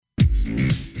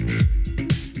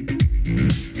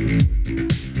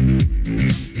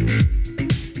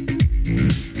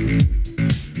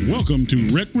Welcome to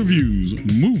Rec Reviews,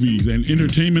 movies and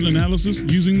entertainment analysis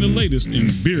using the latest in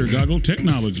beer goggle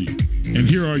technology. And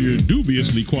here are your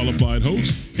dubiously qualified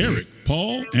hosts, Eric,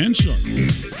 Paul, and Shark.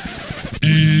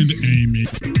 And Amy.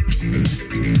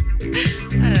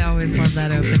 I always love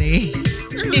that opening.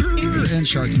 And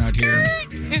Shark's not here.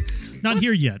 Not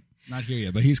here yet. Not here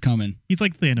yet, but he's coming. He's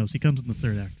like Thanos. He comes in the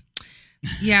third act.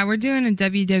 Yeah, we're doing a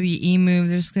WWE move.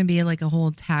 There's going to be like a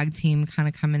whole tag team kind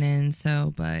of coming in.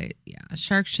 So, but yeah,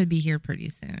 Shark should be here pretty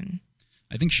soon.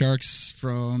 I think Shark's,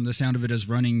 from the sound of it, is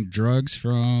running drugs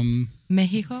from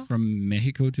Mexico? From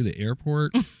Mexico to the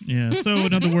airport. Yeah, so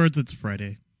in other words, it's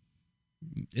Friday.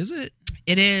 Is it?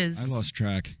 It is. I lost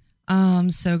track. I'm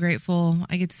so grateful.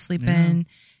 I get to sleep in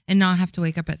and not have to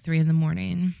wake up at 3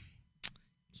 a.m.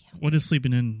 What is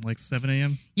sleeping in, like 7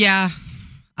 a.m.? Yeah,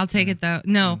 I'll take it though.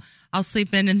 No, I'll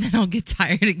sleep in and then I'll get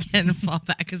tired again and fall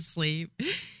back asleep.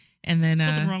 And then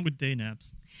Nothing wrong with day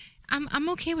naps. I'm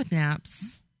okay with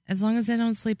naps. As long as I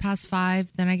don't sleep past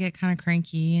 5, then I get kind of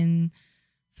cranky and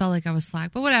felt like I was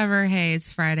slack. But whatever. Hey,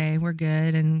 it's Friday. We're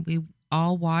good. And we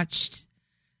all watched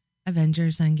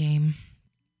Avengers Endgame.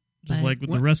 Just like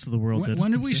the rest of the world did.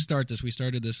 When did we start this? We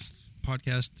started this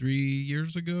podcast 3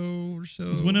 years ago or so. It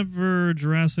was whenever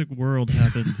Jurassic World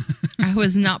happened. I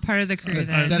was not part of the crew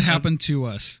then. That happened to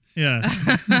us. Yeah.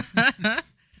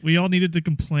 We all needed to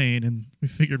complain, and we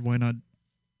figured why not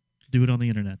do it on the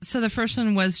internet. So the first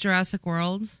one was Jurassic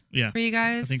World for you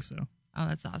guys? I think so. Oh,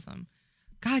 that's awesome.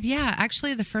 God, yeah.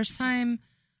 Actually, the first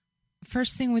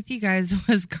thing with you guys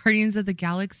was Guardians of the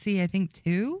Galaxy, I think,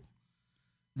 2?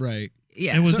 Right.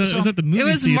 Yeah. It was, it was at the movie It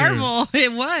was theater. Marvel.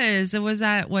 It was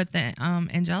at what, the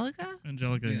Angelica?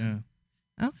 Angelica, yeah.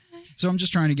 Okay. So I'm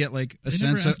just trying to get like a They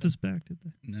sense never of... asked us back, did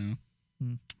they? No.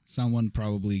 Someone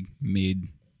probably made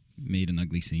an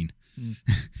ugly scene.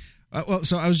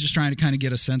 So I was just trying to kind of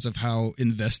get a sense of how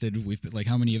invested we've been, like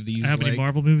how many of these... How many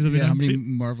Marvel movies have we done? How many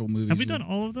Marvel movies... Have we done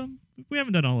all of them? We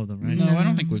haven't done all of them, right? No, I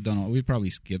don't think we've done all... We've probably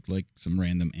skipped like some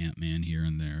random Ant-Man here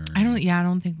and there. I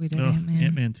don't think we did Ant-Man.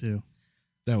 Ant-Man 2.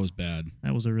 That was bad.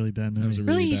 That was a really bad movie. That was a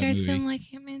Really? really You bad guys movie. didn't like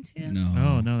Ant-Man 2? No.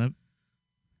 Oh, no.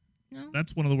 No?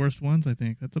 That's one of the worst ones, I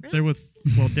think. That's up Really? there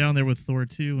with... down there with Thor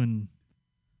 2 and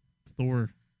Thor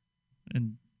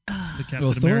and the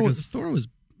Captain America. Thor was...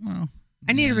 Well...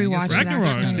 I need to rewatch it.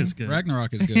 Ragnarok actually. is good.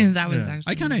 Ragnarok is good. That was Yeah.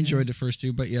 actually I kind of good. enjoyed the first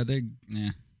two, but yeah,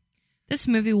 This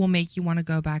movie will make you want to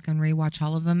go back and rewatch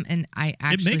all of them, and I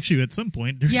actually... It makes you at some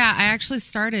point. Yeah, I actually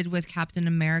started with Captain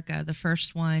America, the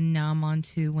first one. Now I'm on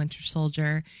to Winter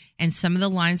Soldier. And some of the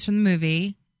lines from the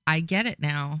movie, I get it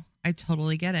now. I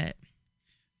totally get it.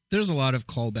 there's a lot of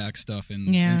callback stuff in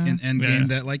Endgame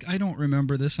that like I don't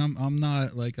remember this. I'm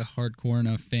not like a hardcore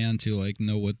enough fan to like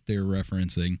know what they're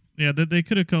referencing. Yeah, they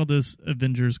could have called this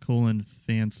Avengers :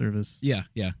 fan service. Yeah,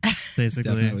 Basically,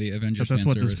 definitely Avengers. But that's fan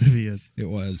what service. this movie is. It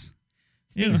was.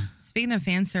 Speaking of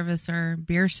fan service or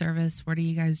beer service, what are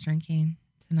you guys drinking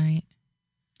tonight?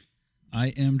 I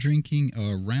am drinking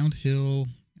a Round Hill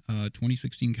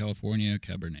 2016 California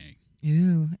Cabernet.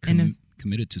 Ooh,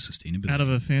 Committed to sustainability. Out of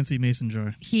a fancy mason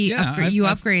jar. You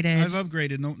upgraded. I've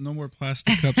upgraded. No more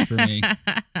plastic cups for me.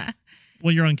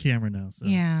 Well, you're on camera now, so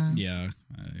Yeah. Yeah.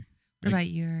 What about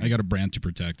you? I got a brand to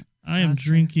protect. I am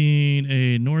drinking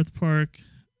a North Park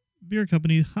Beer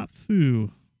Company Hop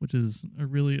Fu, which is a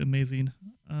really amazing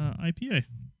IPA.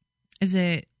 Is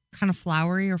it kind of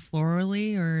flowery or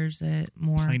florally, or is it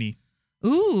more Tiny?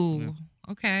 Ooh,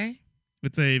 okay.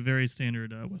 It's a very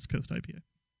standard West Coast IPA.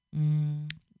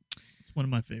 It's one of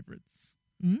my favorites.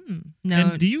 No,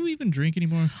 and do you even drink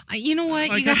anymore? You know what?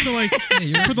 Like, You I got... feel like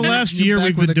Yeah, for the last year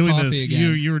we've been doing this.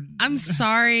 You're. I'm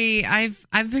sorry. I've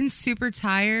been super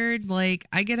tired. Like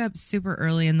I get up super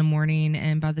early in the morning,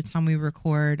 and by the time we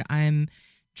record, I'm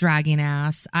dragging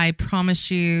ass. I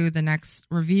promise you, the next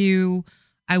review,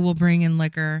 I will bring in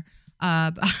liquor.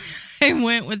 I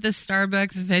went with the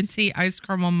Starbucks Venti iced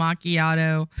caramel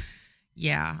macchiato.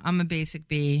 Yeah, I'm a basic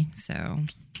B. So,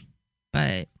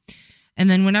 but. And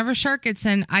then whenever Shark gets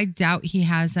in, I doubt he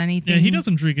has anything. Yeah, he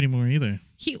doesn't drink anymore either.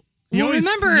 He always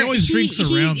drinks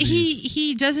around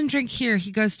he doesn't drink here. He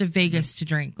goes to Vegas to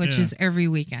drink, which is every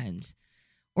weekend.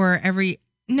 Or every...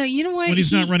 No, you know what? When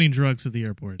he's not running drugs at the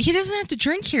airport. He doesn't have to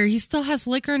drink here. He still has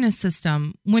liquor in his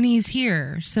system when he's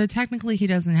here. So technically he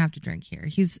doesn't have to drink here.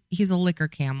 He's a liquor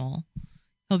camel.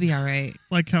 He'll be all right.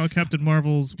 Like how Captain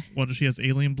Marvel's, she has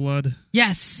alien blood?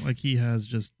 Yes. Like he has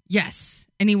just... Yes.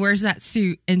 And he wears that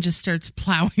suit and just starts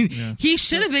plowing. Yeah. He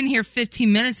should have been here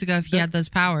 15 minutes ago if he had those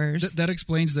powers. That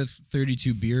explains the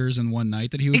 32 beers in one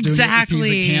night that he was doing. Exactly. If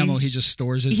he's a camel, he just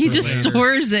stores it.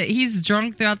 Stores it. He's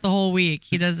drunk throughout the whole week.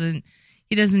 He doesn't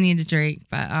He doesn't need a drink,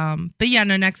 but yeah,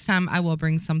 no. Next time I will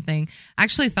bring something. I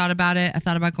actually thought about it. I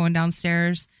thought about going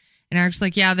downstairs, and Eric's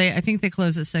like, "Yeah, I think they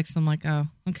close at 6." I'm like, "Oh,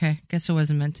 okay. Guess it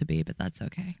wasn't meant to be, but that's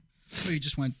okay." So you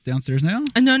just went downstairs now?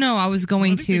 No, I was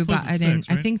going think they to, close but at I didn't. 6,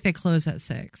 right? I think they close at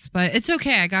 6, but it's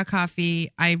okay. I got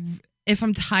coffee. If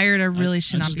I'm tired, I really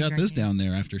should I not just be got drinking. this down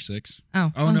there after 6.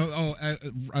 Oh, Oh, well,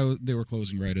 no. They were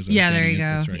closing right as I was Yeah, there getting you it.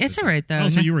 go. That's right, It's that's all right. right though. Oh,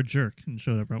 so you were a jerk and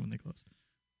showed up right when they closed.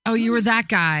 Oh, you were that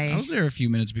guy. I was there a few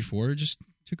minutes before. It just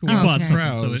took a Oh, while Bought to okay.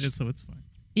 something, browse. so it's fine.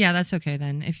 Yeah, that's okay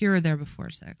then. If you were there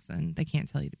before 6, then they can't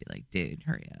tell you to be like, dude,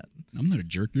 hurry up. I'm not a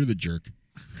jerk. You're the jerk.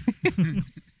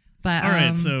 But All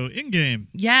right, so in game.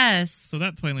 yes. So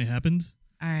that finally happened.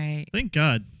 All right. Thank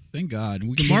God. Thank God.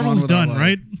 We can move on Marvel's with our done, life.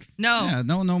 right? No. Yeah,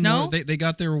 no No? more. They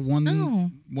got their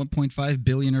No. 1.5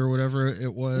 billion or whatever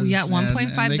it was. We got and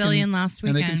 1.5 they billion can, last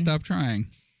and weekend. they can stop trying.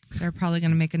 They're probably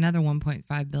going to make another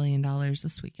 $1.5 billion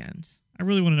this weekend. I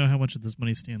really want to know how much of this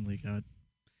money Stan Lee got.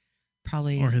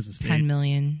 Probably Or his estate. 10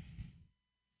 million.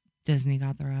 Disney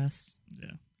got the rest.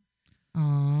 Yeah.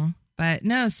 Aw. But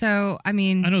no, so, I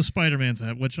mean, I know Spider-Man's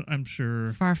at, which I'm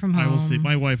sure Far From Home. I will see.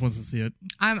 My wife wants to see it.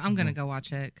 I'm going to go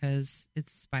watch it because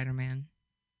it's Spider-Man.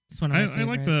 It's one of my I favorites.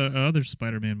 like the other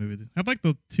Spider-Man movies. I like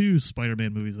the 2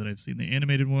 Spider-Man movies that I've seen. The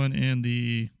animated one and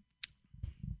the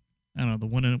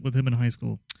one with him in high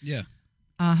school. Yeah.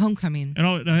 Homecoming. And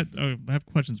I have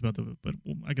questions about them, but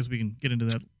I guess we can get into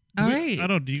that. All right. I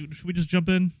don't know. Should we just jump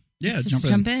in? Yeah, Let's just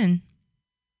jump in.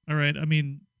 All right. I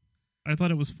mean, I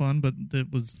thought it was fun, but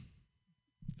it was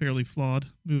fairly flawed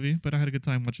movie, but I had a good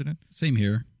time watching it. Same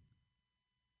here.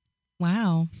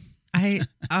 Wow. I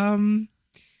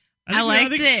I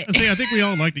liked it. I think we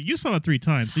all liked it. You saw it 3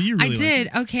 times, so you I really did.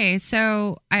 liked Okay,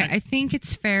 so I think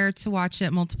it's fair to watch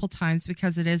it multiple times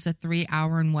because it is a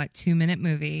 3-hour and 2-minute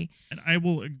movie. it. And I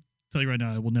will tell you right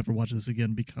now, I will never watch this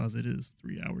again because it is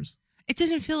 3 hours. It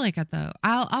didn't feel like it though.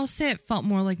 I'll say it felt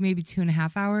more like maybe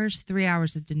 2.5 hours. 3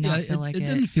 hours, it did not feel like it. It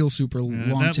didn't feel super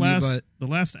long to me, but the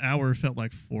last hour felt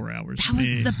like 4 hours. That to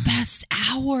was me. the best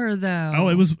hour though. Oh,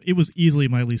 it was easily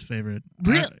my least favorite.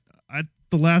 Really?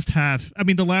 The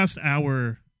last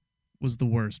hour was the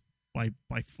worst by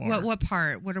far. What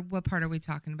part? What part are we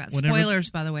talking about? Whenever- Spoilers,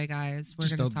 by the way, guys. We're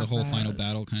just going the to talk whole about final it.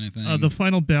 battle kind of thing. The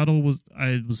final battle was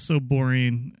so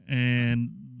boring,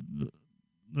 and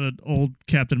the old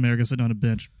Captain America sitting on a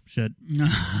bench. Shit.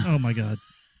 Oh my god.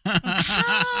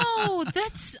 Oh,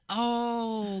 that's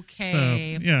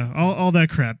okay. So yeah, all that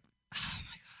crap.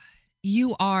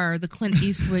 You are the Clint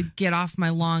Eastwood get off my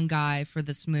lawn guy for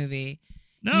this movie.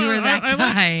 No, You were that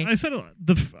guy. I said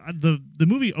the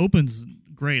movie opens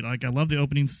great. Like I love the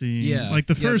opening scene. Yeah, like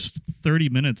the yeah. first 30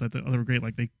 minutes, I thought they were great.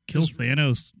 Like they kill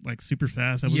Thanos like super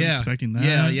fast. I wasn't expecting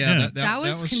that. Yeah. That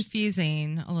was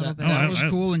confusing a little bit. That was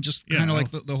cool, and just yeah, kind of like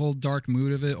the whole dark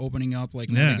mood of it opening up. Like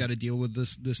now Yeah. they got to deal with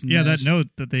this. Yeah, that mess. note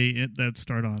that that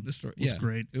start on This story, was yeah,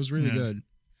 great. It was really Yeah. good.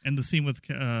 And the scene with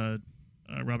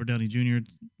Robert Downey Jr.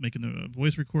 making the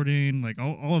voice recording, like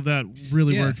all of that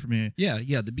really Yeah. worked for me. Yeah.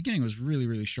 The beginning was really,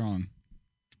 really strong.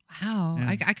 Wow.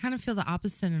 Yeah. I kind of feel the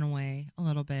opposite in a way, a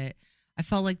little bit. I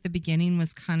felt like the beginning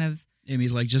was kind of.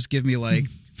 Amy's like, just give me like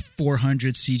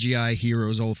 400 CGI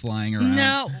heroes all flying around.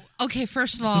 No. Okay,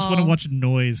 first of all. Just want to watch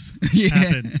noise Yeah.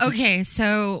 happen. Okay,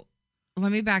 so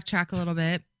let me backtrack a little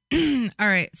bit. All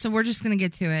right, so we're just going to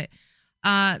get to it.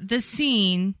 The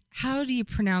scene, how do you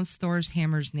pronounce Thor's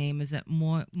hammer's name? Is it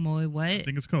Moy what? I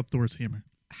think it's called Thor's hammer.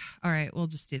 All right, we'll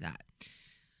just do that.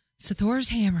 So Thor's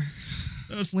hammer.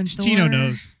 When Chino Thor-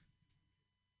 knows.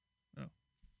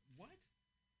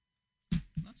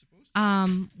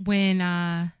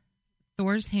 When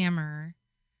Thor's hammer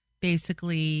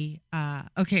basically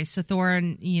okay, so Thor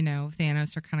and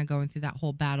Thanos are kind of going through that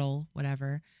whole battle,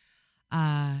 whatever.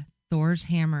 Thor's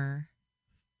hammer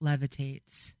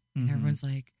levitates, and Mhm. everyone's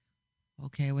like,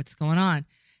 okay, what's going on?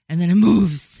 And then it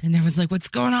moves, and everyone's like, what's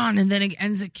going on? And then it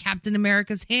ends at Captain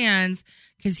America's hands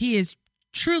because he is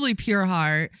truly pure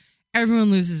heart.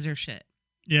 Everyone loses their shit.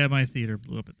 Yeah, my theater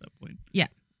blew up at that point. Yeah.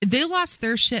 They lost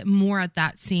their shit more at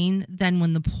that scene than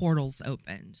when the portals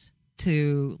opened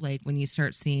to like when you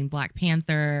start seeing Black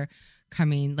Panther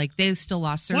coming. Like they still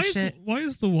lost their shit. Why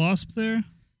is the Wasp there?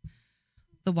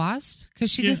 The Wasp?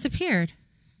 Because she Yeah. disappeared.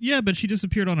 Yeah, but she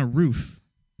disappeared on a roof.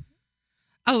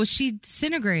 Oh, she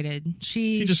disintegrated.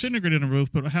 She disintegrated on a roof,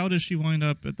 but how does she wind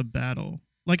up at the battle?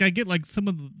 Like I get like some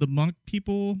of the monk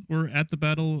people were at the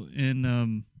battle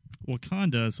in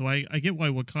Wakanda, so I get why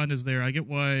Wakanda's there. I get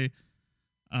why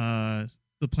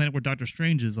the planet where Doctor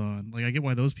Strange is on. Like I get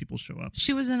why those people show up.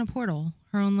 She was in a portal,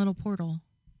 her own little portal.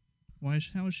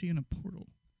 How is she in a portal?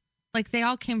 Like they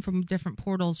all came from different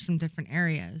portals from different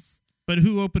areas. But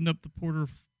who opened up the portal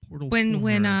portal. When for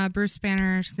when her. Bruce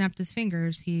Banner snapped his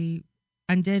fingers, he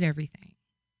undid everything.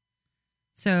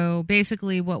 So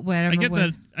basically, whatever.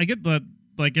 I get that.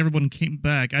 Like everyone came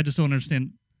back. I just don't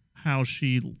understand how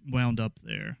she wound up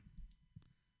there.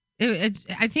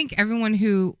 I think everyone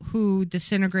who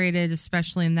disintegrated,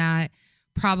 especially in that,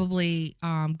 probably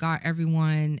got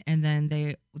everyone, and then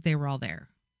they were all there.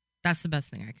 That's the best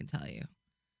thing I can tell you.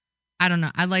 I don't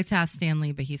know. I'd like to ask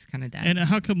Stanley, but he's kind of dead. And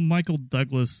how come Michael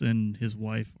Douglas and his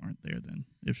wife aren't there then?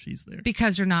 If she's there,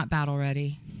 Because they're not battle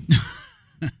ready.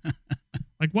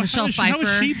 like what? Michelle How is Pfeiffer.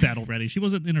 she battle ready? She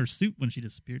wasn't in her suit when she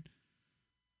disappeared.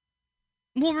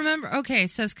 Well, remember, okay,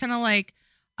 so it's kind of like,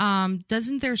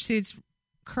 doesn't their suits,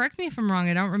 correct me if I'm wrong,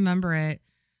 I don't remember it,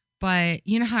 but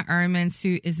you know how Iron Man's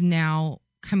suit is now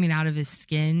coming out of his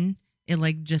skin? It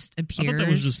like just appears. I thought that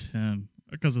was just him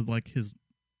because of like his.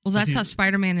 Well, that's how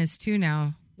Spider-Man is too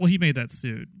now. Well, he made that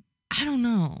suit. I don't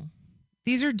know.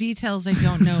 These are details I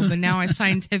don't know, but now I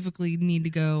scientifically need to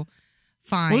go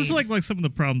find. Well, this is like some of the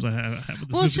problems I have with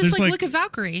this well, it's movie. just There's look at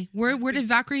Valkyrie. Where did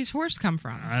Valkyrie's horse come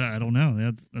from? I don't know.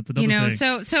 That's another You know,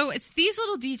 thing. so it's these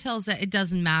little details that it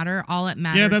doesn't matter. All it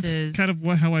matters Yeah, that's is kind of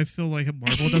how I feel like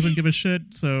Marvel doesn't give a shit.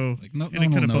 So Like no and one it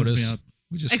will kind of bums me notice. out.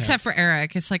 We just except for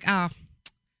Eric. It's like,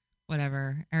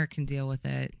 whatever. Eric can deal with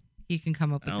it. He can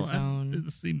come up with his own.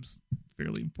 This seems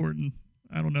fairly important.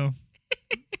 I don't know.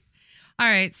 All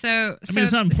right, so I mean,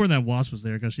 it's not important that Wasp was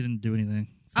there because she didn't do anything.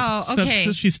 Oh, Except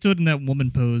okay. She stood in that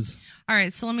woman pose. all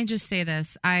right. So let me just say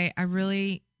this. I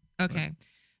really okay.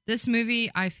 This movie,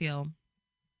 I feel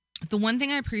the one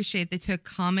thing I appreciate, they took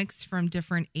comics from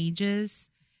different ages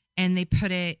and they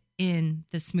put it in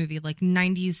this movie, like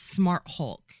 90s Smart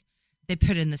Hulk. They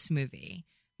put in this movie,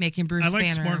 making Bruce I like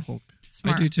Banner Smart Hulk.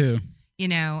 smart, I do too. you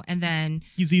know, and then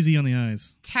He's easy on the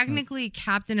eyes. technically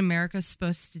Captain America's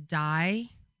supposed to die,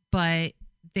 but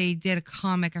they did a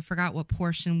comic, I forgot what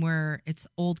portion, where it's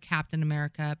old Captain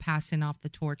America passing off the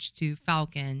torch to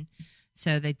Falcon.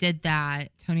 So they did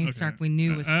that. Tony Okay. Stark we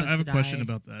knew was supposed I have to a die. question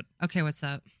about that. Okay, what's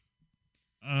up?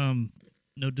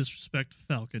 No disrespect to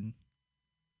Falcon.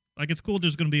 Like, it's cool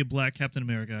there's going to be a black Captain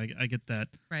America. I get that.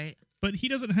 Right. But he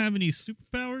doesn't have any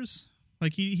superpowers.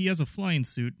 Like, he has a flying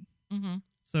suit. Mm-hmm.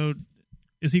 So,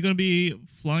 is he going to be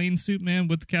flying suit man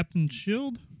with Captain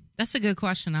Shield? That's a good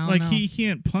question. I don't Like, know. he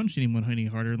can't punch anyone any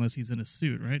harder unless he's in a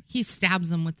suit, right? He stabs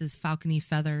them with his falcony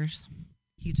feathers.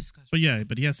 He just goes. But yeah,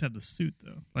 but he has to have the suit,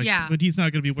 though. Like, Yeah. But he's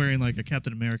not going to be wearing, like, a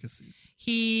Captain America suit.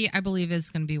 He, I believe, is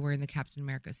going to be wearing the Captain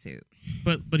America suit.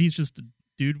 But he's just a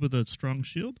dude with a strong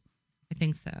shield? I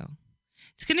think so.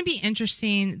 It's going to be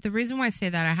interesting. The reason why I say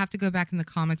that, I have to go back in the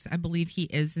comics. I believe he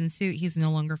is in suit. He's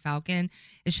no longer Falcon.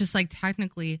 It's just like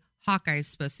technically Hawkeye is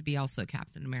supposed to be also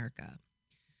Captain America.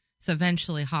 So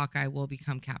eventually Hawkeye will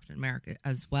become Captain America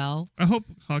as well. I hope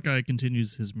Hawkeye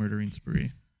continues his murdering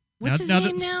spree. What's his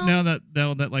name now?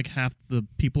 Now that like half the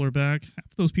people are back,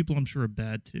 half those people I'm sure are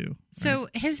bad too. So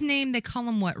his name, they call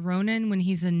him what? Ronin when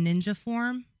he's in ninja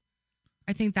form?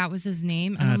 I think that was his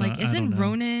name. And I'm like, I isn't don't know.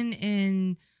 Ronin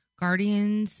in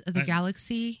Guardians of the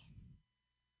Galaxy?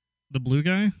 The blue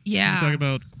guy? Yeah. You talking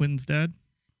about Quinn's dad?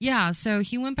 Yeah, so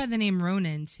he went by the name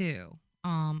Ronin too.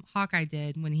 Hawkeye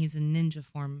did when he's in ninja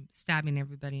form, stabbing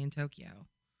everybody in Tokyo.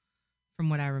 From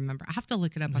what I remember, I have to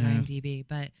look it up on Yeah. IMDb.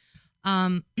 But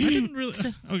I didn't really.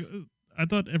 So- I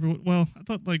thought everyone. Well, I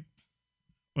thought like,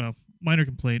 well, minor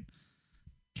complaint.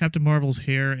 Captain Marvel's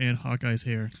hair and Hawkeye's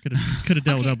hair could have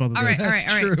dealt without both of all those. right, all right,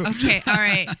 all right. True. Okay, all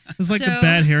right. It's like the So-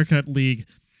 bad haircut league.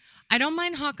 I don't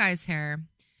mind Hawkeye's hair.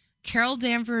 Carol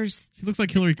Danvers. She looks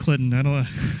like Hillary Clinton. I don't. I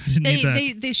didn't need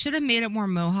that. They should have made it more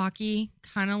mohawky,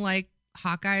 kind of like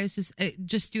Hawkeye's.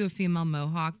 Just do a female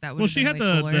mohawk. That would. Well, she had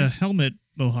been way cooler. the helmet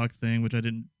mohawk thing, which I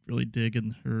didn't really dig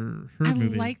in her I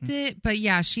movie. liked it, but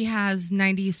yeah, she has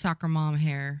 90s soccer mom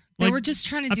hair. They Like, were just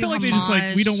trying to I do feel like homage. they just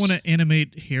like we don't want to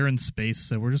animate hair in space,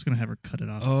 so we're just gonna have her cut it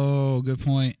off. Oh, good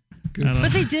point. Good. I don't-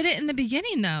 But they did it in the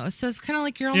beginning, though, so it's kind of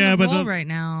like you're on Yeah, the but roll the- right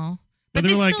now. But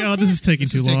they were like, still "Oh, this is exist. taking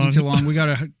This too is long." taking too long. We got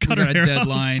a her hair off.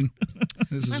 deadline.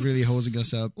 This is really hosing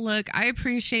us up. Look, I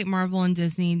appreciate Marvel and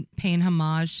Disney paying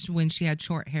homage when she had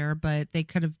short hair, but they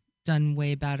could have done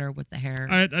way better with the hair.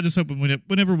 I just hope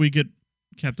whenever we get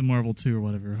Captain Marvel 2 or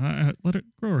whatever, let her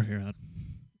grow her hair out,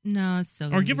 No, it's still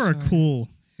or gonna give be her a short. cool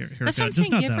haircut. That's what I'm just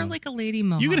saying. not Give that her one. like a lady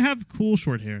mohawk. You can have cool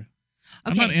short hair.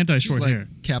 I'm Okay. not anti She's short like hair.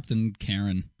 Captain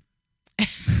Karen.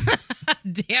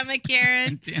 Damn it,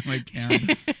 Karen. Damn it, Karen.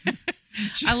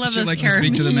 I love She'd those like to Karen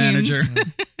speak to the memes. manager.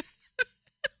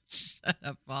 Shut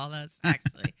up, Paul. That's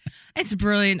actually it's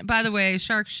brilliant. By the way,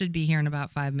 Shark should be here in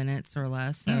about 5 minutes or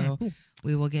less, so All right, cool.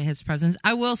 we will get his presence.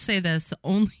 I will say this: the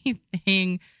only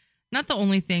thing Not the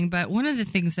only thing, but one of the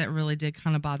things that really did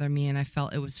kind of bother me, and I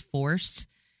felt it was forced,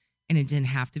 and it didn't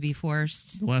have to be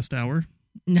forced. The last hour?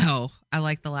 No, I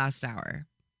like the last hour.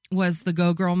 Was the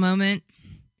Go Girl moment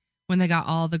when they got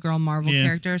all the girl Marvel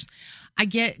characters. I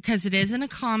get, because it is in a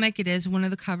comic. It is one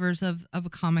of the covers of a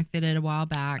comic they did a while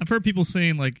back. I've heard people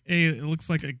saying, like, hey, it looks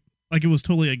like it was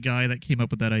totally a guy that came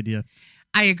up with that idea.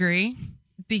 I agree.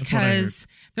 Because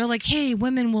they're like, hey,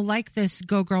 women will like this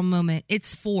Go Girl moment.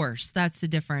 It's forced. That's the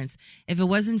difference. If it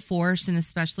wasn't forced, and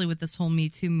especially with this whole Me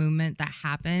Too movement that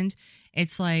happened,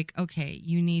 it's like, okay,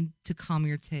 you need to calm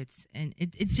your tits. And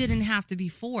it didn't have to be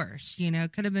forced. You know,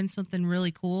 it could have been something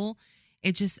really cool.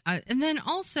 It just, and then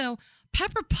also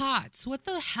Pepper Potts. What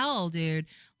the hell, dude?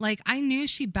 Like, I knew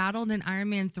she battled in Iron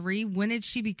Man 3. When did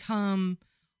she become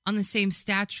on the same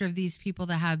stature of these people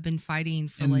that have been fighting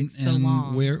for so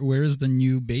long? Where is the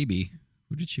new baby?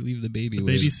 Who did she leave the baby with?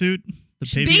 Baby suit?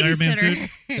 The baby Iron Man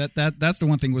suit? That's the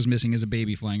one thing was missing, is a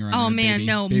baby flying around. Oh man, baby,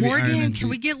 no. baby Morgan, can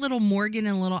we get little Morgan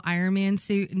in a little Iron Man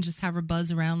suit and just have her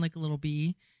buzz around like a little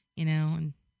bee? You know,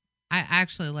 and I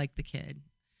actually like the kid.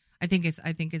 I think it's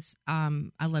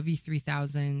I Love You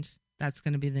 3000. That's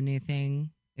gonna be the new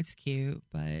thing. It's cute,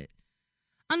 but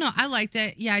oh no, I liked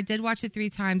it. Yeah, I did watch it 3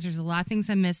 times. There's a lot of things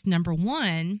I missed. Number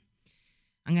one,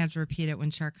 I'm gonna have to repeat it when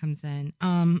Shark comes in.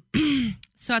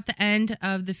 So at the end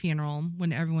of the funeral,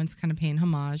 when everyone's kind of paying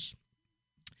homage.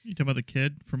 You talking about the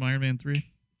kid from Iron Man 3?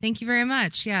 Thank you very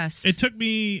much. Yes. It took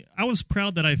me. I was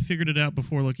proud that I figured it out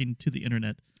before looking to the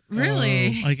internet.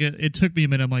 Really? Like it took me a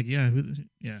minute. I'm like, yeah.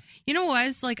 You know what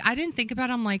was like? I didn't think about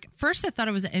it. I'm like, first I thought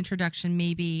it was an introduction.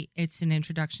 Maybe it's an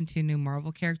introduction to a new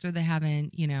Marvel character they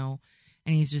haven't, you know.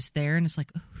 And he's just there, and it's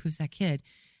like, oh, who's that kid?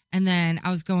 And then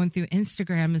I was going through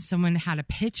Instagram, and someone had a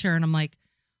picture, and I'm like,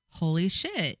 holy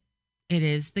shit, it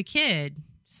is the kid.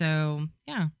 So,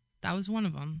 yeah, that was one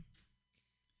of them.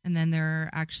 And then there are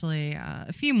actually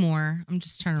a few more. I'm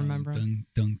just trying to remember.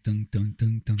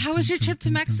 How was your trip to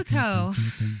Mexico?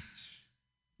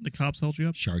 The cops held you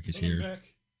up? Shark is here. Back.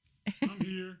 I'm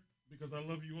here because I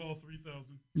love you all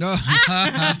 3,000. No.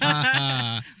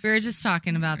 We were just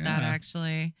talking about that,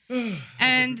 actually.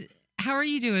 And how are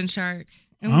you doing, Shark?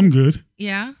 I'm good.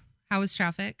 Yeah? How was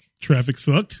traffic? Traffic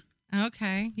sucked.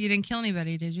 Okay. You didn't kill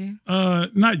anybody, did you?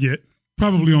 Not yet.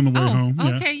 Probably on the way home.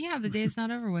 Okay. Yeah, the day's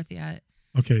not over with yet.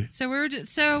 Okay. So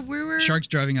we were. Shark's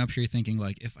driving up here thinking,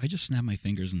 like, if I just snap my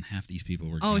fingers and half these people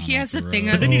were gone he has off a the thing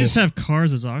road. of- But then you just have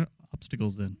cars as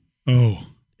obstacles then. Oh.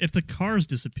 If the cars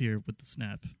disappear with the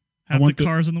snap, half the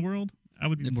cars in the world, I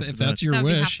would be more If for that's that. your That'd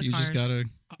be half wish, the you just cars. gotta.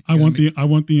 I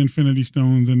want the Infinity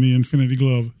Stones and the Infinity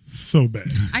Glove so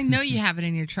bad. I know you have it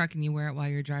in your truck and you wear it while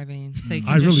you're driving, so you can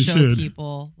I just really show should.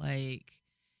 people, like,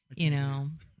 you know.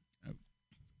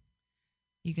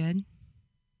 You good?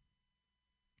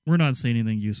 We're not saying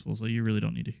anything useful, so you really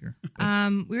don't need to hear.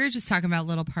 We were just talking about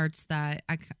little parts that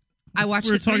I watched.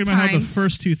 We were it 3 talking about times. how the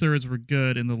first 2/3 were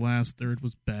good and the last third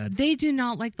was bad. They do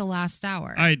not like the last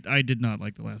hour. I did not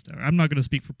like the last hour. I'm not going to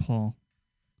speak for Paul.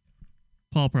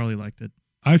 Paul probably liked it.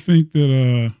 I think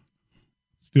that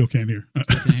still can't hear.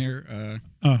 Can hear,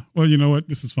 Well, you know what?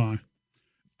 This is fine.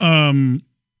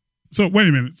 So wait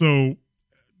a minute. So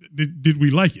did we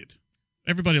like it?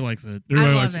 Everybody likes it. I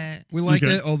Everybody love likes it. we liked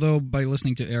Okay. it, although by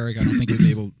listening to Eric, I don't think he'd be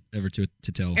able ever to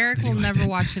tell. Eric that he will liked never it.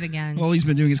 watch it again. Well, he's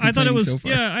been doing his I thought it complaining was, so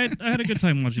far. yeah, I had a good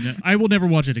time watching it. I will never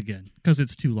watch it again because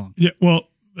it's too long. Yeah. Well,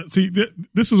 see,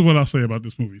 this is what I'll say about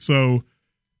this movie. So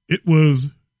it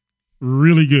was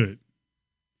really good,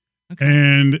 Okay.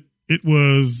 and it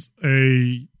was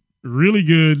a really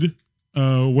good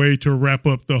way to wrap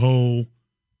up the whole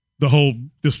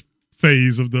this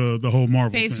phase of the whole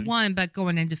Marvel phase thing. 1, but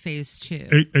going into phase 2.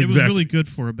 Exactly. It was really good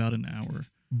for about an hour.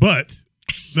 But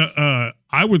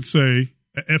I would say,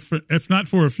 if not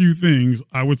for a few things,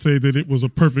 I would say that it was a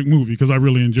perfect movie because I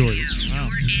really enjoyed it. Wow.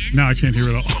 Now I can't hear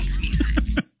it all.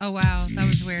 Oh wow, that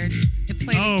was weird. It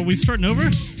played Oh, we starting over?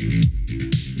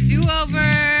 do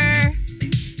over.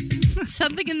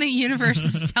 Something in the universe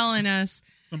is telling us.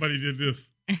 Somebody did this.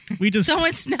 We just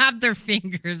Someone snapped their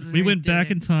fingers. and we went did back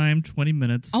it. in time 20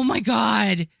 minutes. Oh my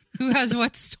god, who has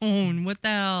what stone? What the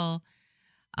hell?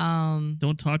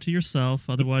 Don't talk to yourself,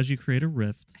 otherwise you create a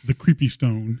rift. The creepy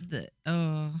stone. The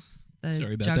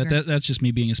Sorry about jugger. that. That's just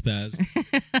me being a spaz.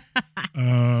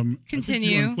 I think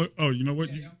Continue. you know what?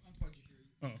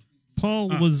 Paul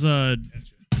was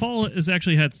Paul has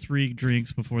actually had 3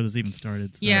 drinks before this even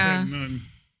started. So. I Yeah. had none.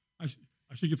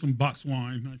 I should get some box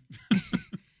wine.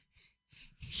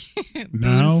 Boone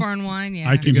Now, foreign wine. Yeah.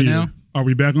 I can good hear. now? Are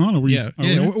we back on? Are we? Yeah,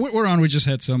 are we? we're on. We just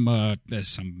had some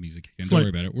music. Again. Don't worry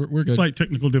about it. We're good. Slight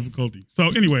technical difficulty. So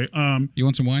anyway, You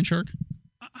want some wine, Shark?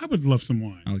 I would love some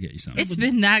wine. I'll get you some. It's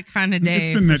been that kind of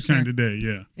day. It's been for that sure. kind of day,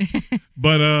 yeah.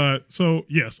 But so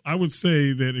yes, I would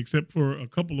say that except for a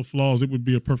couple of flaws, it would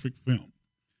be a perfect film.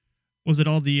 Was it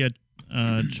all the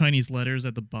Chinese letters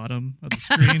at the bottom of the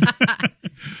screen?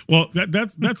 Well,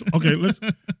 that's okay.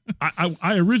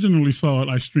 I originally saw it.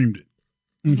 I streamed it.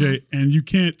 Okay, and you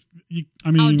can't.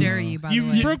 I mean, How dare you? By the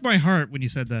way, You broke my heart when you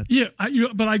said that. Yeah,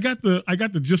 but I got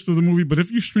the gist of the movie. But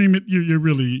if you stream it, you're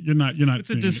not. It's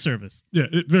a seeing it. disservice. Yeah,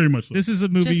 very much so. This is a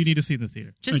movie you Just- need to see in the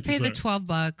theater. just Thank you, pay the sir.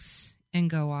 $12 and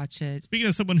go watch it. Speaking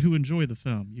of someone who enjoyed the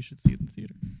film, you should see it in the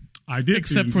theater. I did,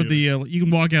 Except see for it in theater. you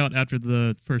can walk out after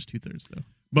the first 2/3 though.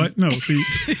 But no, see,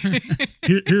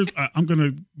 here's I'm going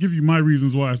to give you my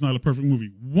reasons why it's not a perfect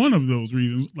movie. One of those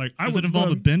reasons, like I Does would it involve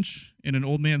love, a bench and an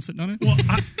old man sitting on it? well,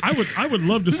 I would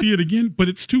love to see it again, but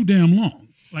it's too damn long.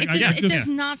 Like It does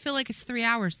not feel like it's 3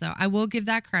 hours, though. I will give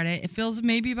that credit. It feels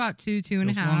maybe about two and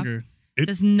a Feels half. longer. It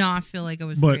does not feel like it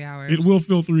was but 3 hours. it will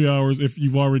feel 3 hours if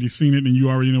you've already seen it and you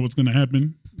already know what's going to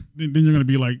happen. Then you're going to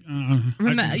be like,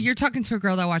 You're talking to a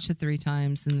girl that watched it 3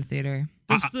 times in the theater.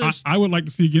 I would like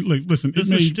to see again. Like, listen, Does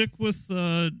it the made, shtick with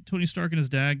Tony Stark and his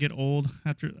dad get old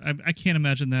after? I can't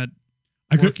imagine that.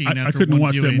 I working couldn't after watch one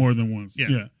that viewing. more than once.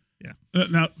 Yeah. Yeah.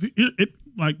 Now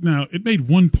it made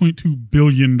 $1.2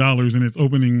 billion in its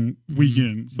opening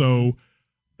weekend, so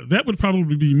that would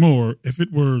probably be more if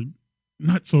it were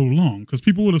not so long, because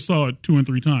people would have saw it 2 and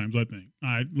 3 times. I think.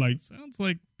 Sounds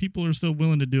like people are still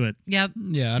willing to do it. Yep.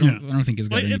 Yeah, I don't think it's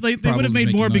got any They would have problems made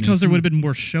making more money. because there would have been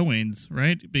more showings,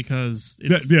 right? Because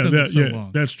it's so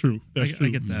long. That's true. That's true. I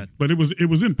get that. But it was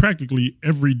in practically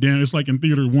every damn. It's like in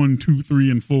theater 1, 2,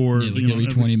 3, and 4. Yeah, like every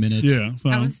 20 minutes. Yeah. So,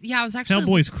 I was actually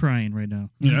Hellboy's crying right now.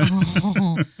 yeah.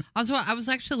 I was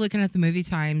actually looking at the movie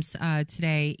times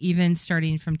today. Even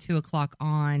starting from 2:00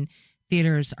 on,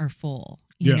 theaters are full.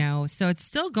 You Yeah. know, so it's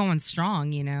still going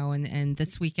strong. You know, and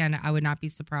this weekend I would not be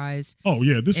surprised Oh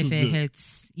yeah. This if is it the,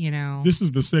 hits. You know, This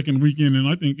is the second weekend, and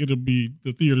I think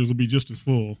the theaters will be just as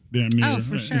full, damn near, Oh,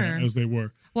 for sure. as they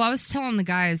were. well, I was telling the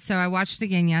guys. So I watched it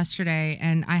again yesterday,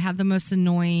 and I had the most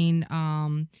annoying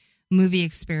movie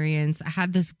experience. I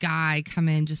had this guy come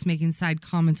in just making side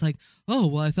comments like, "Oh,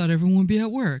 well, I thought everyone would be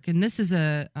at work," and this is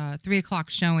a 3:00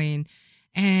 showing.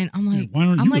 And I'm like, why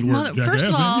aren't I'm you like, at work, mother. First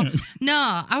of jackass? all, Yeah.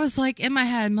 no, I was like in my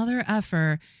head, mother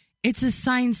effer. It's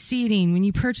assigned seating. When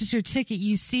you purchase your ticket,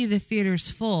 you see the theater's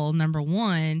full. Number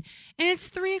one, and it's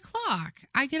 3:00.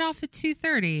 I get off at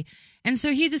 2:30, and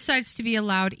so he decides to be a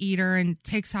loud eater and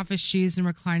takes off his shoes and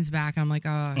reclines back. And I'm like,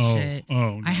 oh shit,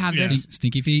 no. I have Yeah. this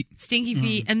Stinky feet. stinky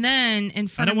feet, and then in I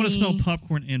front don't of want me, to smell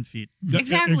popcorn and feet.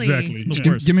 Exactly. Exactly. It's the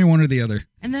Yeah. worst. Give me one or the other.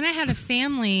 And then I had a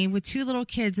family with 2 little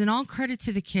kids, and all credit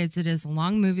to the kids. It is a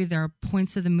long movie. There are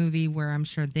points of the movie where I'm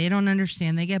sure they don't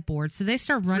understand. They get bored, so they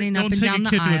start running up Don't and take down a the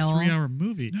kid aisle. to a 3-hour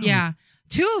movie. Yeah,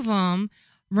 2 of them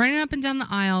running up and down the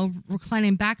aisle,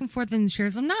 reclining back and forth in the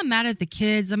chairs. I'm not mad at the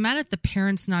kids. I'm mad at the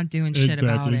parents not doing shit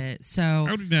about Exactly. it. So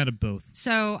I would be mad at both.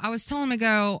 So I was telling him to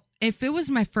go, if it was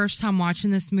my first time watching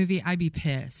this movie, I'd be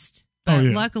pissed. Oh, But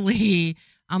yeah. luckily,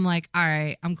 I'm like, all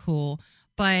right, I'm cool.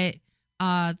 But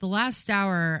the last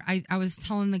hour, I was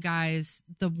telling the guys,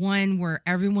 the one where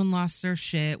everyone lost their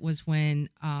shit was when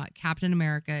Captain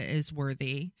America is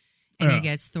worthy and Yeah. he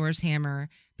gets Thor's hammer.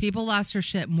 People lost their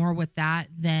shit more with that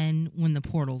than when the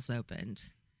portals opened.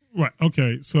 Right.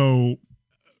 Okay. So,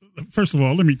 first of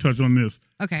all, let me touch on this.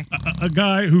 Okay. A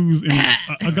guy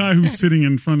who's sitting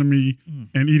in front of me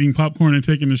and eating popcorn and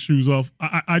taking his shoes off.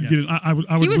 I'd get it. I would.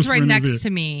 He was whisper right in his next ear. to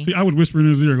me. See, I would whisper in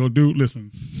his ear, "Go, dude,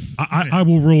 listen. I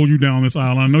will roll you down this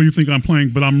aisle. I know you think I'm playing,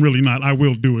 but I'm really not. I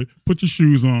will do it. Put your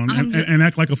shoes on and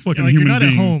act like a fucking Like human you're not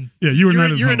being. at home. Yeah, you're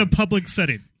not at You're home. in a public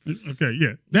setting. Okay.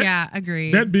 Yeah. Yeah,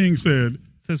 agreed. That being said,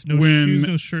 It says no When- shoes,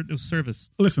 no shirt, no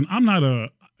service. listen, I'm not a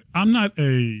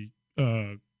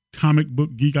comic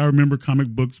book geek. I remember comic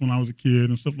books when I was a kid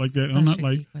and stuff like that. Such I'm not a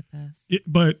like, geek with this.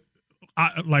 but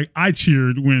I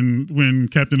cheered when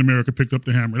Captain America picked up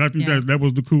the hammer. I think Yeah. that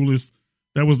was the coolest.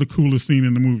 That was the coolest scene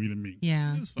in the movie to me.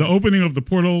 Yeah. It's The fine. opening of the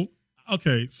portal.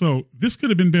 Okay, so this could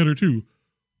have been better too.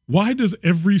 Why does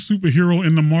every superhero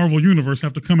in the Marvel universe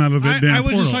have to come out of that damn I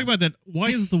was portal? just talking about that. Why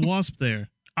is the Wasp there?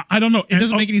 I don't know. It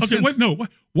doesn't make any sense. Wait, no.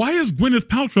 Why is Gwyneth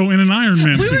Paltrow in an Iron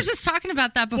Man We suit? were just talking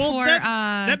about that before.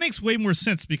 that makes way more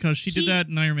sense because she did he- that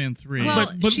in Iron Man 3.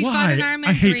 Well, but she why? fought in Iron Man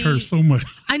I hate 3. her so much.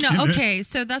 I know. Okay,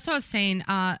 so that's what I was saying.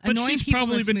 but Annoying she's people. in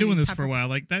probably this been movie doing this pepper- for a while.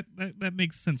 Like that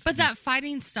makes sense. But to me. that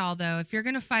fighting style, though, if you're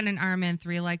gonna fight in Iron Man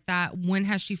 3 like that, when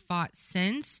has she fought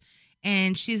since?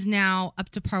 And she's now up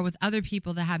to par with other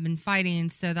people that have been fighting.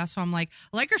 So that's why I'm like,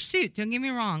 I like her suit. Don't get me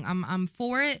wrong. I'm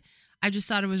for it. I just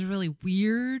thought it was really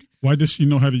weird. Why does she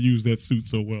know how to use that suit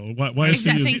so well? Why is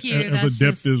Exactly. she Thank you. as That's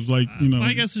adept just- as like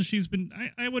My guess is she's been.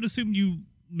 I would assume you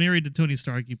married to Tony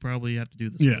Stark. You probably have to do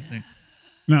this sort of thing.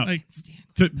 Now Like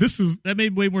this is that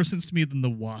made way more sense to me than the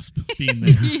Wasp being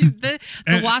there. the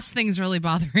And- Wasp thing's really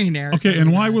bothering Eric. okay. really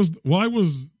And bad. why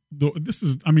was this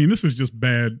is just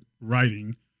bad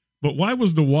writing, but why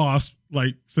was the Wasp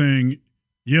like saying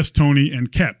yes, Tony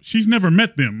and Cap? She's never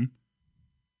met them,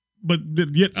 but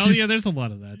yet Oh she's, yeah, there's a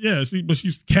lot of that. yeah, but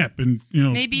she's Cap, and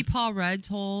Maybe Paul Rudd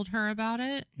told her about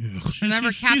it. Ugh.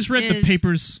 Remember, she's, Cap she's read is, the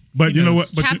papers. But She you know knows.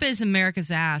 what? But Cap is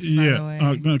America's ass, by the way.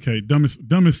 yeah, okay, dumbest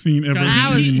scene ever. God, in That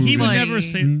any was movie. he would funny. never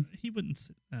say. Mhm. He wouldn't.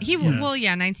 Say that. He Yeah. well,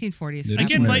 yeah, 1940s. They stuff.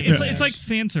 just Again, went like with it's like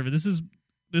fan service.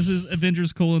 This is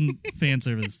Avengers : fan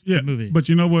service. Yeah, the movie. But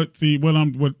you know what? See what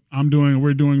I'm doing and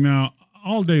we're doing now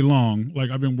all day long.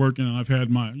 Like I've been working and I've had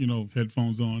my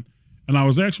headphones on, and I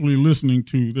was actually listening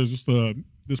to there's just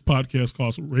this podcast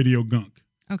called Radio Gunk,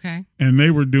 Okay. and they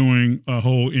were doing a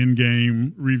whole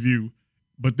in-game review,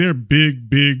 but they're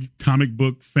big comic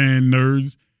book fan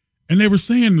nerds, and they were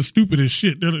saying the stupidest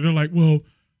shit. They're like, well,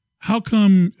 how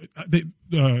come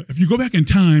if you go back in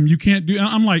time you can't do?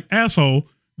 I'm like, asshole.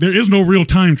 There is no real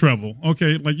time travel.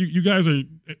 Okay, like you guys are.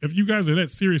 If you guys are that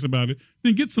serious about it,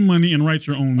 then get some money and write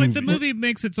your own movie. like the movie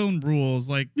makes its own rules.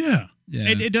 Like Yeah, Yeah.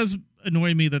 it does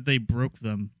annoy me that they broke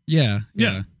them yeah.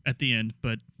 Yeah. at the end,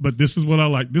 but but this is what I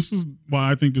like. This is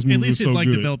why I think this movie at least is it so like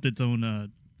good. developed its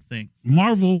own thing.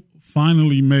 Marvel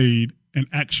finally made an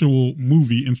actual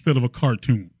movie instead of a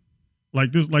cartoon.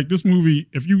 Like this movie.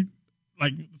 If you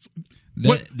like,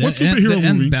 what superhero the movie?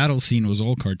 end battle scene was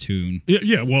all cartoon.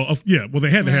 Well, they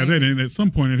had to have Right. that in. At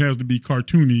some point, it has to be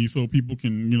cartoony so people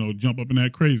can jump up and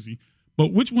act crazy. But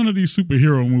which one of these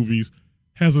superhero movies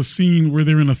has a scene where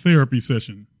they're in a therapy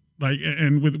session, like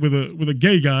and with a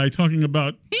gay guy talking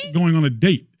about going on a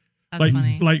date? That's like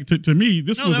funny. like to me,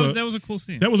 this No, was that was a cool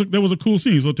scene. that was a cool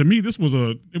scene. So to me,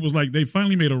 it was like they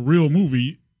finally made a real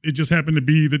movie. It just happened to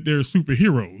be that they're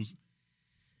superheroes.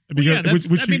 Well, yeah, that's,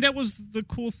 which I mean, that was the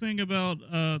cool thing about.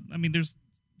 There's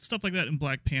stuff like that in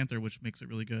Black Panther, which makes it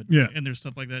really good. Yeah. and there's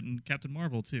stuff like that in Captain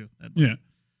Marvel too. yeah.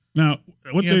 Now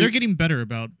what They're getting better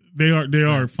about. they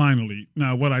are finally.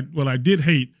 Now what I did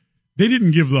hate, they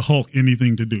didn't give the Hulk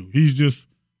anything to do. He's just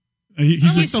he's I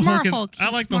just like the smart Hulk. Hulk. I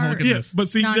He's like the Hulk. smart. In yeah. this. But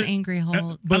see, Not that- angry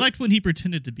Hulk. but- I liked when he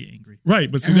pretended to be angry. right.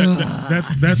 But see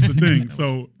that's the thing.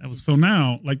 So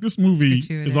now like this movie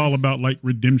is all gratuitous. about like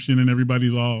redemption and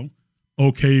everybody's all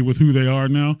okay with who they are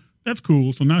now. That's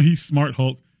cool. So now he's smart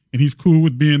Hulk and he's cool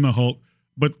with being the Hulk.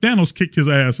 But Thanos kicked his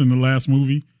ass in the last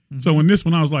movie. Mm-hmm. So in this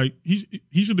one, I was like, he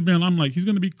should have been. I'm like, he's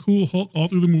going to be cool Hulk all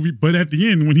through the movie. But at the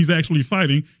end, when he's actually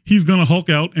fighting, he's going to Hulk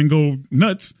out and go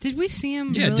nuts. Did we see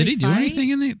him? Yeah. really did he do fight? anything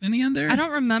in the end there? I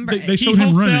don't remember. They He showed him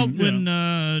hulked running.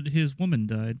 out when his woman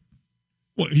died.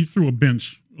 Well, he threw a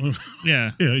bench.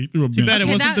 Yeah, Yeah, he threw a Too bench. bad it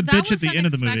wasn't the bitch at was the end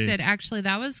of the movie. unexpected. Actually,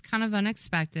 that was kind of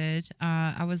unexpected.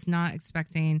 I was not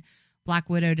expecting Black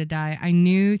Widow to die. I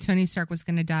knew Tony Stark was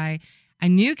going to die. I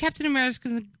knew Captain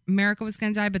America was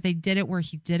going to die, but they did it where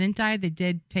he didn't die. They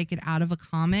did take it out of a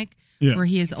comic Yeah. where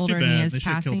he is It's older too and he bad. is They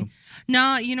should've killed passing. him.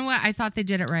 No, you know what? I thought they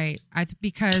did it right.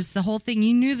 Because the whole thing,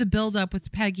 you knew the buildup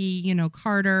with Peggy,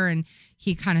 Carter, and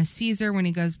he kind of sees her when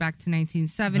he goes back to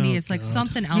 1970. Oh, it's like God.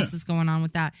 something else is going on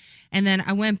with that. And then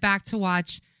I went back to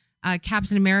watch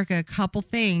Captain America, a couple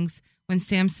things. When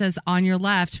Sam says on your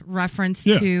left, reference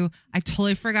Yeah. to, I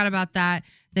totally forgot about that.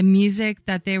 The music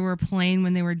that they were playing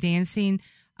when they were dancing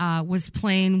was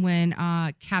playing when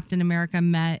Captain America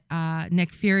met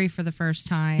Nick Fury for the first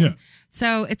time. Yeah.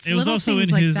 So it's it was little also things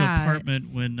in like his that.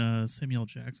 apartment when Samuel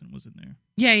Jackson was in there.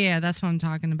 Yeah, that's what I'm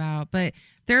talking about. But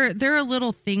there are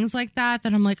little things like that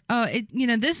I'm like, oh,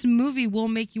 this movie will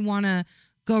make you want to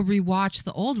go rewatch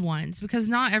the old ones because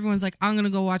not everyone's like, I'm gonna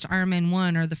go watch Iron Man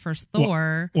 1 or the first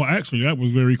Thor. Well, actually, that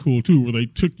was very cool too, where they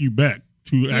took you back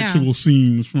to actual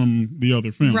scenes from the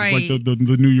other films, Right. like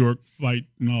the New York fight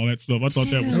and all that stuff. I thought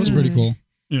that was That was cool. pretty cool.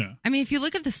 Yeah. I mean, if you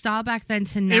look at the style back then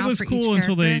to now, It was for cool each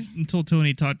character, until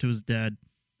Tony talked to his dad.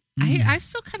 I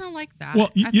still kind of like that.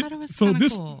 Well, I thought it was so kind of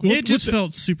this- cool. Well, It just with the-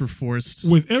 felt super forced.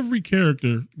 With every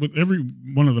character, with every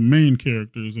one of the main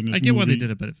characters in this I get why movie, they did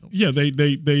it, but it felt. Yeah,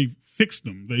 they fixed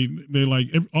them. They like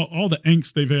all the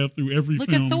angst they've had through every Look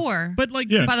film. at Thor. But like,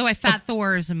 Yeah. By the way, Fat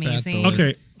Thor is amazing. Thor.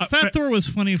 Okay, Fat Thor was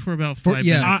funny for about 5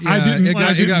 Yeah, minutes. I didn't- It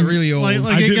got didn't- really old. like-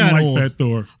 I it didn't got like old. Fat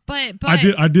Thor. But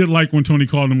I did like when Tony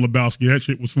called him Lebowski. That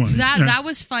shit was funny. that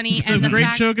was funny. And The the great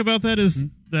fact, joke about that is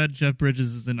that Jeff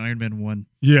Bridges is in Iron Man 1.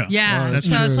 Yeah. Yeah, Oh, that's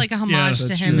so true. it's like a homage to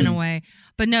that's him in true. a way.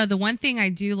 But no, the one thing I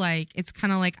do like, it's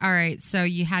kind of like, all right, so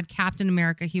you had Captain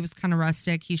America. He was kind of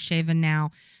rustic. He's shaven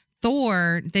now.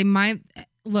 Thor, they might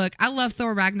look. I love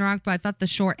Thor Ragnarok, but I thought the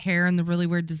short hair and the really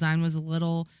weird design was a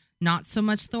little not so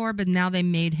much Thor. But now they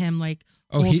made him like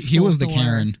old he school was the Thor.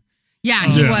 Karen. Yeah,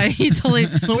 he Yeah. was. He totally.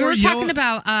 We were talking yellow-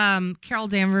 about Carol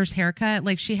Danvers' haircut.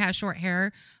 Like she has short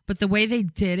hair, but the way they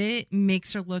did it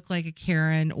makes her look like a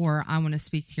Karen or I want to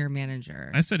speak to your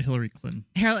manager. I said Hillary Clinton.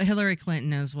 Hillary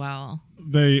Clinton as well.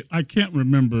 I can't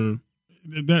remember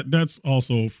that's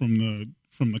also from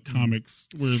the comics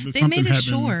where They something made it happened.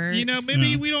 short. You know, maybe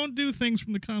Yeah. we don't do things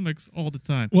from the comics all the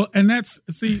time. Well, and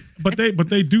but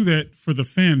they do that for the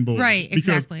fanboy, Right, because,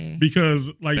 exactly.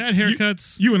 Because like Bad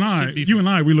haircuts You and I, should be-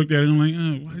 we looked at it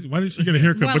and like, why did she get a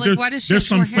haircut? Well, but like, there- why does she there's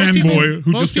have some short hair? fanboy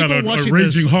who Most just got people a watching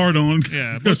raging this- hard on.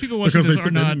 Yeah, most people watching because this they are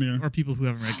put that not in there. are people who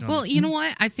haven't read comics. Well, you know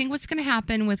what? I think what's going to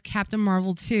happen with Captain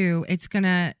Marvel 2,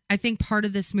 I think part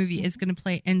of this movie is going to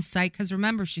play Insight. Because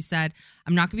remember, she said,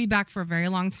 I'm not going to be back for a very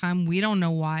long time. We don't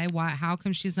know why. How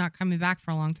come she's not coming back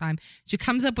for a long time? She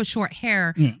comes up with short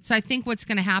hair. Yeah. So I think what's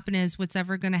going to happen is what's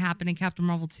ever going to happen in Captain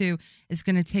Marvel 2 is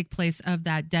going to take place of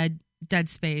that dead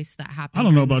space that happened. I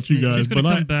don't know during about this you movie. guys, she's going to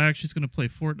but come back. She's going to play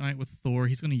Fortnite with Thor.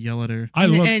 He's going to yell at her. I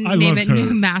And name loved it her.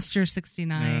 New Master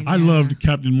 69. I Yeah. loved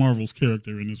Captain Marvel's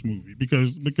character in this movie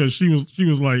because she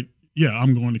was like, yeah,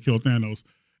 I'm going to kill Thanos,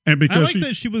 and I because like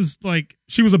that she was like,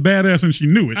 she was a badass and she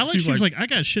knew it. I like she was like, I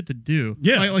got shit to do.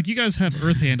 Yeah. like you guys have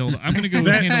Earth handled. I'm going to go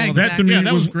that, handle all that to me yeah,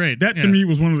 that was great. That Yeah. to me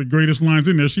was one of the greatest lines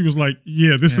in there. She was like,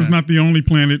 "Yeah, this is Yeah. not the only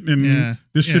planet, and Yeah.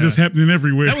 this shit Yeah. is happening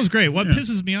everywhere." That was great. What Yeah.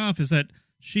 pisses me off is that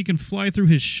she can fly through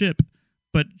his ship,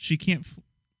 but she can't.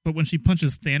 But when she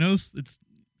punches Thanos, it's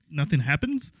nothing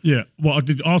happens. Yeah. Well,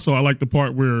 I like the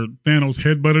part where Thanos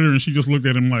headbutted her and she just looked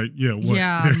at him like, "Yeah, what?"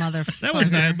 Yeah, motherfucker. That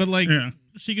was nice. But like, Yeah.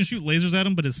 she can shoot lasers at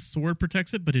him, but his sword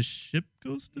protects it. But his ship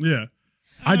goes. To Yeah.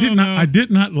 I I don't know. I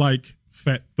did not like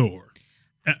Fat Thor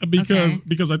because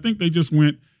Okay. I think they just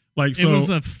went like It so. was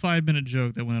a 5-minute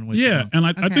joke that went on way too Yeah, long. and I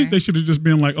Okay. think they should have just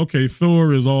been like, okay,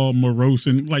 Thor is all morose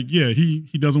and like, yeah, he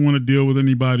doesn't want to deal with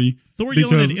anybody. Thor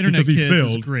yelling at internet because he kids is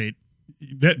failed. great.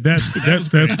 That's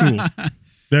cool.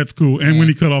 That's cool. And when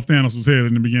he cut off Thanos' head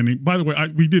in the beginning. By the way,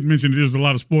 we did mention there's a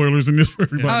lot of spoilers in this for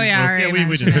everybody. Oh yeah, so- I already Yeah, we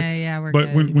mentioned did. it. Yeah, we're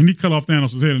But good. when he cut off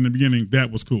Thanos' head in the beginning,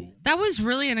 that was cool. That was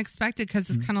really unexpected because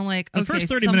it's kind of like, The okay, first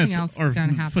 30 something minutes else are is going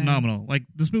to happen. phenomenal. Like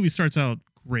this movie starts out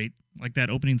great. Like that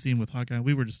opening scene with Hawkeye.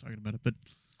 We were just talking about it, but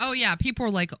Oh yeah, people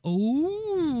were like,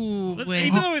 oh, wait.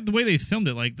 even though the way they filmed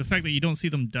it, like the fact that you don't see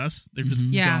them dust, they're just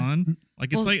Yeah. gone.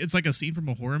 Like Well- it's like a scene from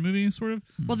a horror movie, sort of.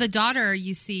 Well, the daughter,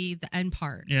 you see the end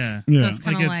part. Yeah. Yeah. So it's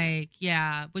kind of Like, like, it's-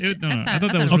 yeah. Which I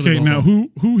thought that was it really Okay, well now done.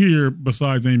 who here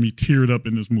besides Amy teared up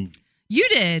in this movie? You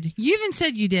did. You even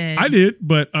said you did. I did,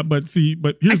 but here's I the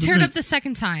teared thing. up the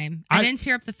second time. I I- didn't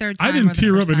tear up the third time. I or didn't the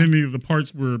tear first up at time. any of the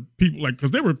parts where people like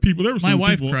because there were some My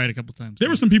wife people, cried a couple times. There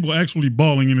were some people actually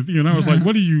bawling in the theater, and I was like,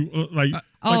 "What are you like?"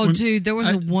 Oh, like when- dude, there was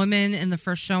a woman in the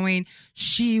first showing.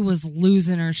 She was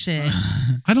losing her shit.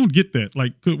 I don't get that.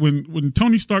 Like when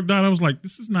Tony Stark died, I was like,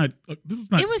 "This is not."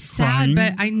 It was crying.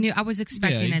 sad, but I was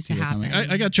expecting you it see to that coming.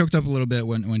 happen. I got choked up a little bit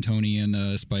when Tony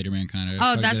and Spider-Man kind of.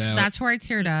 Oh, that's where I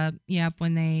teared up. Yep,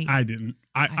 when they. I didn't.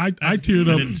 I I teared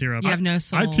up. didn't tear up. You have no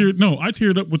soul. I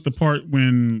teared up with the part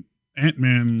when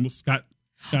Ant-Man was Scott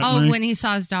Oh, Lang. when he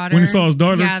saw his daughter. When he saw his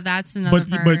daughter. Yeah, that's another but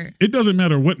part. it doesn't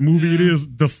matter what movie it is.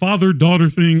 The father-daughter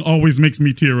thing always makes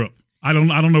me tear up. I don't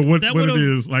know what That it would've-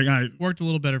 is. Like Worked a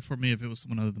little better for me if it was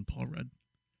someone other than Paul Rudd.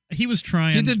 He was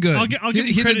trying. He did good. I'll give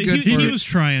He him did credit. good He for- was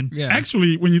trying. Yeah.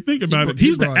 actually, when you think about brought- it,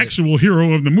 he's he the brought it. actual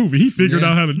hero of the movie. He figured Yeah.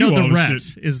 out how to do No, all the this rat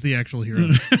shit. is the actual hero.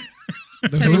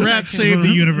 Teddy The was rat actually- saved the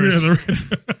universe. Yeah,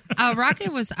 the rat.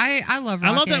 Rocket was. I love I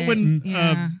Rocket. love that when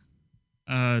Yeah.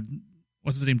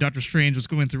 What's his name? Doctor Strange was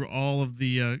going through all of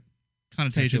the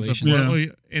connotations of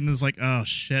Calculations. and it was like, oh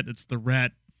shit, it's the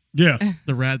rat. Yeah.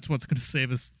 The rat's what's going to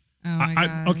save us. Oh my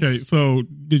god. Okay, so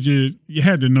did you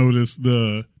had to notice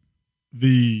the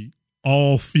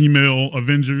all-female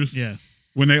Avengers Yeah.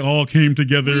 when they all came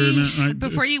together? and,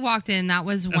 Before you walked in, that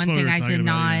was That's one what we thing were I talking did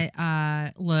about,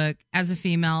 not look as a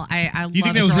female. I you love think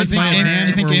that was girl written by power. a man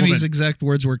I think or a Amy's woman? exact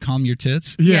words were "calm your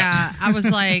tits." Yeah, I was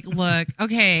like, look,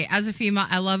 okay, as a female,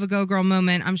 I love a go girl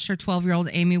moment. I'm sure 12-year-old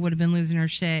Amy would have been losing her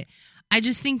shit. I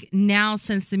just think now,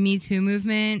 since the Me Too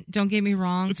movement, don't get me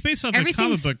wrong, It's based off a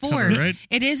everything's comic book cover, forced. right?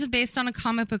 It is based on a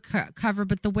comic book cover,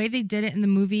 but the way they did it in the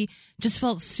movie just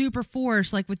felt super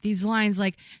forced. Like with these lines,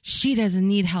 like she doesn't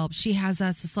need help, she has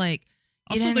us. It's like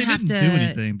you Also, didn't they have didn't to do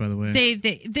anything, by the way.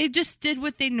 They just did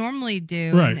what they normally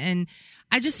do, Right. and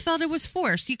I just felt it was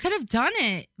forced. You could have done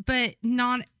it, but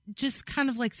not just kind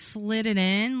of like slid it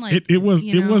in. Like it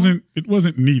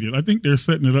wasn't needed. I think they're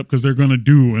setting it up because they're going to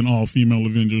do an all-female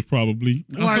Avengers probably.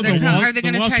 Or Also, are they the gonna- Wasp- are they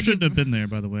gonna the Wasp try to- shouldn't have been there,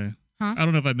 by the way. Huh? I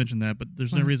don't know if I mentioned that, but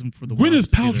there's no What? reason for the Gwyneth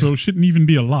Wasp to be there. Paltrow shouldn't even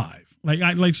be alive.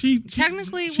 She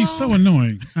Technically, she's well, so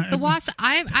annoying. The Wasp.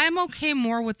 I'm okay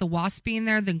more with the Wasp being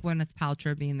there than Gwyneth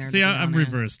Paltrow being there. See, to be I'm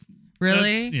honest. reversed.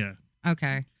 Really? Yeah.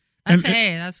 Okay. That's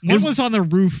And- that's One cool. was on the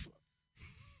roof.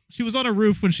 She was on a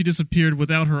roof when she disappeared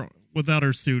without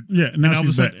her suit. Yeah, now and all of a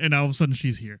she's sudden, back. and all of a sudden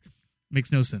she's here.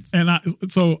 Makes no sense. And I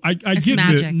It's get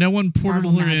magic. that. No one ported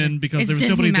Marvel her magic. in because It's there was Disney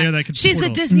nobody magic. there that could. She's a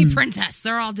portal. Disney princess.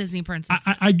 They're all Disney princesses.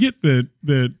 I get that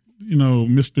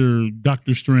Mr.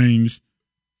 Doctor Strange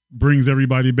brings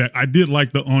everybody back. I did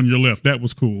like the on your left. That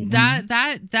was cool.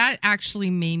 That actually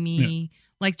made me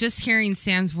like just hearing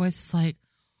Sam's voice is like,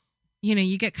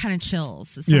 you get kind of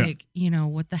chills. It's Yeah. like,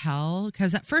 what the hell?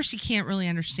 Because at first you can't really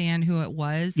understand who it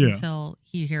was Yeah. until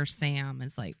you hear Sam.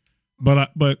 It's like, But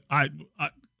I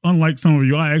unlike some of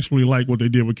you, I actually like what they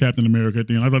did with Captain America at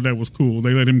the end. I thought that was cool.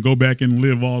 They let him go back and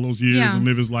live all those years Yeah. and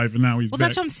live his life, and now he's well, back.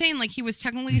 that's what I'm saying. Like he was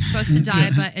technically supposed to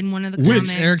die, but in one of the Which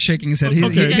comics, Eric's shaking his head. He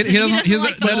Okay. doesn't. He doesn't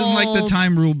like the that doesn't like the old-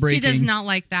 time rule he breaking. does not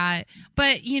like that.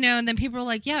 But and then people are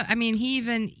like, yeah. I mean, he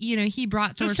even he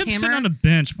brought Just Thor's him sitting hammer. on a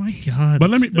bench. My God. But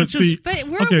let me. That's But just- see, But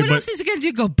what okay, but- else is he gonna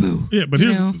do? Go boo? Yeah, but you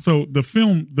here's know? so the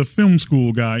film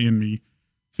school guy in me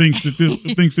thinks that this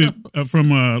thinks it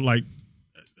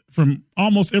from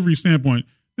almost every standpoint.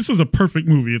 This is a perfect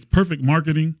movie. It's perfect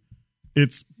marketing.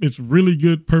 It's really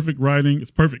good, perfect writing. It's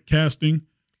perfect casting.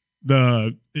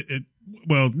 The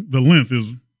length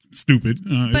is stupid.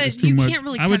 It's But too you much. can't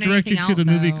really. I would cut direct you anything to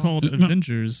the out, movie though. called No.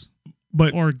 Avengers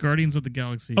But or Guardians of the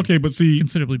Galaxy. okay, but see,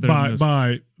 Considerably better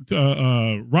than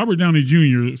this. Robert Downey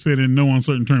Jr. said in no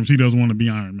uncertain terms he doesn't want to be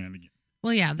Iron Man again.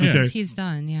 Well, yeah, Okay. he's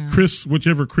done. Yeah,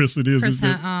 Whichever Chris it is, Chris,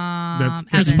 that's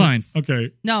Chris Evans. Pine.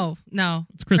 okay. No,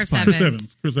 It's Chris Pine. Chris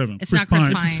Evans. It's not Chris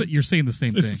Pine. You're saying the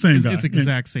same It's thing. the same guy. It's the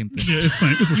exact same thing. Yeah, it's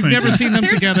the same. Never thing. seen them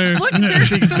together. Look, Yeah. there's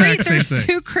The exact same there's thing.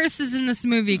 two Chris's in this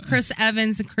movie: Chris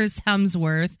Evans and Chris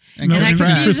Hemsworth, And and I Chris Pratt.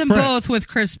 confuse Chris them Pratt. both with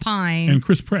Chris Pine And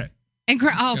Chris Pratt. oh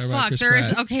Forgot about fuck, Chris there is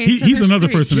Pratt. okay. He- so he's there's another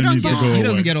three. person He, that don't needs to get, go he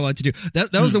doesn't away. get a lot to do.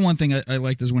 That was the one thing I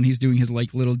liked is when he's doing his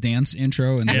little dance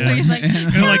intro and Yeah. He's like, And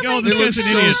they're like, oh, this it guy's looks an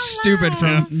so idiot. stupid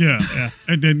from. Yeah.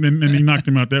 And then and he knocked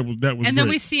him out. That was and then great.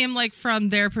 we see him like from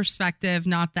their perspective,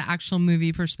 not the actual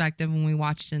movie perspective when we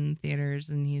watched it in theaters,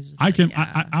 and he's just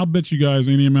I'll bet you guys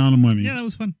any amount of money Yeah, that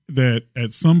was fun. that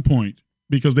at some point,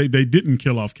 because they didn't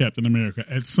kill off Captain America,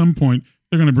 at some point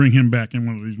they're going to bring him back in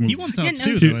one of these movies. He wants out Yeah, no,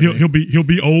 too. he- though, I think. He'll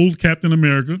be old Captain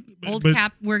America. old but,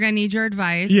 Cap. We're gonna need your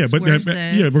advice. Yeah, but Where's we're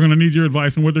this? going to need your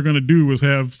advice, and what they're going to do is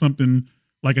have something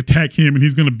like attack him, and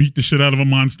he's going to beat the shit out of a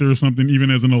monster or something, even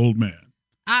as an old man.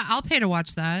 I'll pay to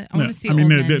watch that. I Yeah. want to see. I mean, old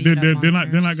men beat up they're not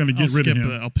monsters. going to I'll get rid skip of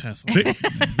him. it. I'll pass.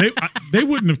 On. They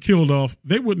wouldn't have killed off.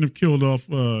 They wouldn't have killed off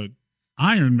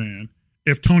Iron Man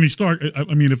if Tony Stark.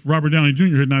 I mean, if Robert Downey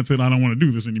Jr. had not said, "I don't want to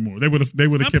do this anymore," they would have I'm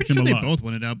kept pretty him sure they alive. both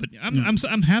wanted out, but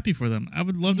I'm happy for them. I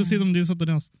would love to see them do something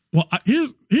else. Well,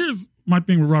 here's my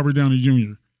thing with Robert Downey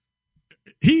Jr.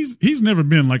 He's never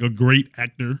been like a great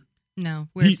actor. No,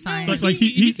 weird He- science. like,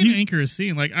 he can he- anchor a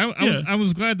scene. Like Yeah. I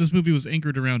was glad this movie was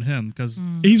anchored around him because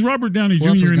He's Robert Downey Who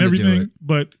else is Jr. and gonna do everything, it?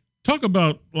 but talk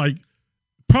about like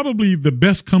probably the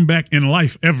best comeback in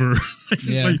life ever.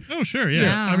 Yeah. Like, oh sure yeah.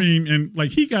 Yeah. I mean, and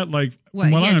like he got like what?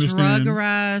 from what He I had understand, drug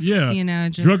arrest. Yeah,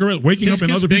 Just drug arrest, waking Kiss up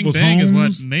in Kiss other Bang people's Bang homes. is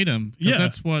what made him. 'Cause Yeah.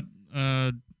 that's what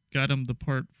got him the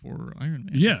part for Iron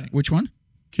Man. I Yeah. think. Which one?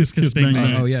 Kiss Kiss Bang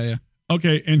Bang. Oh yeah.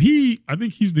 Okay, and I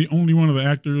think he's the only one of the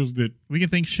actors that. We can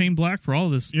thank Shane Black for all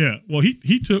of this. Yeah, well,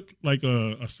 he took like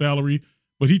a salary,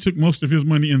 but he took most of his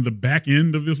money in the back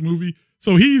end of this movie.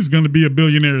 So he's going to be a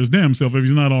billionaire his damn self if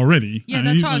he's not already. Yeah, I mean,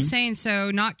 that's he's what I was like- saying. So,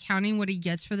 not counting what he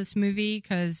gets for this movie,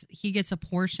 because he gets a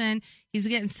portion, he's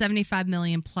getting $75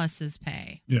 million plus his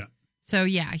pay. Yeah. So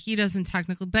yeah, he doesn't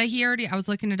technically, but he already. I was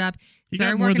looking it up. He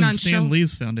started got more working than on Stan show.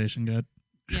 Lee's foundation got.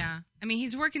 Yeah, I mean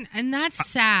he's working, and that's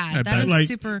sad. I That bet. is Like-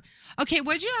 super. Okay,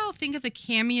 what did you all think of the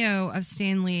cameo of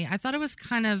Stan Lee? I thought it was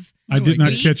kind of. I did not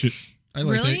weak. catch it. I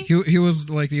liked Really? it. He was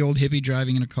like the old hippie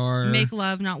driving in a car. Make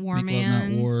love, not war, Make man. love,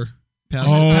 not war. Past,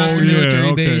 Oh, past the yeah, military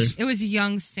okay. base. It was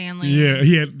young Stanley. Yeah,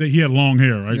 he had long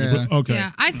hair, right? Yeah. Okay.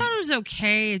 Yeah, I thought it was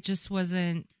okay. It just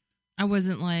wasn't. I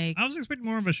wasn't like. I was expecting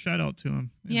more of a shout out to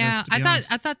him. in Yeah, this, to be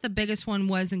I thought the biggest one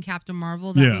was in Captain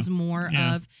Marvel. That Yeah. was more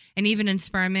Yeah. of, and even in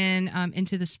Spider-Man,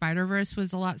 Into the Spider-Verse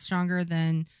was a lot stronger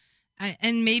than,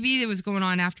 and maybe it was going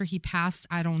on after he passed.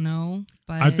 I don't know,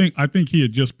 but I think he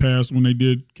had just passed when they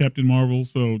did Captain Marvel,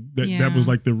 so that Yeah. was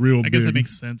like the real. I guess that big-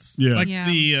 makes sense. Yeah. like Yeah.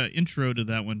 the intro to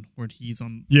that one where he's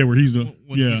on. Yeah, where he's when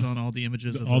yeah, he's on all the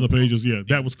images, of all the pages. Yeah,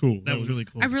 that was cool. That was really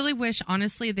cool. I really wish,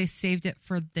 honestly, they saved it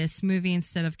for this movie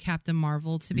instead of Captain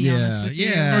Marvel. To be Yeah, honest with you,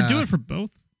 yeah. or do it for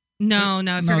both. No, if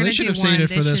you're No, gonna they should do have saved one, it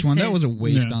they for this should one. save- That was a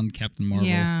waste Yeah. on Captain Marvel.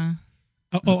 Yeah.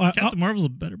 Captain Marvel's a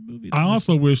better movie. Than I this.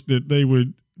 also wish that they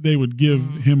would give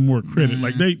him more credit. Mm.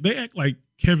 Like they act like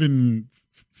Kevin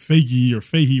Feige or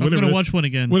Fahey, I'm whatever gonna watch one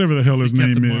again. whatever the hell his Like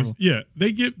name Captain is. Marvel. Yeah,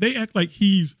 they act like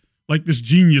he's like this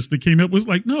genius that came up with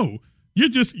like, no, you're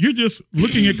just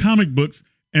looking at comic books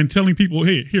and telling people,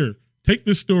 hey, here, take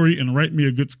this story and write me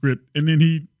a good script, and then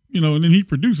he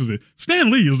produces it. Stan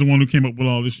Lee is the one who came up with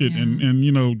all this shit, Yeah.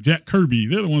 and Jack Kirby,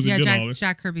 they're the ones that Yeah, did all this.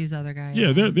 Jack Kirby's the other guy.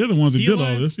 Yeah, they're the ones that Is he did all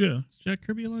alive? this. Yeah. Is Jack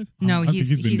Kirby alive? No, I think he's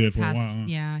he's been dead for a passed. while, huh?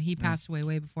 Yeah, he passed away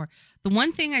way before. The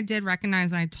one thing I did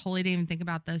recognize, and I totally didn't even think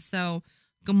about this. So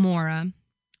Gamora,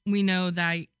 we know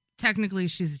that technically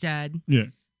she's dead, Yeah.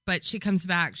 but she comes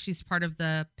back. She's part of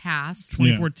the past.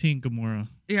 2014 Gamora,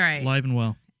 You're right. live and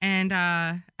well. And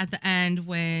at the end,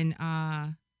 when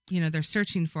they're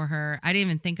searching for her, I didn't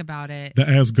even think about it. The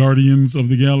Asgardians of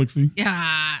the Galaxy.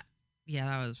 Yeah,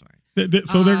 that was right.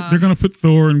 So they're going to put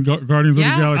Thor and Guardians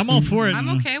Yeah. of the Galaxy. I'm all for it. I'm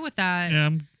okay with that. Yeah,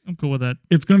 I'm cool with that.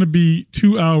 It's going to be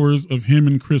 2 hours of him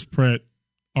and Chris Pratt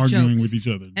arguing Jokes. with each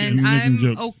other And making I'm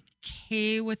jokes.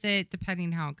 okay with it,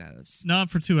 depending how it goes. Not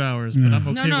for 2 hours, but Yeah. I'm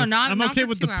okay. No, with, not- I'm not okay for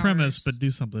with 2 the premise, hours. but do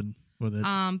something with it.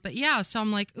 But yeah, so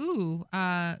I'm like, ooh,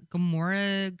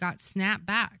 Gamora got snapped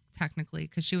back technically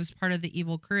because she was part of the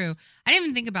evil crew. I didn't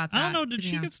even think about that. I don't know. to Did be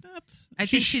she get honest. snapped? I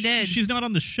think she did. She's not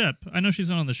on the ship. I know she's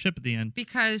not on the ship at the end.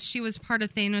 Because she was part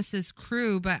of Thanos'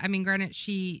 crew, but I mean, granted,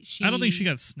 she. I don't think she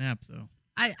got snapped though.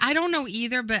 I don't know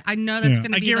either, but I know that's Yeah.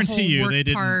 going to I be the whole guarantee you work they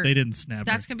didn't. part. They didn't snap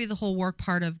That's her. going to be the whole work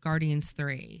part of Guardians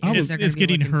 3. I is was- they're gonna It's be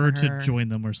getting looking her for to join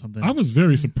them or something. I was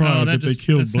very surprised that that they just-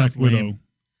 killed that Black sounds lame. Widow.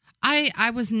 I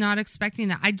was not expecting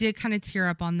that. I did kind of tear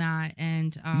up on that,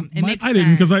 and it makes I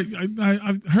sense. didn't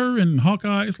because her and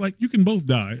Hawkeye. It's like you can both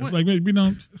die. It's What? like we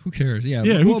don't. Who cares? Yeah.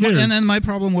 Yeah, who cares? And then my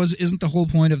problem was, isn't the whole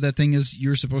point of that thing is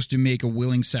you're supposed to make a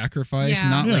willing sacrifice, Yeah.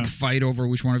 not Yeah. like fight over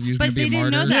which one of you is going But to be they a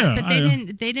didn't martyr? know that. Yeah,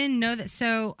 but they didn't know that.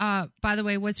 So, by the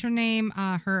way, what's her name?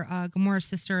 Her Gamora's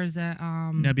sister is a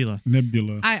Nebula.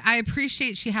 Nebula. I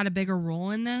appreciate she had a bigger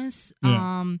role in this.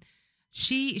 Yeah.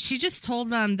 She just told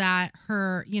them that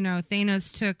her,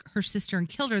 Thanos took her sister and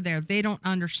killed her there. They don't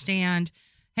understand.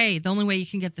 Hey, the only way you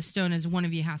can get the stone is one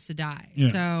of you has to die. Yeah.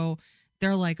 So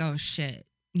they're like, oh shit,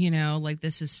 like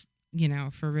this is,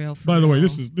 for real. By the way,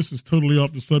 this is totally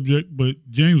off the subject, but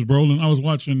James Brolin. I was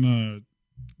watching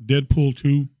Deadpool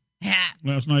 2 yeah,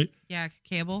 last night.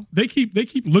 Cable. They keep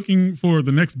looking for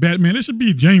the next Batman. It should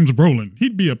be James Brolin.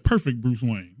 He'd be a perfect Bruce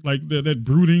Wayne, like that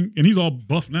brooding, and he's all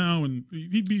buff now, and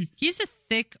he'd be He's a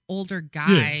thick older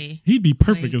guy. he'd be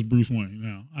perfect Like- as Bruce Wayne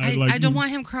now. I don't want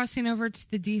him crossing over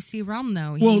to the DC realm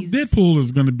though. Well, He's- Deadpool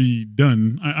is going to be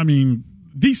done. I mean,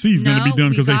 DC's going to be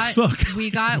done because they suck. we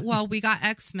got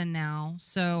X-Men now,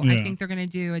 so Yeah. I think they're going to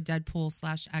do a Deadpool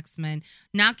 / X-Men,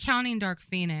 not counting Dark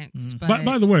Phoenix. But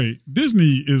By the way,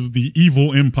 Disney is the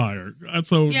evil empire.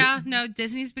 So yeah, no,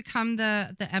 Disney's become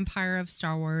the empire of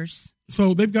Star Wars.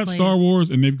 So they've got Like Star Wars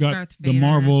and they've got Darth the Vader.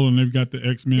 Marvel and they've got the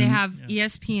X-Men. They have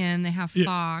ESPN, they have Yeah.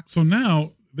 Fox. So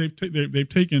now they've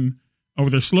taken, or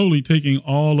they're slowly taking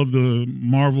all of the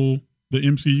Marvel, the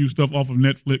MCU stuff off of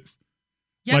Netflix.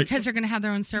 yeah, like- because they're going to have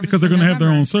their own service. Because they're in going to have their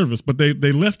November. own service, but they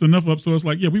left enough up so it's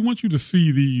like, yeah, we want you to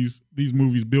see these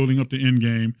movies building up to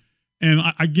Endgame, and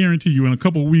I guarantee you, in a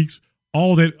couple of weeks,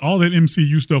 all that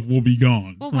MCU stuff will be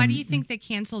gone. Well, why do you think they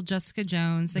canceled Jessica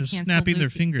Jones? They They're canceled snapping their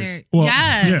Luke- fingers. they're- Well,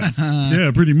 yes.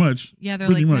 yeah, pretty much. Yeah, they're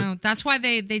Pretty like, much. no. That's why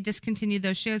they discontinued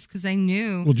those shows because they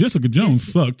knew. Well, Jessica Jones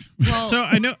sucked. Well, So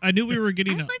I knew we were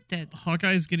getting I liked it.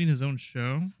 Hawkeye's getting his own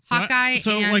show. Hawkeye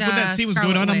So and, like when that scene was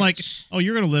Scarlet going on, I'm like, Witch. oh,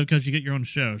 you're gonna live because you get your own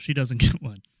show. She doesn't get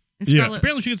one. And Yeah. Scarlet,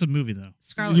 Apparently, she gets a movie though.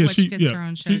 Scarlet Yeah, Witch she- gets yeah. her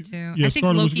own show She- too. yeah, I think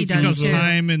Scarlet Witch Loki gets her does Because own too. show.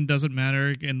 time and doesn't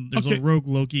matter, and there's Okay. a rogue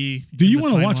Loki. Do you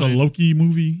want want to watch a Loki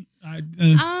movie?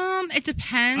 It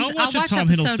depends. I'll I'll watch a watch Tom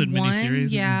episode Hiddleston 1,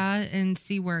 miniseries. yeah, and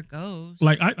see where it goes.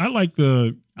 Like I like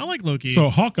the I like Loki. so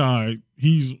Hawkeye.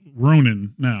 He's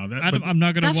Ronin now. I'm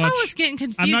not gonna That's watch. why I was getting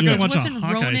confused. I'm not gonna because watch a wasn't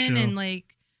Hawkeye Ronin show. and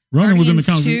like Ronin was in the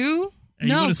Guardians comic. 2? Hey, you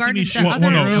No, wanna see me Guardians. The shoot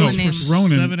other no, villain no, name for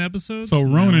Ronin. 7 episodes. So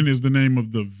Ronin is the name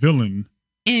of the villain,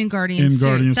 in Guardians 2.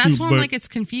 Guardians That's 2, why but- I'm like it's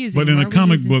confusing. but in Why the are we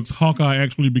comic using- books, Hawkeye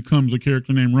actually becomes a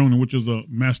character named Ronin, which is a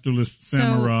masterless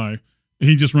samurai.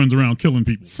 He just runs around killing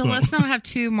people. So let's not have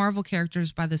two Marvel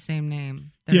characters by the same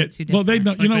name. They're Yeah, two well, different. they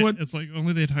don't- you know what? It's like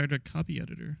only they'd hired a copy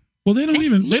editor. Well, they don't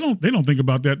even they don't think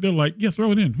about that. They're like, yeah,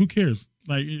 throw it in. Who cares?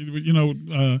 Like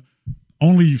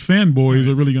only fanboys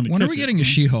are really going to. When are we getting a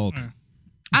She-Hulk?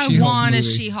 I She-Hulk want a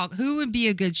movie. She-Hulk. Who would be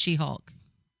a good She-Hulk?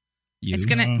 You. It's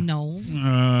gonna no.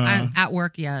 At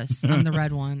work, yes. I'm the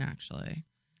red one, actually.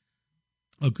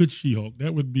 a good She-Hulk.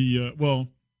 That would be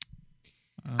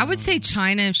I would say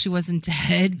China if she wasn't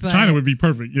dead, but China would be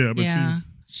perfect, yeah, but yeah,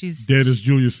 she's dead as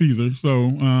Julius Caesar. So,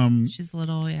 she's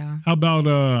little, yeah. how about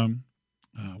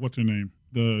what's her name?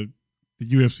 The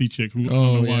UFC chick who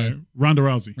Ronda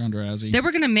Rousey. Ronda Rousey. They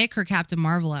were going to make her Captain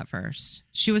Marvel at first.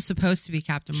 She was supposed to be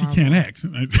Captain She Marvel. can't act.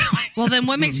 Well, then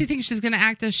what makes you think she's going to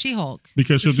act as She-Hulk?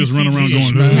 Because she'll just She run around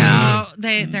seems- going, No,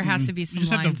 there has to be You some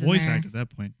just have lines to voice in there. act at that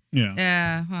point. yeah.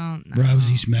 Yeah, well, no.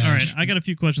 Rousey smash. All right, I got a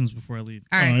few questions before I leave.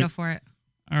 All right, All right. go for it.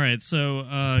 All right,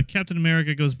 so Captain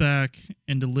America goes back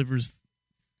and delivers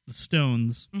the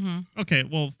stones. hmm Okay,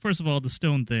 well, first of all, the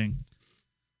stone thing.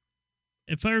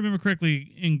 If I remember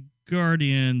correctly, in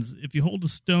Guardians, if you hold a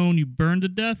stone, you burn to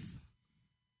death.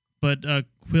 But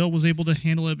Quill was able to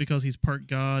handle it because he's part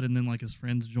god, and then like his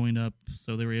friends joined up,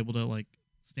 so they were able to like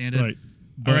stand it. Right.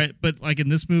 All right, but like in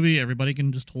this movie, everybody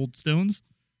can just hold stones.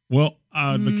 Well,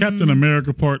 the Captain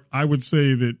America part, I would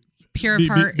say that Pure of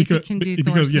heart, if he can do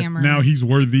Thor's hammer. now he's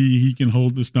worthy. He can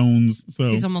hold the stones.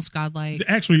 So He's almost godlike.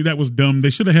 actually, that was dumb. They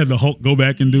should have had the Hulk go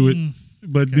back and do it,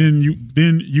 but Okay.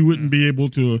 then you wouldn't be able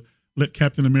to let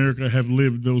Captain America have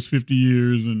lived those 50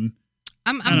 years. And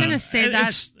I'm don't going know. to say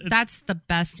It's- that's the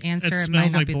best answer. it It might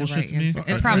smells not like be the bullshit right to me. answer.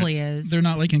 It probably is. They're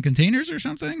not like in containers or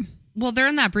something? Well, they're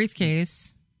in that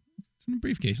briefcase. It's in a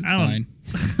briefcase. It's I don't-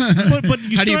 fine. But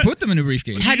you How do you still- put them in a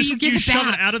briefcase? How do you give it shove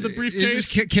back? it out of the You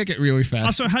briefcase? just kick it really fast.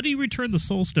 Also, how do you return the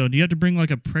soul stone? Do you have to bring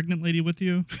like a pregnant lady with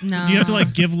you? No. Do you have to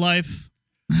like give life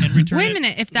and return Wait a it?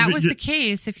 minute. If that Is it was your- the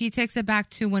case, if he takes it back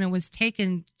to when it was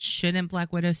taken, shouldn't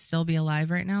Black Widow still be alive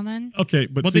right now then? okay,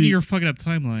 but Well, see, then you're fucking up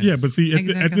timelines. yeah, but see, at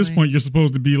this Exactly. point, you're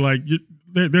supposed to be like,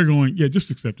 they're going, yeah, just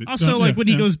accept it. Also, So, like yeah, when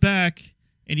he yeah. goes back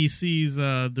and he sees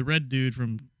the red dude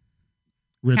from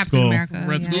Red Captain Skull. America.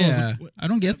 Red yeah. Skull. Yeah, I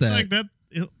don't get that. like that,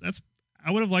 that's.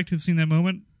 I would have liked to have seen that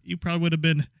moment. You probably would have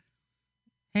been.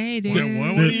 Hey, dude. Yeah,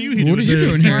 what are you What are you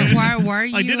doing here? Why are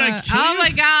you? Like, did I kill oh you? my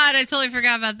god! I totally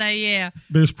forgot about that. Yeah.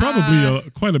 There's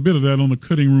probably quite a bit of that on the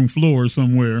cutting room floor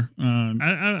somewhere.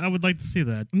 I would like to see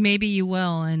that. Maybe you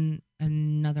will in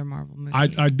another Marvel movie.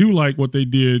 I do like what they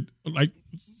did. Like,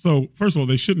 so first of all,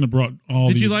 they shouldn't have brought all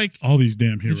Did these you like- all these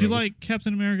damn heroes. Did you like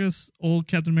Captain America's old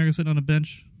Captain America sitting on a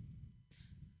bench?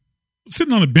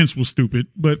 Sitting on a bench was stupid,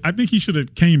 but I think he should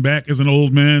have came back as an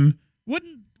old man.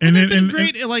 Wouldn't And it have then- been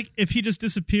great like if he just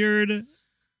disappeared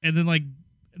and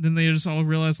then they just all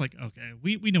realized like, okay,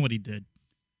 we know what he did.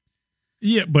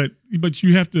 Yeah, but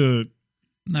you have to.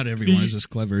 Not everyone is as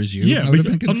clever as you. Yeah, I would have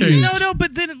been because- okay. confused. No,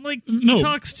 but then like No. he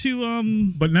talks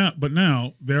to But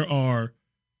now there are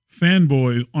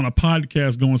fanboys on a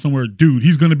podcast going somewhere. Dude,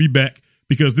 he's going to be back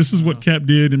because this is what Cap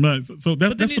did, and so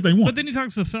that's what they want. But then he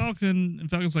talks to Falcon, and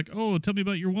Falcon's like, "Oh, tell me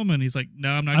about your woman." He's like, "No,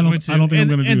 I'm not I don't- going to." I don't think I'm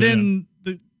and, gonna do And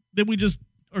that, then we just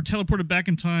are teleported back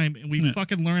in time, and we Yeah.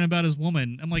 fucking learn about his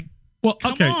woman. I'm like, well,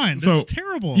 come okay, on, that's so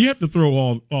terrible. you have to throw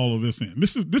all of this in.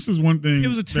 This is one thing. It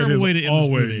was a that terrible has way to end this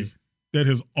always movie. that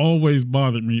has always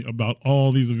bothered me about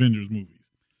all these Avengers movies.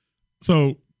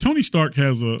 So Tony Stark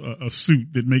has a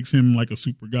suit that makes him like a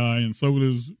super guy, and so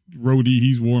does Rhodey.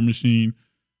 He's War Machine.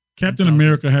 Captain Falcon.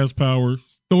 America has powers.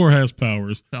 Thor has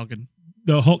powers. Falcon.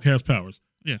 The Hulk has powers.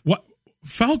 Yeah. What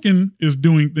Falcon is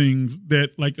doing things that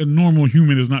like a normal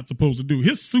human is not supposed to do.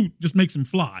 His suit just makes him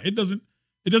fly. It doesn't.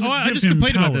 Oh, give I just him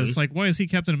complained about powers. this. Like, why is he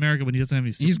Captain America when he doesn't have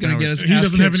any? He's gonna superpowers? get his He ass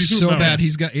doesn't have kicked any so superpowers. bad.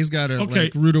 He's got a Okay.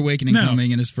 like rude awakening Now- coming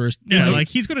in his first. Yeah, like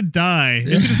he's gonna die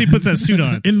as soon as he puts that suit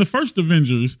on. In the first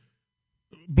Avengers,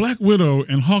 Black Widow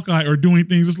and Hawkeye are doing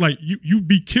things. It's like you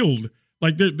be killed.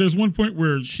 Like there's one point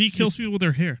where She kills people with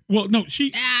her hair. Well, no,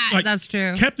 she. like, that's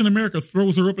true. Captain America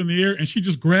throws her up in the air, and she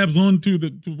just grabs onto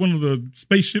to one of the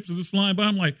spaceships as it's flying by.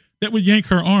 I'm like, that would yank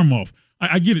her arm off.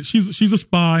 I get it. She's a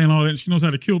spy and all that. And she knows how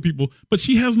to kill people, but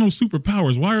she has no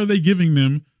superpowers. Why are they giving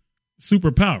them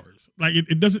superpowers? Like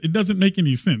it doesn't make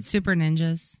any sense. Super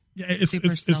ninjas. Yeah, it's Super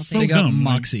so stealthy. they got dumb.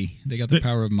 Like, moxie. They got the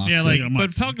power of moxie. Yeah, like, Yeah, but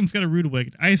Moxie. Falcon's got a rude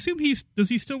awakening. I assume does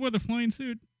he still wear the flying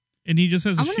suit? And he just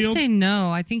has a I'm gonna shield. say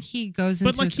no. I think he goes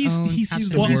into But like his own he's Captain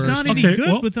the he's worst. not any Okay,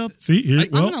 good well, without. See here. I-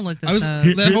 I'm well, gonna look this I was up.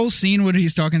 that whole scene when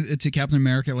he's talking to Captain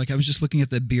America. Like I was just looking at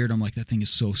the beard. I'm like, that thing is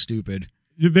so stupid.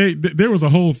 there was a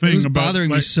whole thing It was about bothering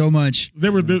me like, so much.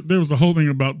 there was a whole thing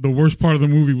about the worst part of the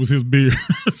movie was his beard.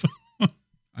 So-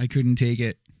 I couldn't take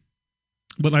it.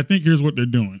 but I think here's what they're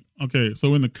doing. Okay,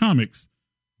 so in the comics,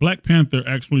 Black Panther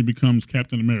actually becomes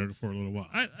Captain America for a little while.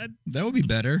 That would be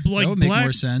better. Like that would make Black-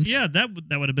 more sense. Yeah, that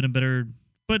would have been a better.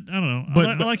 But I don't know. But-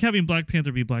 I like having Black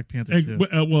Panther be Black Panther too.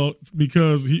 Well,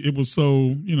 because it was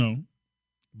so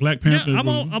Black Panther. Yeah,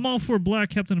 I'm all for Black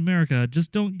Captain America.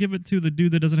 Just don't give it to the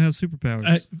dude that doesn't have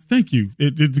superpowers. Thank you.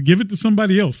 Give it to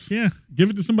somebody else. Yeah. Give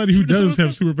it to somebody who does have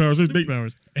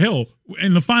superpowers. Hell,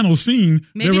 in the final scene,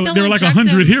 Maybe there were like inject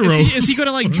 100 him. heroes. Is he going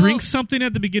to like drink something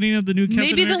at the beginning of the new Captain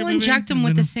Maybe America they'll movie? inject him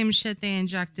with the same shit they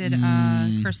injected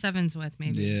Chris Evans with.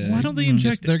 Maybe. Yeah. Why don't they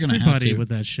inject They're gonna have everybody to. with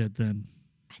that shit then?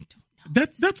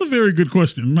 That's a very good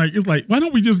question. Like, it's like, why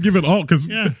don't we just give it all? Because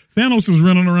Yeah. Thanos is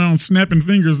running around snapping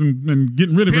fingers and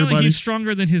getting rid of Apparently everybody. he's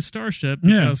stronger than his starship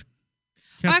Yeah. because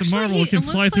Captain Actually, Marvel it can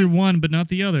looks fly like- through one but not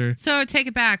the other. So take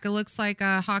it back. It looks like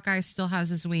Hawkeye still has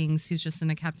his wings. He's just in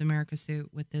a Captain America suit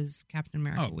with his Captain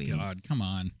America Oh wings. God, come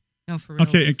on. No, for real.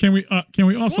 Okay, and can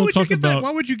we also talk about?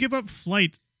 Why would you give up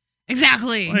flight?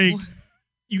 Exactly. Like,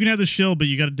 you can have the shield, but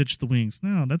you got to ditch the wings.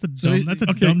 No, that's a So,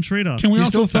 dumb trade-off. Can we He's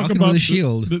also still talk Falcon about with a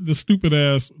shield. the stupid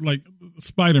ass like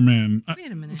Spider-Man?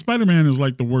 Wait a minute. Spider-Man is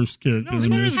like the worst character. No, in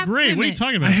Spider-Man's this. great. What are you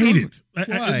talking about? I hate it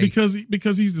Why?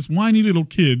 because he's this whiny little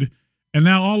kid, and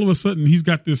now all of a sudden he's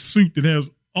got this suit that has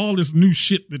all this new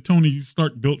shit that Tony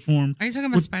Stark built for him. Are you talking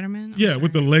about Spider-Man? Yeah,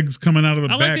 with the legs coming out of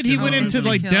the I back. like that he and went all into that.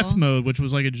 like Kill. death mode, which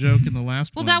was like a joke in the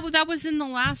last Well, one. that was in the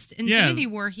last Infinity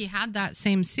War. He had that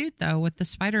same suit though, with the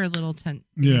spider little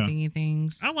Yeah. thingy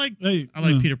things. I like Hey,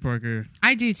 Peter Parker.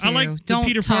 I do too. I like the Don't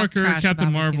Peter talk Parker trash Captain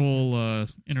about me. Marvel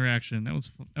interaction. That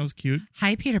was cute.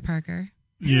 Hi, Peter Parker.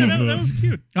 Yeah, that was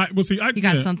cute. You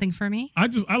got something for me?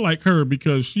 I like her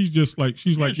because she's just like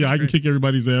she's I can great. kick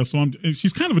everybody's ass. So and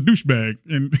she's kind of a douchebag,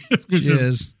 and She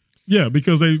is. yeah,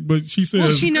 because but she says Well,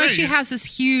 she knows Great. she has this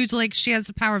huge, like, she has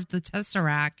the power of the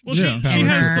Tesseract. Well, Yeah. she In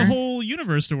has her. the whole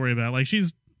universe to worry about. Like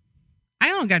she's I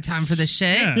don't got time for this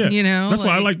shit. Yeah. yeah, You know, that's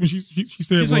why I like when she said,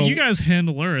 she's well, like, you guys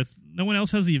handle Earth. No one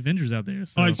else has the Avengers out there.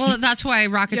 So. Like, Well, that's why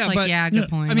Rocket's Yeah, like, but- yeah, good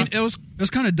point. I mean, it was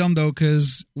kind of dumb though,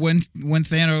 because when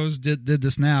Thanos did the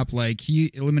snap, like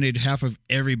he eliminated half of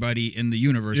everybody in the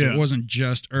universe. Yeah. It wasn't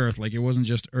just Earth. Like it wasn't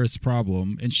just Earth's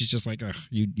problem. And she's just like, ugh,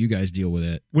 you guys deal with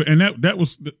it. and that's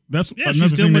yeah, another she's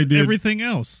thing dealing they with did. everything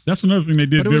else. That's another thing they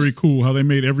did But it was- very cool. How they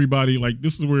made everybody like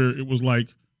this is where it was like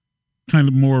kind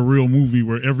of more a real movie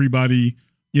where everybody,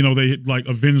 you know, they had like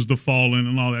avenged the fallen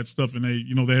and all that stuff, and they,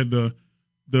 you know, they had the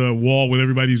wall with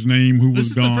everybody's name who This was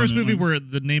is gone. the first and, movie like, where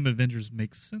the name Avengers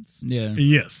makes sense. Yeah.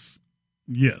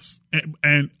 Yes,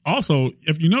 and also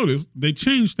if you notice, they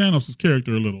changed Thanos'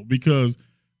 character a little because,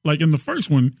 like in the first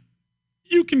one,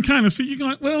 you can kind of see you can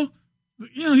like, well,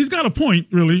 you know, he's got a point,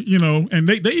 really, you know, and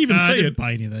they even I say didn't it.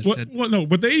 buy any of that Well, shit. well, no,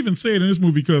 but they even say it in this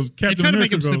movie because They Captain tried to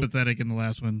make America him goes, sympathetic in the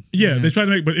last one. yeah, they tried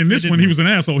to make, but in this It one, didn't he was an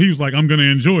asshole. He was like, I'm going to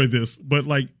enjoy this. But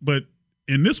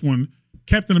in this one,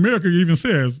 Captain America even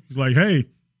says, he's like, hey,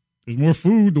 there's more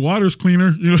food. The water's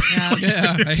cleaner. You know, Yeah.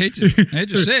 Yeah, I hate to say it. I hate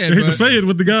to but say it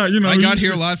with the guy. You know, I got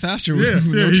here a lot faster with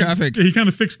no traffic. He kind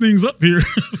of fixed things up here.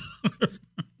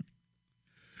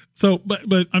 So, but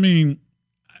I mean,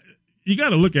 you got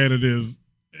to look at it as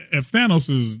if Thanos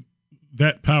is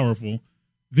that powerful,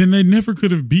 then they never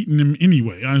could have beaten him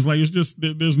anyway. I was like, it's just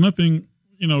there's nothing.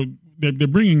 You know, they're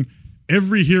bringing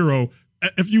every hero.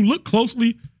 If you look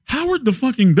closely, Howard the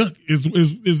fucking Duck is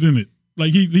in it.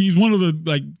 Like he's one of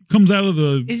the comes out of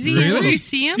the. Is he? Really? You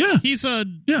see him? Yeah, He's a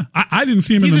yeah. I didn't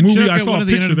see him in he's the a movie. joke I at saw one a of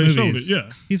the end picture. of the They showed it. movies.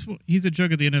 Yeah, he's a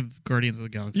joke at the end of Guardians of the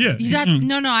Galaxy. yeah. That's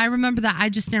no. I remember that. I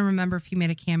just didn't remember if he made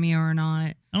a cameo or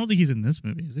not. I don't think he's in this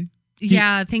movie, is he?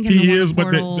 Yeah, I think in the He one is, of but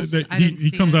the portals. I he didn't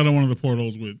see comes it. out of one of the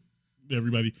portals with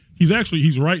everybody. He's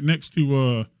right next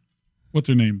to what's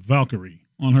her name, Valkyrie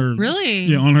on her. Really?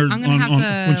 Yeah, on her. I'm gonna have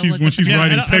to when look she's at that.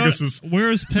 riding I don't- Pegasus.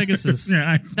 Where is Pegasus?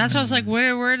 Yeah, That's what I was like.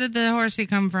 Where did the horsey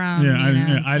come from? yeah, You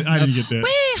know, I didn't get that.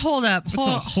 Wait, hold up.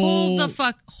 Hold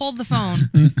the phone.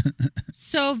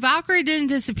 So Valkyrie didn't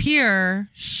disappear.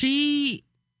 She's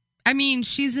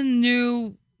in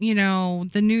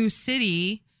the new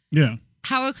city. Yeah,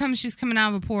 How come she's coming out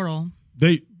of a portal?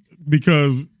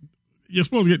 because you're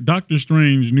supposed to get Doctor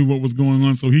Strange knew what was going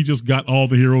on, so he just got all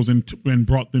the heroes and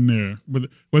brought them there,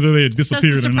 whether they had So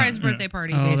disappeared it's a or surprise not. birthday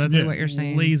party, Oh, basically that's what you're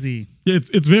saying. lazy. Yeah,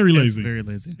 it's very lazy. It's very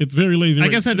lazy. It's very lazy. I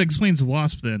Right? guess that explains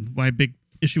Wasp then. Why big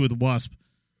issue with Wasp?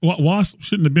 Wasp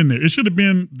shouldn't have been there. It should have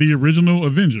been the original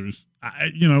Avengers.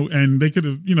 And they could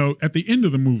have, at the end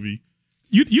of the movie,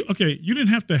 you didn't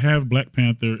have to have Black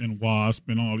Panther and Wasp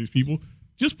and all these people.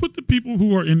 Just put the people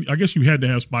who are in. I guess you had to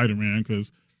have Spider-Man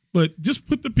but just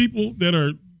put the people that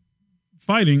are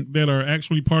fighting that are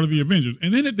actually part of the Avengers.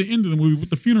 And then at the end of the movie with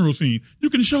the funeral scene, you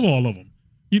can show all of them.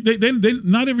 They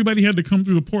not everybody had to come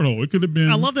through the porthole. It could have been.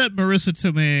 I love that Marissa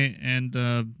Tomei and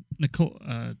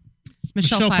Michelle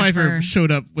Michelle Pfeiffer Pfeiffer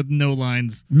showed up with no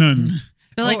lines. None.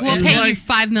 They're like, Oh, we'll and pay like- you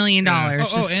 $5 million. and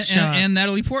Just shut up.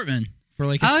 Natalie Portman for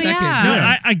like a Oh, second.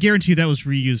 yeah. I guarantee you that was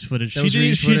reused footage. That was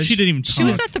reused footage? She didn't even talk. She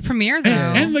was at the premiere though.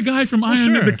 And the guy from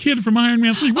Iron Man, sure. the kid from Iron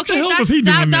Man 3. What the hell was that's- he doing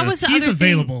that there? was the He's other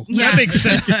thing. available. Yeah. That makes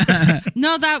sense.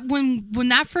 No, that when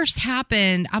that first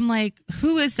happened, I'm like,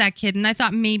 who is that kid? And I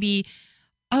thought maybe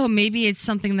it's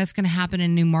something that's going to happen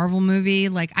in a new Marvel movie.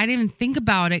 Like, I didn't even think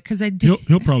about it because I did.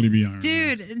 He'll probably be Iron Man.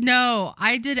 Dude, no,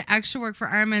 I did extra work for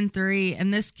Iron Man 3,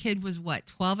 and this kid was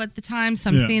 12 at the time. So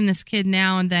I'm Yeah. seeing this kid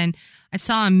now, and then I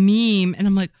saw a meme, and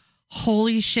I'm like,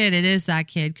 holy shit, it is that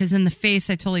kid. Because in the face,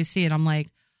 I totally see it. I'm like,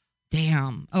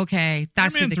 damn, okay,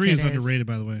 that's Iron Man who the 3 kid is underrated,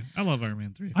 by the way. I love Iron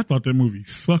Man 3. I thought that movie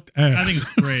sucked ass. I think it's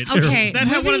great. Okay, That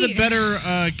had one of the movie-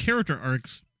 better character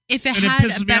arcs. If it And it had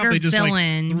pisses a me off better they just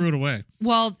villain, like threw it away.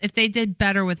 well, if they did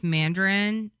better with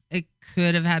Mandarin, it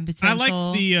could have had potential. I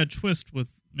like the twist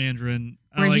with Mandarin.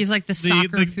 I Where he's like the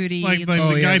soccer foodie. Like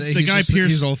Oh, the yeah, guy, he's just- Pierce.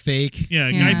 he's all fake. Yeah,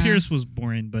 Yeah. Guy Pierce was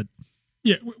boring, but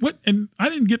Yeah, what? And I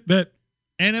didn't get that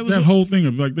and it was that whole thing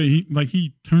of like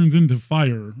he turns into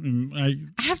fire, and I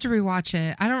have to rewatch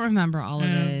it. I don't remember all of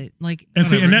Yeah. it. Like, and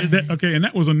see, and Whatever.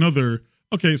 that was another.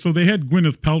 Okay, so they had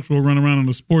Gwyneth Paltrow run around in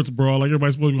a sports bra, like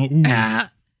everybody's supposed to go,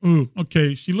 ooh,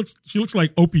 okay. She looks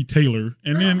like Opie Taylor,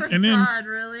 and then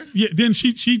really? yeah, then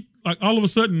she like all of a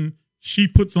sudden she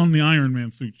puts on the Iron Man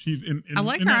suit. She's in I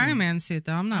like in her that Iron one. Man suit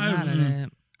though. I'm not I- mad at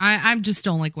it. I just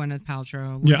don't like Gwyneth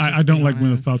Paltrow. Yeah, let's I just don't be like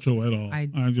Gwyneth honest. Paltrow at all.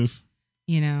 I just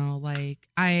You know, like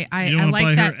I you don't want to buy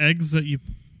like that. her eggs that you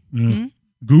yeah.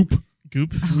 Goop.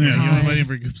 goop. Yeah. Yeah, you don't want God. to buy any of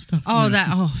her goop stuff.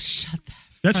 Shut that.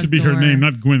 That front should be her door. name,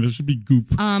 not Gwyneth. It should be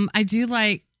Goop. I do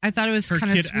like. I thought it was Her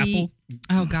kind of kid sweet. Apple?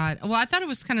 Oh God. Well, I thought it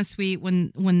was kind of sweet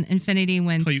when Infinity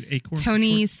when Call you Acorn. for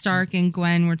Tony short. Stark and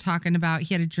Gwen were talking about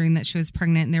he had a dream that she was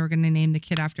pregnant and they were going to name the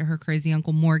kid after her crazy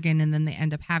uncle Morgan, and then they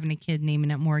end up having a kid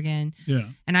naming it Morgan. Yeah.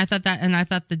 And I thought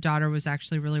the daughter was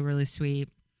actually really, really sweet.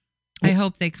 I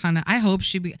hope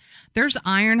there's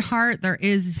Ironheart. There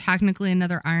is technically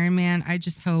another Iron Man. I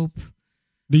just hope.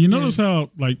 Do you notice how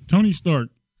like Tony Stark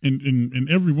in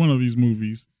every one of these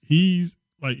movies, he's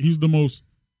the most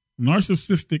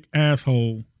narcissistic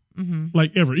asshole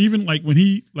like ever. Even like when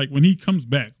he comes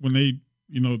back, when they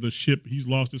the ship, he's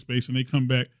lost his space and they come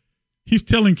back, he's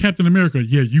telling Captain America,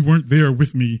 yeah, you weren't there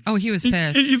with me. Oh, he was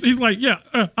pissed. He's like, yeah,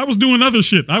 I was doing other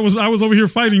shit. I was over here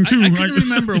fighting too. I couldn't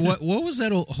remember what was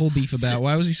that whole beef about.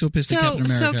 Why was he so pissed at Captain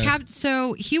America?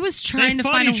 So he was They trying to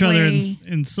fought find each a other way.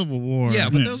 in Civil War. Yeah,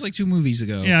 but that was like 2 movies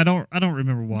ago. Yeah, I don't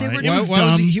remember why. They were- It Why was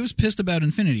was dumb. he was pissed about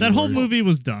Infinity That War. whole movie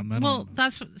was dumb. I don't Well, know.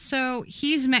 so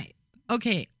he's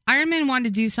okay. Iron Man wanted to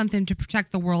do something to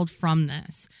protect the world from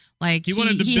this. Like He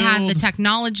wanted to he had the build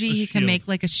technology. a He can shield. make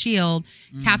like a shield.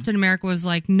 Mm-hmm. Captain America was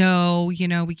like, no,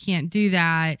 we can't do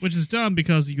that. Which is dumb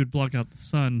because you would block out the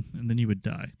sun and then you would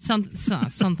die.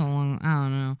 Something along, I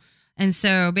don't know. And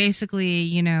so basically,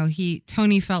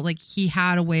 Tony felt like he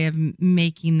had a way of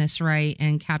making this right,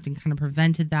 and Captain kind of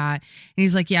prevented that. And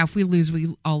he's like, yeah, if we lose,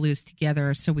 we all lose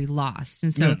together. So we lost.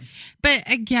 And so, Yeah.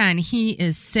 but again, he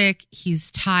is sick. He's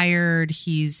tired.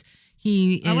 He is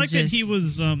I like just, that he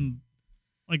was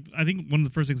like I think one of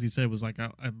the first things he said was like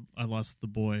I lost the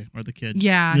boy or the kid.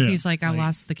 Yeah, Yeah. he's like, I Like,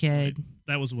 lost the kid.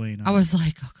 That was weighing on I me. was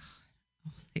like, oh God. I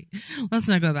was like, let's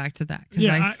not go back to that because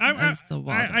Yeah, I still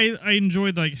bother. I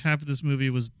enjoyed like half of this movie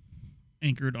was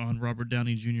anchored on Robert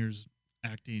Downey Jr.'s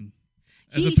acting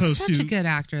as He's opposed such to a good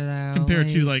actor, though. compared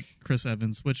to like Chris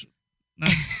Evans, which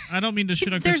I don't mean to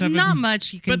shit on Chris there's Evans. not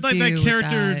much you can but like do that with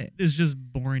character that. is just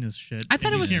boring as shit. I thought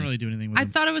and it you was- can't really do anything with I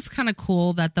him. thought it was kind of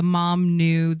cool that the mom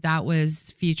knew that was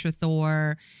future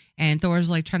Thor, and Thor's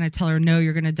like trying to tell her, "No,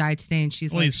 you're gonna die today," and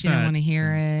she's Well, like, he's she didn't fat, want to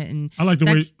hear it. And I like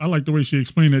the way she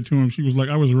explained that to him. She was like,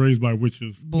 I was raised by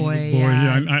witches. Boy,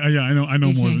 yeah, yeah. I know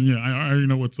You more can't- than I already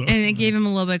know what's up. and it gave him a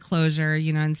little bit of closure,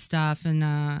 and stuff. And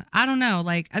I don't know,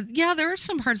 like, yeah, there are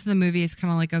some parts of the movie it's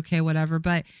kind of like okay, whatever.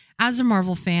 But as a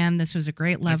Marvel fan, this was a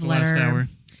great love Like The letter. Last Hour.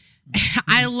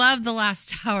 I love The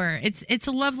Last Hour. It's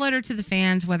a love letter to the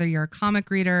fans, whether you're a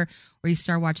comic reader or you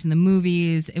start watching the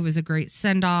movies. It was a great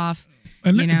send off.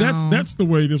 And you know. that's the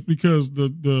way. Just because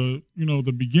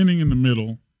the beginning and the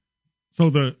middle. So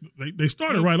they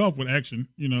started right off with action.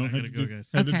 I gotta go, guys.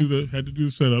 Had Okay. to do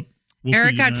the setup. We'll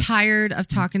Eric see, got man. tired of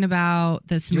talking about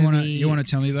this You movie. want to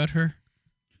tell me about her?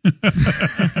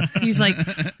 He's like,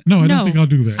 No, I no, don't think I'll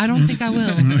do that. I don't think I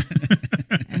will.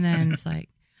 And then it's like,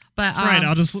 but That's right.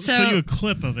 I'll just so, show you a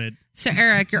clip of it. So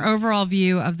Eric, your overall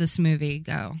view of this movie,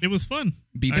 go. It was fun.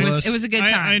 B+. It was a good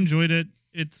time. I enjoyed it.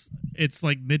 It's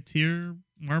like mid tier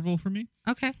Marvel for me.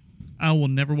 Okay. I will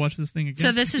never watch this thing again.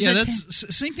 So this is Yeah, a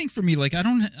that's same thing for me. Like I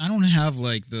don't have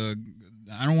like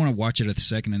I don't want to watch it a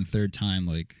second and third time.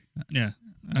 Like yeah.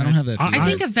 I don't have that. I- I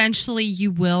think eventually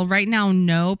you will. Right now,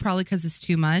 no, probably because it's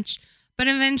too much. But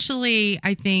eventually,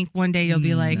 I think one day you'll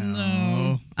be like,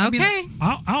 No. okay.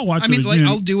 I'll watch I it mean, again. like,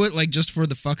 I'll do it like just for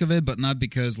the fuck of it, but not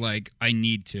because like I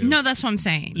need to. No, that's what I'm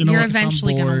saying. You know You're what? If I'm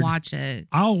eventually going to bored- watch it.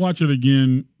 I'll watch it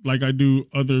again like I do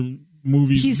other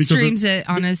movies. He because streams it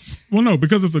on his. Well, no,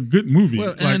 because it's a good movie. Well,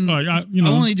 like, and you know.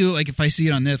 I'll only do it like if I see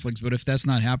it on Netflix. But if that's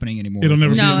not happening anymore, It'll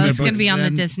never be No, on it's Netflix. going to be on the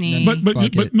Then- Disney. then- but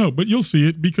Fuck it. you'll see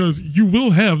it because you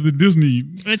will have the Disney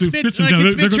It's subscription been, channel. like,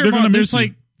 it's been They're going to make there's you.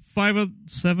 like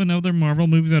 7 other Marvel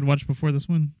movies I'd watched before this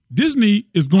one. Disney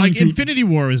is going Like to Infinity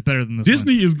War is better than this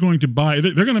Disney one. is going to buy.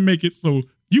 They're going to make it so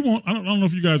you won't. I don't know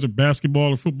if you guys are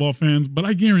basketball or football fans, but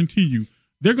I guarantee you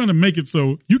they're going to make it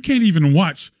so you can't even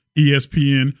watch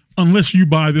ESPN unless you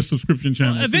buy this subscription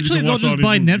channel. So you Eventually, can they'll watch all just these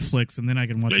buy movies. Netflix, and then I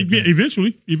can watch it. Yeah, there.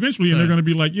 eventually, and they're going to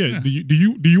be like, yeah. do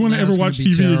you want to No, ever it's gonna watch be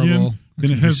TV terrible. again? It's Then it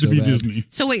gonna be has to so be bad. Disney.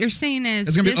 So what you're saying is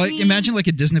It's gonna be like Disney- imagine like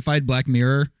a Disneyfied Black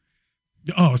Mirror.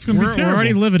 Oh, it's going to be We're terrible.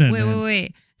 already living it. Wait, man. wait,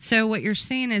 wait. So what you're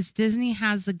saying is Disney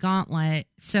has the gauntlet.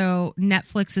 So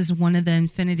Netflix is one of the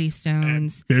Infinity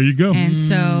Stones. There you go. And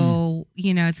so,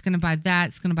 it's going to buy that.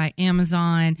 It's going to buy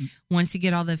Amazon. Once you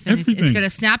get all the Infinity, it's Everything. going to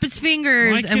snap its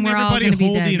fingers, Why and can't we're all everybody going to be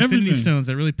hold the dead. Infinity Everything. Stones?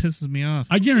 That really pisses me off.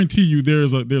 I guarantee you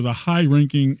there's a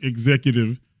high-ranking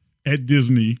executive at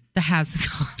Disney The has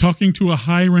gone. talking to a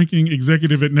high-ranking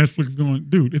executive at Netflix going,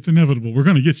 dude, it's inevitable. We're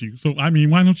going to get you. So, I mean,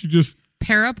 why don't you just,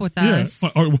 Pair up with yeah, us.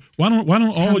 or why don't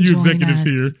all Come you join executives us.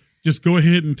 here just go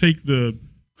ahead and take the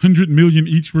 $100 million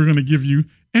each we're going to give you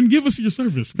and give us your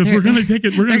service because we're going to take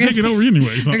it. We're going to They're take it gonna over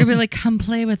anyway. So. They're going to be like, come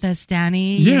play with us,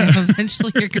 Danny. Yeah.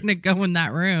 Eventually you're going to go in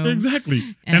that room. Exactly.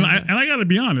 And I got to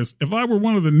be honest. If I were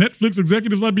one of the Netflix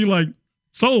executives, I'd be like,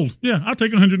 sold. Yeah, I'll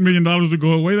take $100 million to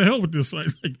go away. The hell with this. Like,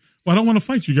 well, I don't want to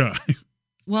fight you guys.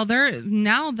 Well,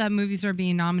 now that movies are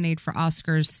being nominated for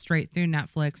Oscars straight through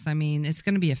Netflix. I mean, it's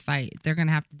going to be a fight. Disney's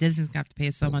going to have to pay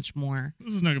so much more.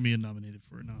 This is not going to be nominated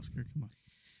for an Oscar. Come on.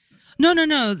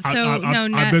 No. So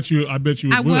I bet you.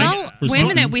 It will. well, for wait a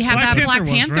minute. something. We have Black that Black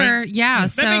Panther was, Panther. right? Yeah.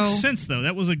 That makes sense, though.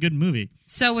 That was a good movie.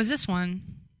 So was this one.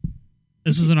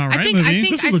 This was an all right I think movie.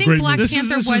 This was a great Black movie.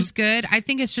 Panther This was is- good. I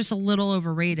think it's just a little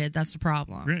overrated. That's the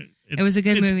problem. Great. It was a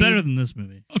good movie. It's better than this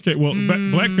movie. Okay, well,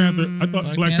 Black Panther. I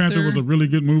thought Black Panther was a really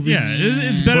good movie. Yeah,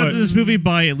 it's better But- than this movie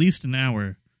by at least an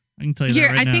hour. I can tell you Here,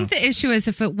 that right now. I think the issue is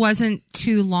if it wasn't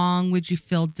too long, would you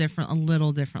feel a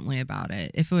little differently about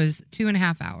it? If it was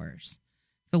 2.5 hours,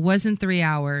 if it wasn't 3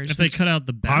 hours, if they cut out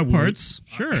the I bad would. parts,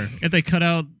 sure. If they cut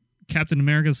out Captain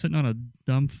America sitting on a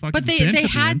dumb fucking but bench they at the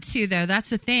had end. to though. That's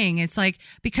the thing. It's like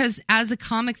because as a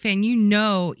comic fan,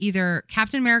 either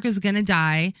Captain America's going to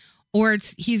die or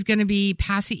he's going to be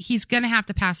passing. He's going to have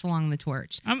to pass along the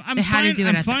torch. I'm They had to fine, do it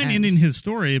I'm at the fine end. ending his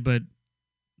story, but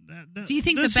Do you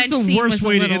think the this bench is the scene worst was a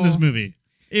way to end little- this movie?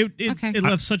 It Okay.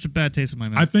 left such a bad taste in my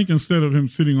mouth. I think instead of him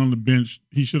sitting on the bench,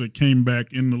 he should have came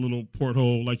back in the little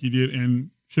porthole like he did, and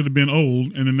should have been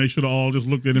old, and then they should have all just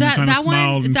looked at him and kind of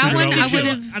smiled and figured out I what would it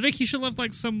have. was. I think he should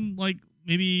have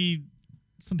maybe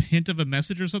some hint of a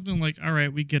message or something like, all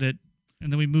right, we get it,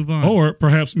 and then we move on. Or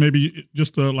perhaps maybe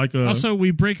just like a. Also,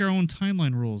 we break our own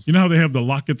timeline rules. You know how they have the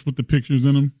lockets with the pictures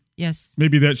in them? Yes,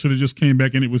 Maybe that should have just came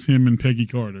back and it was him and Peggy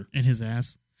Carter. And his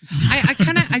ass. I do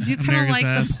kind of America's like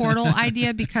ass. the portal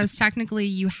idea because technically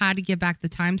you had to get back the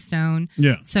time stone.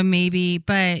 Yeah. So maybe,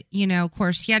 but of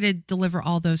course, he had to deliver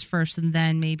all those first, and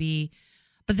then maybe.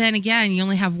 But then again, you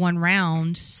only have one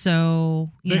round, so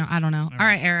I don't know. All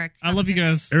right, Eric. I love you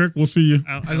guys. Eric, we'll see you.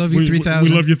 I love you We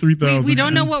 3000. love you 3000. We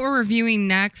don't know what we're reviewing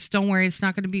next. Don't worry, it's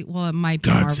not going to be. Well, it might be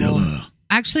Marvel. Godzilla.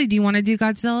 Actually, do you want to do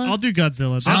Godzilla? I'll do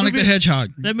Godzilla. That Sonic movie, the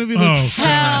Hedgehog. That movie looks. Oh.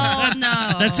 Hell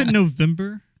no. That's in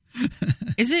November.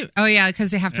 Is it? Oh yeah,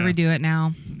 because they have to Yeah. redo it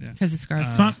now Yeah. because it's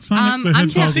gross. Sonic the I'm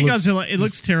Hedgehog down- See looks- Godzilla. It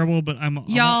looks terrible, but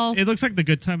Y'all- it looks like the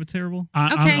good time of terrible.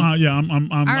 Okay. I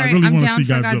right, really I'm want to down see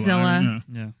for Godzilla. Godzilla.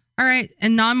 Yeah. Yeah. All right, a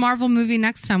non-Marvel movie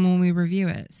next time when we review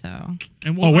it. So,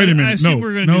 And Oh, wait a I minute. assume No,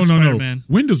 we're gonna no, do no, no. Spider-Man.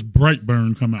 When does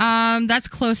Brightburn come out? that's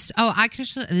close. I could.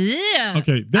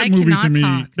 Okay, that I movie to cannot me,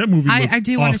 talk. that movie looks I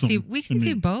do want to awesome see. We can to do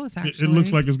me. both. Actually, It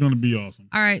looks like it's going to be awesome.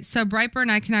 All right, so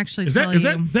Brightburn, I can actually Is tell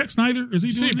that you. Zack Snyder? Is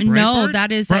he doing it? No, Brightburn?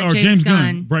 that is Or James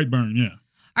Gunn. Brightburn, yeah.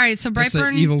 All right, so That's the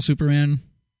Brightburn. evil Superman.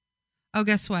 Oh,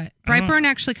 guess what? I don't- Brightburn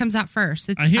actually comes out first.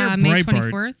 It's I hear May Breitbart.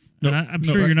 24th. No, And I'm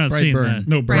no, sure you're not seeing Brightburn. that.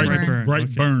 No, Brightburn.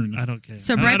 Brightburn. I don't care.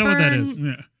 So I don't know what that Brightburn- is.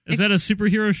 Yeah. Is that a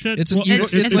superhero shit? It's an Well, evil,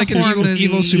 it's it's a like an horror evil, movie.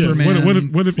 evil Yeah, Superman.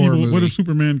 What if horror evil? What movie. if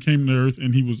Superman came to Earth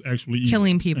and he was actually evil,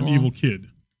 Killing people. an evil kid?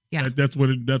 Yeah. That's what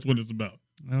it's about.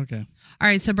 Okay. All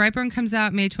right, so Brightburn comes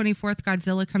out May 24th.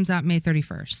 Godzilla comes out May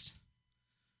 31st.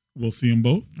 We'll see them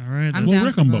both. All right. I'm We'll down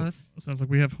wreck for 'em both. both. Sounds like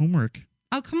we have homework.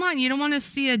 Oh, come on. You don't want to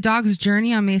see a dog's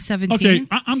journey on May 17th? Okay,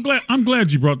 I'm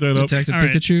glad you brought that up. Detective All right.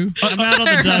 Pikachu. I'm out on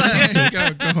the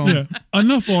dust. go home. Yeah,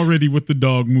 enough already with the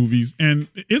dog movies. And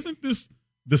isn't this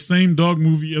the same dog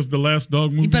movie as the last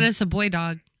dog movie? But it's a boy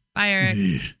dog. Bye, Eric.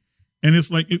 Yeah. And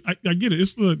it's like I get it.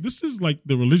 This is like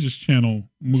the religious channel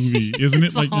movie, isn't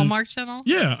It's it? Like the Hallmark Channel?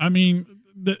 Yeah, I mean,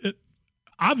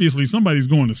 obviously somebody's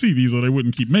going to see these, or they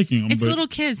wouldn't keep making them. It's but little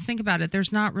kids. Think about it.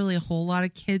 There's not really a whole lot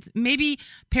of kids. Maybe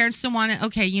parents don't want it.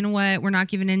 Okay, you know what? We're not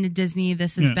giving in to Disney.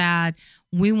 This is Yeah. bad.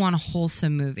 We want a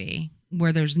wholesome movie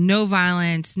where there's no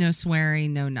violence, no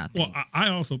swearing, no nothing. Well, I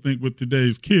also think with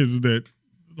today's kids that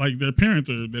like their parents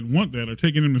that want that are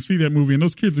taking them to see that movie, and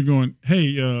those kids are going,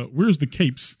 "Hey, where's the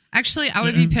capes?" Actually, I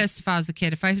would be pissed if I was a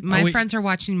kid. If my friends are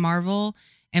watching Marvel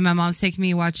and my mom's taking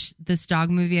me to watch this dog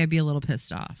movie, I'd be a little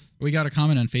pissed off. We got a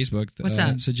comment on Facebook. What's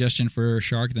that? Suggestion for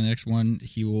Shark. The next one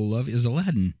he will love is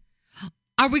Aladdin.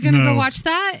 Are we going to No. go watch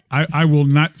that? I will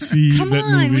not see Come that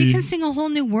on, movie. we can sing a whole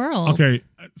new world. Okay,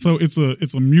 so it's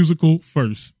a musical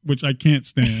first, which I can't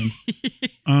stand.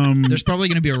 There's probably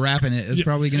going to be a rap in it. It's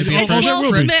probably going to be It's a Fresh, Will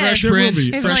Smith. Fresh There will Prince.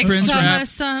 be. It's Fresh like Prince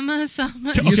summer, rap.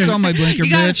 summer. You saw my blinker,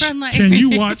 You got a bitch. friend like Can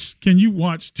you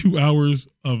watch 2 hours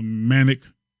of manic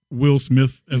Will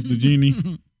Smith as the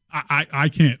genie? I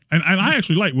can't, and I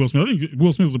actually like Will Smith. I think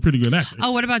Will Smith is a pretty good actor.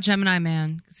 Oh, what about Gemini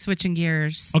Man? Switching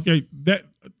gears. Okay,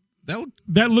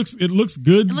 That looks good, It looks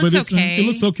but it's okay. it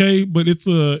looks okay, but it's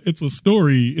a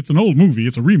story. It's an old movie.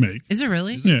 It's a remake. Is it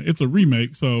really? Yeah, it's a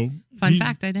remake. So Fun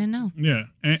fact, I didn't know. Yeah,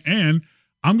 and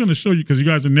I'm going to show you because you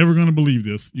guys are never going to believe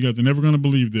this. You guys are never going to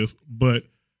believe this, but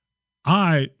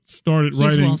I started He's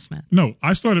writing. Will Smith. No,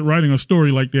 I started writing a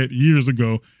story like that years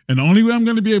ago, and the only way I'm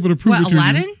going to be able to prove What, it to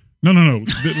Aladdin? you. No.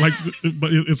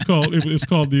 But it's called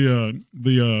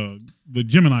the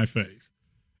Gemini phase.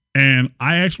 And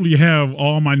I actually have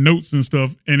all my notes and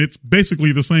stuff, and it's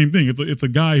basically the same thing. It's a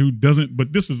guy who doesn't,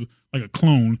 but this is like a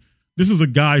clone. This is a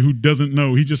guy who doesn't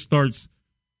know. He just starts,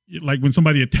 like when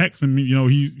somebody attacks him,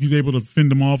 he's able to fend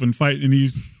them off and fight. And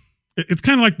it's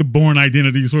kind of like the Bourne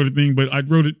Identity sort of thing, but I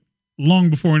wrote it long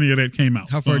before any of that came out.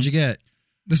 How far did you get?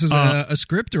 This is a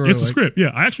script, or It's a script. Yeah,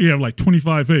 I actually have like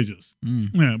 25 pages.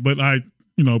 Yeah, but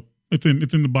it's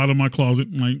in the bottom of my closet,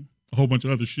 and like a whole bunch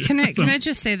of other shit. Can So- I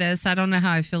just say this? I don't know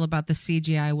how I feel about the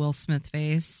CGI Will Smith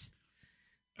face.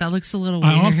 That looks a little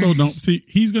weird. I also don't see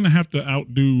he's going to have to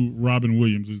outdo Robin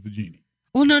Williams as the genie.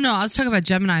 Well, no. I was talking about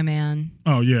Gemini Man.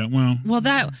 Oh yeah, Well,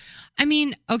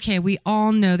 okay, we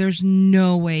all know there's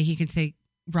no way he can take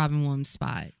Robin Williams'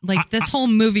 spot. Like, this whole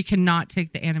movie cannot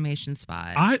take the animation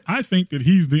spot. I think that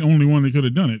he's the only one that could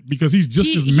have done it because he's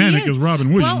just as manic is. as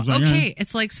Robin Williams. Well, Like, okay,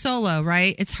 it's like Solo,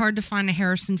 right? It's hard to find a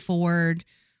Harrison Ford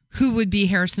who would be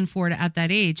Harrison Ford at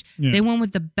that age. Yeah. They went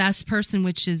with the best person,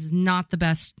 which is not the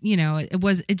best.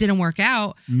 It didn't work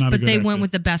out, Not a but good they actor. went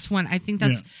with the best one. I think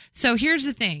that's Yeah. so. Here's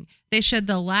the thing: they showed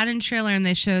the Aladdin trailer and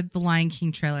they showed the Lion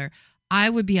King trailer. I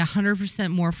would be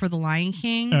 100% more for the Lion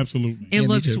King. Absolutely. It me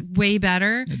looks too. way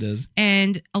better. It does.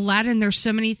 And Aladdin, there's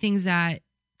so many things that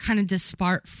kind of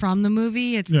dispart from the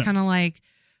movie. It's Yeah. kind of like,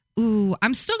 ooh,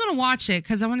 I'm still going to watch it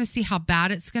because I want to see how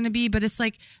bad it's going to be. But it's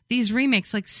like these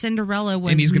remakes, like Cinderella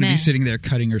was Amy's going to meh. be sitting there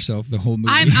cutting herself the whole movie.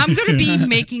 I'm going to be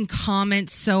making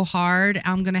comments so hard,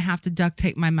 I'm going to have to duct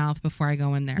tape my mouth before I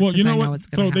go in there. Well, you 'cause know I know what? it's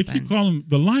going So to they happen. keep calling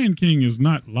the Lion King is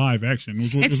not live action.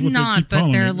 Is what It's they not, keep but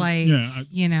calling they're it. like,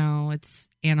 Yeah, it's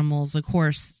animals. Of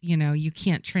course, you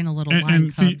can't train a little lion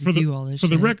and cub see, to do all this for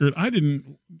the shit. record, I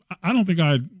don't think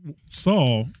I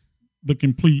saw the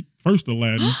complete first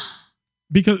Aladdin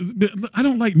because I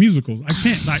don't like musicals. I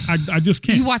can't. I just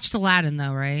can't. You watched Aladdin,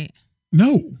 though, right?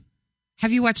 No.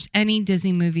 Have you watched any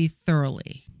Disney movie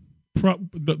thoroughly?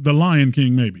 The Lion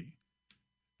King, maybe.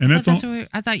 And that's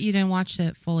I thought you didn't watch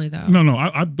it fully, though. no.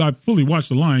 I fully watched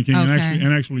The Lion King Okay.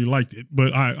 and actually liked it,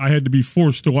 but I had to be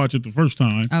forced to watch it the first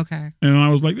time, Okay. and I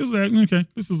was like,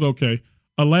 this is okay.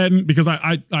 Aladdin, because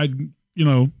I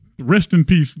rest in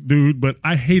peace, dude. But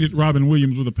I hated Robin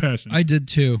Williams with a passion. I did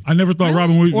too. I never thought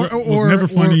Robin Williams was never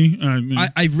funny.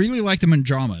 I really liked him in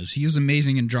dramas. He was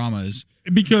amazing in dramas.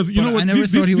 Because you But know what, I never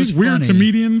thought he was these weird funny.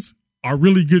 comedians are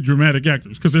really good dramatic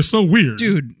actors because they're so weird,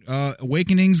 Dude,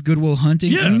 Awakenings, Good Will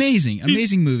Hunting, Yeah. amazing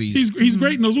movies. He's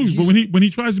great in those movies, but when he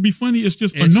tries to be funny, it's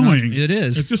just It's not- annoying. it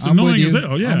is. It's just I'm with annoying as you.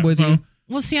 hell. Yeah, I'm with so- you.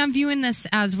 Well, see, I'm viewing this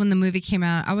as when the movie came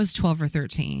out, I was 12 or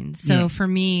 13. So Yeah. for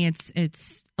me,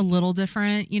 it's a little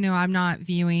different. I'm not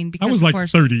viewing because I was of like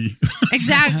course, 30.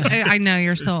 Exactly. I know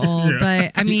you're so old, Yeah.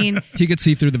 but I mean, He could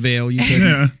see through the veil. You couldn't.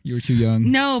 Yeah. You were too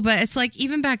young. no, but it's like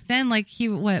even back then, like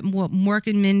what Mork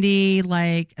and Mindy,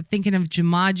 like thinking of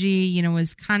Jumanji,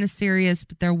 was kind of serious,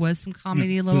 but there was some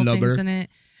comedy little Flubber. things in it.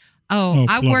 Oh,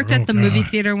 I Flubber. worked at Oh, the movie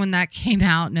God. theater when that came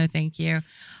out. No, thank you.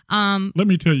 Let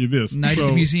me tell you this. Night at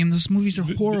the Museum. Those movies are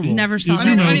horrible. Never saw I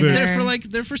that know one that- either.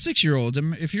 they're for 6-year-olds. I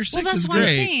mean, if you're 6, Well, that's it's what I'm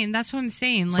great. saying. That's what I'm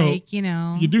saying. So, Like, you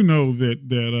know. You do know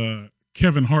that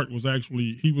Kevin Hart was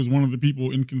he was one of the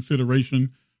people in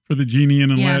consideration for the Genie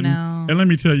in Aladdin. no. And let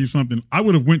me tell you something. I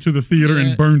would have went to the theater Yeah.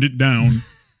 and burned it down.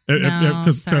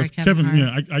 No, sorry, Kevin Hart.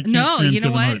 Yeah, I can't No, stand you know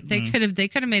Kevin what? Hart, They man. could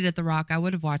have made it The Rock. I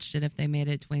would have watched it if they made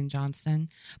it Dwayne Johnson.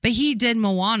 But he did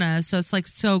Moana, so it's like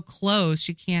so close.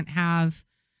 You can't have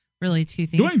really two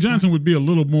things. Dwayne Johnson would be a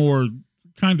little more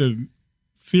kind of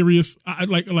serious.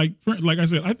 Like I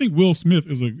said, I think Will Smith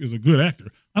is a good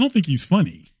actor. I don't think he's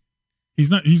funny. He's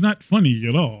not funny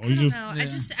at all. I don't know. I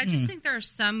just think there are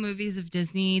some movies of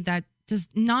Disney that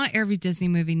not every Disney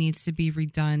movie needs to be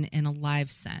redone in a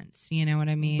live sense. You know what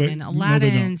I mean? But, and no, they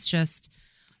Aladdin's just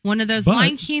one of those. But-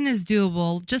 Lion King is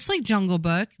doable, just like Jungle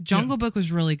Book. Jungle Book was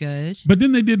really good. But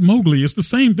then they did Mowgli. It's the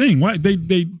same thing. Why they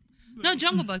No,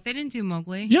 Jungle Book. They didn't do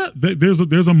Mowgli. yeah, there's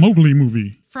a Mowgli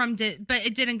movie. But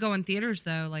it didn't go in theaters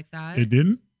though, like that. It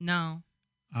didn't. No,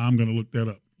 I'm gonna look that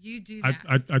up. you do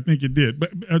that. I think it did.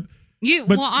 But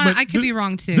I could be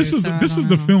wrong too. This is so I this don't is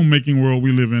the know. filmmaking world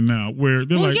we live in now, where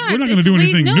they're like, we're not going to it's do way-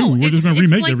 anything no, new. We're just going to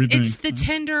it's remake like, everything. It's the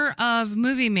Tinder of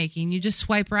movie making. You just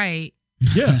swipe right.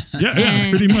 Yeah,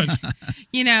 And- pretty much.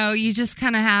 You know, you just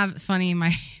kind of have funny.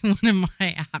 One of my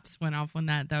apps went off on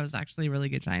that. That was actually really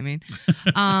good timing.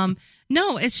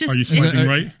 No, it's just. Are you it's- swiping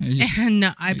right?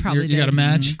 No, I probably you got a did.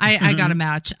 match. I got a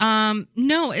match.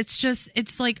 No,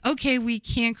 it's like, okay, we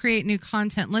can't create new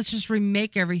content. Let's just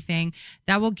remake everything.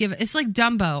 That will give it's like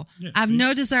Dumbo. Yeah, I have see?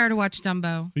 no desire to watch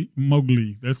Dumbo. See,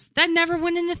 Mowgli. That That never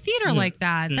went in the theater like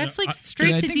that. yeah. That's like I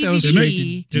straight to think that was DVD.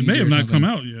 straight to it may have or not something. come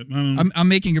out yet. I don't know. I'm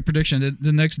making a prediction that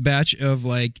the next batch of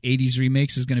like 80s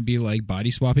remakes is going to be like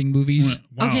body swapping movies.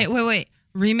 Wow. Okay, wait.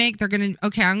 Remake. They're gonna.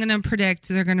 Okay, I'm gonna predict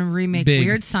they're gonna remake Big.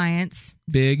 Weird Science.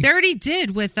 Big. They already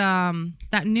did with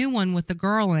that new one with the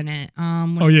girl in it.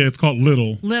 Oh yeah, it's called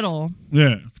Little. Little.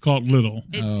 Yeah, it's called Little.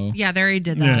 It's, Oh. Yeah, they already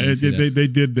did Yeah, that. they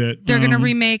did that. They're gonna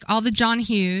remake all the John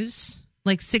Hughes,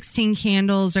 like 16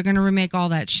 Candles. They're gonna remake all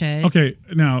that shit. Okay,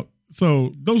 now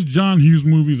so those John Hughes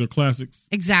movies are classics.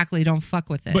 Exactly. Don't fuck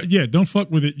with it. But yeah, don't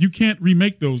fuck with it. You can't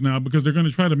remake those now because they're going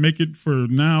to try to make it for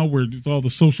now where it's all the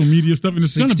social media stuff, and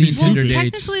it's going to be 16 well, Tinder stupid.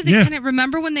 dates. technically, they Yeah. couldn't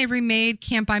remember when they remade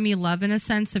 "Can't Buy Me Love" in a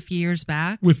sense a few years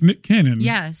back. with Nick Cannon.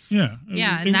 Yes. Yeah.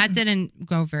 And that didn't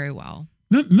go very well.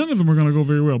 None of them are going to go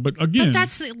very well. But again, But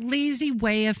that's the lazy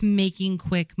way of making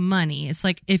quick money. It's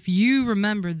like if you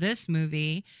remember this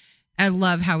movie. I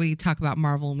love how we talk about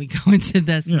Marvel and we go into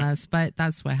this Yeah. mess, but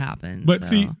that's what happens. But so.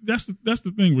 see, that's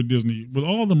the thing with Disney, with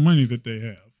all the money that they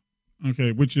have,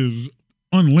 okay, which is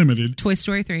unlimited. Toy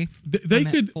Story 3. They I'm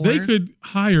at could 4. they could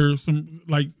hire some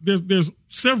like there's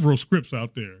several scripts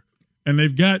out there, and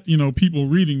they've got people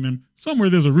reading them.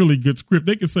 Somewhere there's a really good script.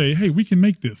 They could say, "Hey, we can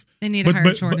make this." They need to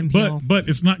hire Jordan Peele. But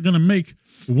it's not going to make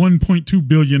 $1.2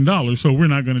 billion, so we're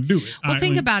not going to do it. Well,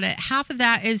 think about it. Half of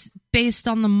that is based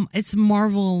on it's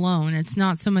Marvel alone. It's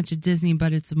not so much a Disney,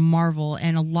 but it's Marvel,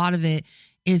 and a lot of it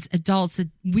is adults.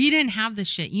 We didn't have this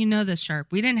shit. You know this, Sharp.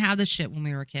 We didn't have this shit when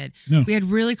we were a kid. No. We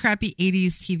had really crappy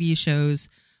 80s TV shows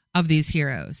of these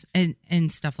heroes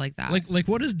and stuff like that. Like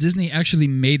what has Disney actually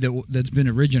made that's been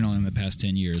original in the past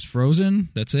 10 years? Frozen?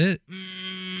 That's it?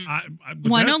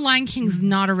 Well, I know Lion King's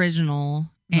not original,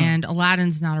 and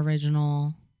Aladdin's not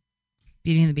original.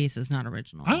 Beauty and the Beast is not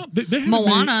original. I don't. They haven't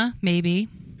Moana, maybe.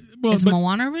 made- well, Is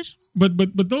Moana original?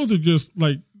 but those are just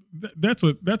like that's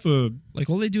a Like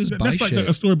all they do is buy that's like shit.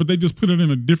 a story, but they just put it in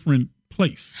a different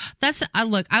place. That's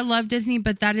look. I love Disney,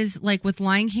 but that is like with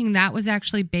Lion King. That was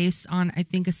actually based on I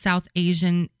think a South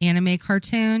Asian anime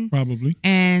cartoon, Probably.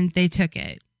 and they took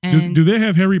it. And Do they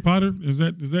have Harry Potter? Is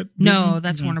that no, Disney?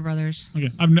 that's Okay. Warner Brothers. Okay,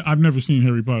 I've never seen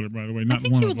Harry Potter, by the way. Not I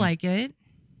think one you of would them. like it.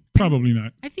 Probably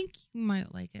not. I think you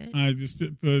might like it. I just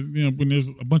when there's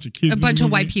a bunch of kids, A in bunch the of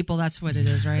movie. white people. That's what it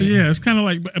is, right? Yeah, it's kind of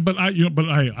like, but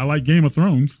I like Game of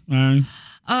Thrones.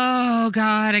 Oh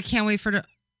God, I can't wait for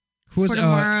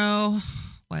tomorrow.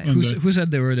 What? Who said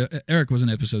they were? Eric was an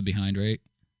episode behind, right?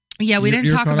 Yeah, we didn't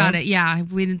You're talk caught about up? it. Yeah,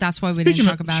 we didn't. That's why we Speaking didn't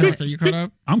of- talk about speak- Are it. you caught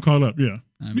up? I'm caught up. Yeah.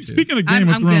 I'm too. Speaking of Game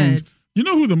I'm of Thrones, good. you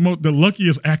know who the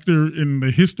luckiest actor in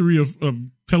the history of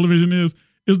television is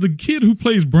the kid who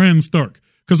plays Bran Stark.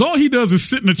 Because all he does is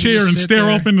sit in a chair just and sit stare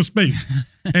there. off into space.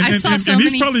 And, I saw so he's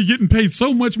many- probably getting paid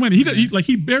so much money.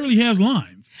 He barely has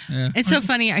lines. Yeah. It's so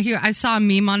funny. I saw a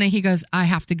meme on it. He goes, "I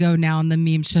have to go now," and the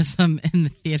meme shows him in the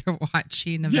theater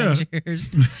watching Yeah.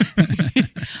 Avengers.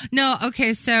 No,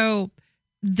 okay. So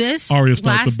this Arya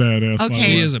Stark's last a badass. by the okay.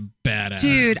 She way. is a badass.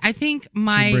 dude, I think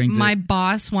brings my it.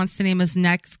 boss wants to name his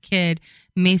next kid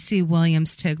Macy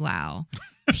Williams Tiglau.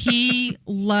 He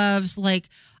loves, like,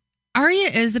 Arya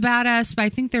is a badass, but I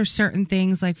think there's certain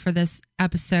things, like, for this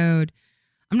episode,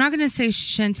 I'm not going to say she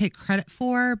shouldn't take credit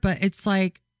for, but it's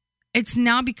like, it's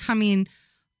now becoming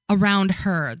around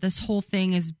her. This whole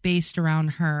thing is based around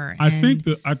her. I and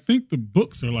think the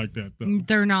books are like that though.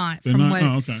 they're not. They're from not? what,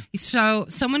 Oh, okay. So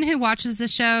someone who watches the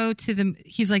show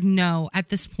he's like, no, at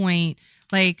this point,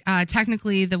 like,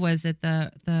 technically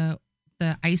the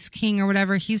Ice King or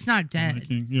whatever, he's not dead.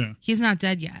 Yeah. He's not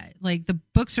dead yet. Like, the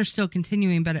books are still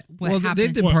continuing, but what Well, happened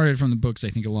they've departed from the books,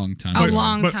 I think, a long time a ago.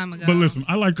 long time ago. But listen,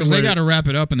 I like the Because way they got to wrap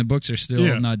it up, and the books are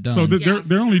still not done. So Yeah.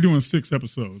 they're only doing 6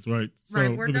 episodes, right? Right,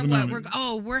 So, we're for the done.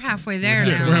 finale. We're halfway there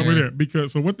We're Yeah, now. we're halfway there.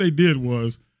 Because so what they did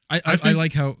was, I think-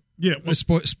 like how. yeah, well,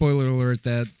 Spoiler alert: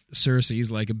 that Cersei's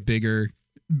like a bigger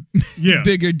yeah.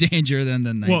 danger than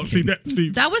the Night Well, King.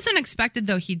 That wasn't expected,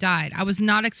 though. He died. I was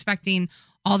not expecting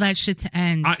all that shit to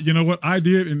end. You know what I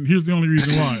did, and here's the only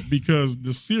reason why: because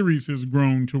the series has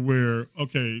grown to where,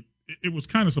 okay, it was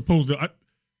kind of supposed to.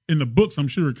 In the books, I'm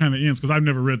sure it kind of ends because I've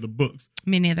never read the books.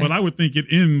 Me neither. But I would think it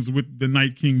ends with the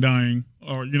Night King dying,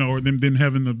 or or them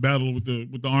having the battle with the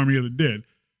army of the dead.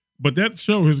 But that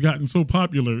show has gotten so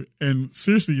popular, and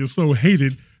Cersei is so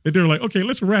hated that they're like, okay,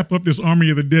 let's wrap up this army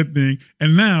of the dead thing,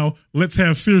 and now let's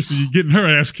have Cersei getting her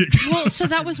ass kicked. Well, so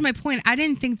that was my point. I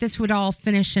didn't think this would all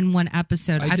finish in one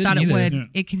episode. I didn't thought it either. would. Yeah.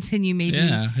 It continue maybe.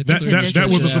 Yeah, I think into this that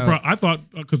was a week. surprise. I thought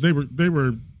because they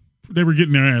were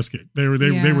getting their ass kicked. They were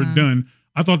Yeah. done.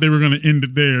 I thought they were going to end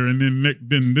it there, and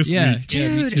then this Yeah. week,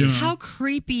 Dude, you know. how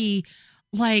creepy.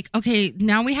 Like, okay,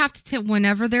 now we have to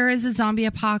whenever there is a zombie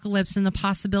apocalypse and the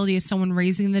possibility of someone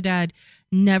raising the dead,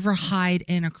 never hide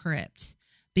in a crypt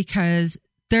because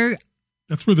they're.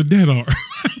 That's where the dead are.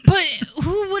 But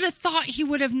who would have thought he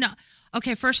would have not?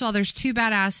 Okay, first of all, there's 2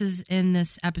 badasses in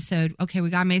this episode. Okay, we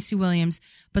got Macy Williams,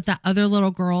 but that other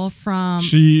little girl from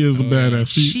She is a badass.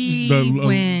 She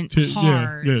went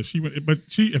hard. Yeah, she went. But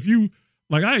if you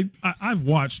like, I've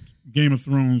watched Game of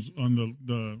Thrones on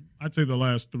the I'd say the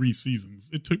last 3 seasons.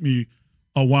 It took me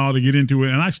a while to get into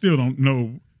it, and I still don't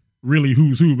know really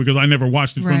who's who because I never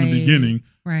watched it from the Right, beginning.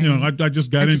 right. You know, I just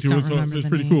got I just into don't it, so remember it's the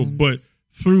pretty cool. names. But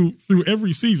through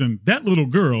every season, that little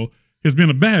girl has been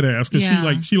a badass because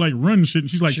Yeah. she runs shit, and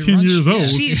she's like She 10 runs years shit. old.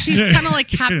 She's Yeah. kind of like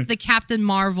the Captain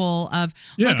Marvel of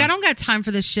like, Yeah. I don't got time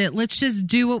for this shit. Let's just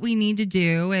do what we need to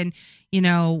do, and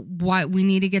what we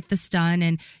need to get this done.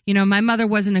 And my mother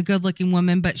wasn't a good looking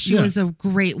woman, but she Yeah. was a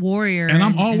great warrior. And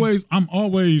I'm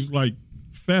always like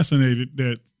fascinated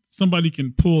that somebody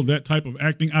can pull that type of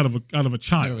acting out of a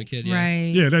child. Out of a kid, yeah.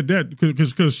 right. Yeah, that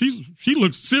because she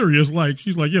looks serious. Like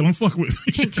she's like, yeah, don't fuck with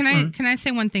me. Can I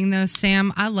say one thing though,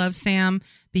 Sam? I love Sam,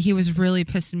 but he was really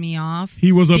pissing me off.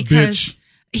 He was a because bitch.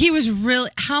 He was really.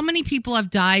 How many people have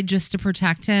died just to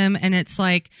protect him? And it's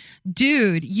like,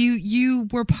 dude, you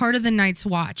were part of the Night's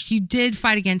Watch. You did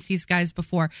fight against these guys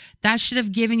before. That should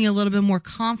have given you a little bit more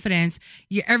confidence.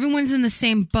 Everyone's in the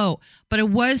same boat. But it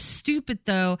was stupid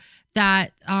though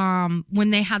that when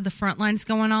they had the front lines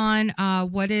going on,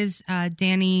 what is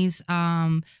Dany's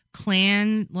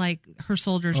clan, like her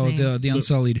soldier's name? The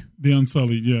Unsullied. The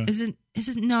Unsullied, yeah, Is it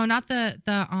no, not the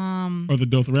or the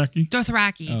Dothraki.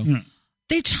 Dothraki. Oh. Yeah.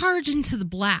 They charge into the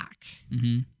black.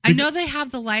 Mm-hmm. I know they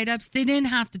have the light ups. They didn't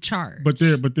have to charge. But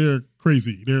they're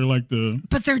crazy. They're like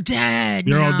But they're dead.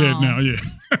 they're now. all dead now. Yeah.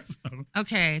 So,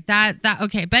 Okay, that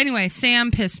okay. But anyway,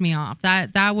 Sam pissed me off.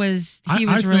 That was he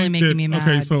I was really think making that- me mad.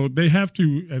 Okay, so they have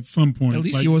to at some point. At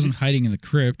least like, he wasn't hiding in the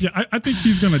crypt. Yeah, I think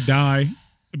he's gonna die,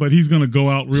 but he's gonna go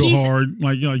out real He's- hard.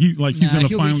 Like he's Nah, gonna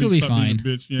he'll finally be stop being fine. a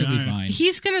bitch. Yeah, He'll be fine.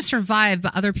 He's gonna survive,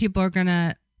 but other people are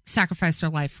gonna sacrifice their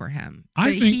life for him.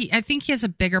 I I think he has a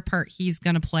bigger part he's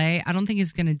gonna play. I don't think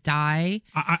he's gonna die.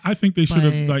 I think they should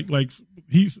have like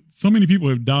he's so many people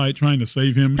have died trying to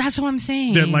save him. That's what I'm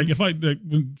saying. That like if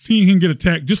when seeing him get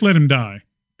attacked, just let him die,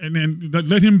 and then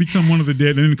let him become one of the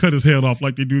dead, and then cut his head off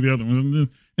like they do the other ones,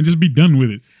 and just be done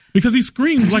with it. Because he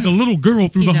screams like a little girl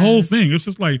through He the whole does. thing. It's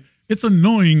just like it's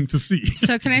annoying to see.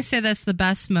 So can I say this? The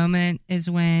best moment is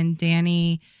when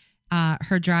Dany,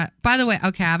 her drive. By the way,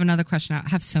 okay, I have another question. I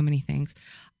have so many things.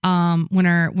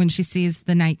 When she sees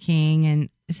the Night King, and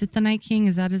is it the Night King?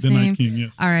 Is that his The name? Night King,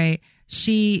 yes. All right.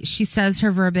 She says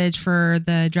her verbiage for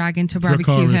the dragon to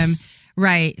barbecue Dracarys. him.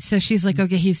 Right. So she's like,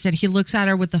 okay, he's dead. He looks at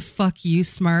her with a fuck you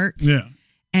smirk, Yeah.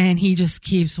 and he just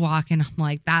keeps walking. I'm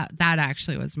like, that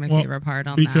actually was my Well, favorite part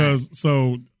on because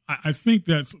so I think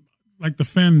that's like the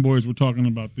fanboys were talking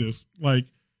about this. Like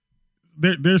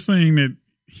they're saying that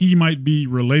he might be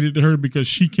related to her because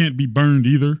she can't be burned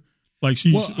either. Like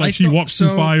she I she thought- walks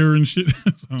through fire and shit.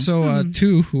 So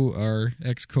Tu, who our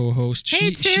ex co-host,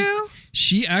 Hey, Tu.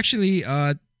 she actually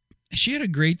she had a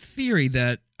great theory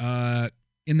that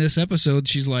in this episode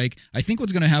she's like, I think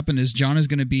what's going to happen is Jon is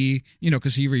going to be,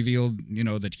 because he revealed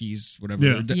that he's whatever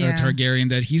Yeah. Targaryen,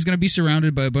 that he's going to be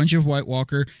surrounded by a bunch of White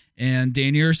Walker, and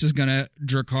Daenerys is going to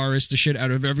Dracarys the shit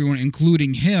out of everyone,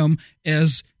 including him,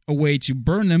 as a way to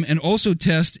burn them and also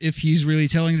test if he's really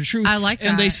telling the truth. I like that.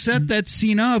 And they set that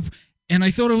scene up, and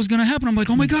I thought it was going to happen. I'm like,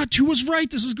 oh my God, Tu was right.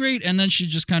 This is great. And then she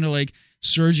just kind of like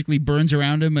surgically burns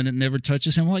around him and it never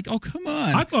touches him. I'm like, oh, come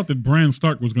on. I thought that Bran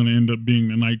Stark was going to end up being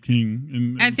the Night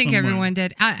King. I think some way. everyone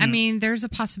did. I mean, there's a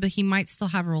possibility he might still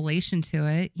have a relation to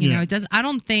it. You know, it does. I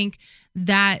don't think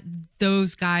that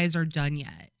those guys are done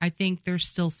yet. I think there's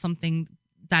still something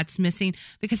that's missing,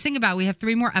 because think about it, we have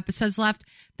 3 more episodes left.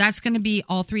 That's going to be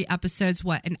all 3 episodes,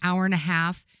 an hour and a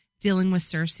half dealing with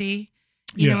Cersei.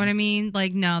 You know what I mean?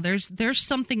 Like, no, there's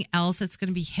something else that's going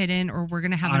to be hidden, or we're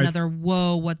going to have another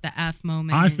whoa, what the F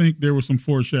moment. I think there was some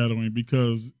foreshadowing,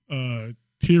 because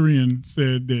Tyrion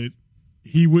said that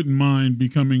he wouldn't mind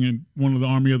becoming one of the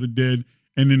Army of the Dead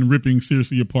and then ripping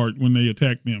Cersei apart when they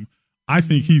attack them. I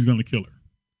think he's going to kill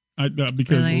her.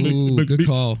 Because Really? Ooh, good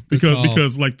call.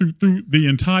 Because like through the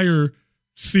entire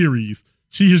series,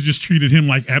 she has just treated him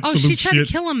like absolute shit. she tried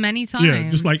to kill him many times. Yeah,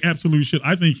 just like absolute shit.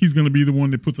 I think he's going to be the one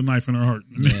that puts a knife in her heart.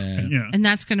 Yeah. And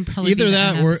that's going to probably Either be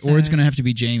that or it's going to have to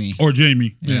be Jaime. Or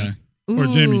Jaime. Yeah. Or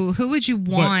Jaime. Ooh, who would you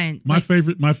want? My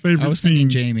favorite I was scene.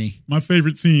 thinking Jaime. My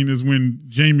favorite scene is when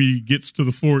Jaime gets to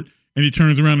the fort and he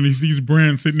turns around and he sees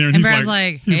Bran sitting there, and he's Bran's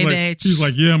like, "Hey, bitch." He's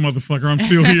like, "Yeah, motherfucker, I'm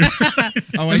still here."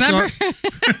 Oh, I saw.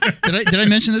 Remember? Did I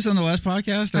mention this on the last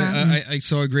podcast? I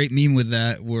saw a great meme with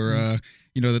that where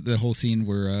the whole scene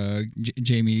where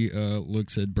Jaime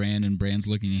looks at Bran and Bran's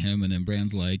looking at him, and then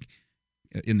Bran's like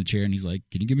in the chair and he's like,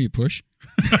 "Can you give me a push?"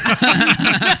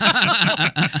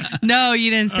 No, you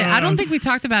didn't say. I don't think we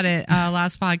talked about it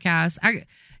last podcast.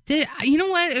 You know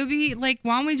what? It would be like,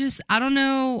 why don't we just? I don't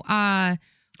know.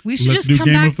 We should Let's just do come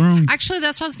Game back. of Thrones. Actually,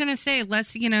 that's what I was gonna say. Let's,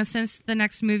 since the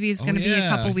next movie is gonna be a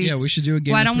couple weeks. Yeah, we should do a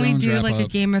Game Why of don't Thrones we do wrap like a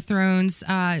up. Game of Thrones?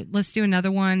 Let's do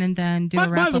another one and then do a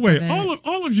wrap By the up way, of it.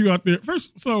 all of you out there,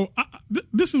 first, so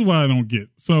this is what I don't get.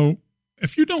 So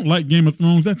if you don't like Game of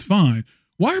Thrones, that's fine.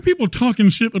 Why are people talking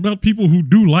shit about people who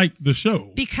do like the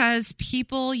show? Because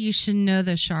people, you should know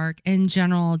the shark in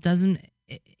general doesn't.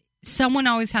 Someone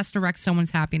always has to wreck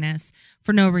someone's happiness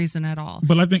for no reason at all.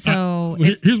 But I think so.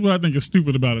 here's what I think is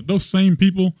stupid about it. Those same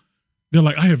people, they're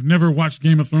like, I have never watched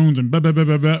Game of Thrones and blah, blah, blah,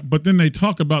 blah, blah. But then they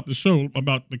talk about the show,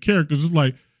 about the characters. It's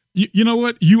like, you know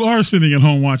what? You are sitting at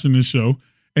home watching this show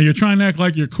and you're trying to act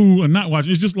like you're cool and not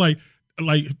watching. It's just like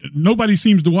nobody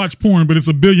seems to watch porn, but it's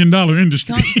 $1 billion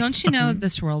industry. Don't you know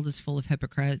this world is full of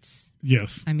hypocrites?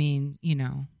 Yes. I mean,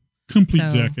 Complete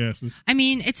jackasses. I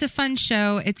mean, it's a fun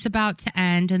show. It's about to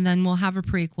end, and then we'll have a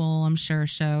prequel, I'm sure,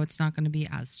 show. It's not going to be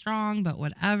as strong, but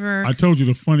whatever. I told you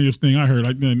the funniest thing I heard.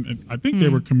 I think they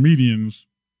were comedians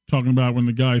talking about when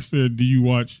the guy said, do you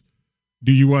watch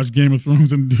Game of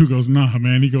Thrones? And the dude goes, nah,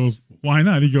 man. He goes, why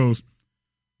not? He goes,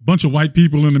 bunch of white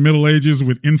people in the Middle Ages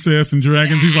with incest and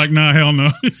dragons. He's like, nah, hell no.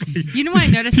 Like, you know what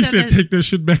I noticed? He said, take that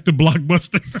shit back to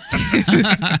Blockbuster.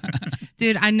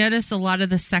 Dude, I noticed a lot of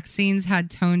the sex scenes had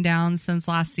toned down since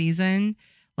last season.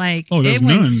 Like, there's it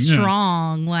went none, yeah.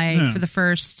 strong. Like, Yeah. for the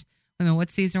first, what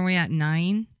season are we at?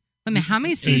 9? How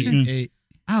many seasons? 8.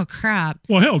 Oh, crap.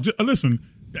 Well, hell, listen,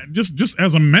 just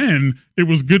as a man, it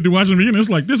was good to watch in the beginning. It's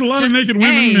like, there's a lot of naked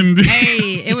women.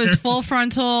 It was full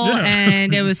frontal Yeah.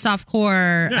 and it was soft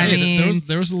core. Yeah. I Hey, mean,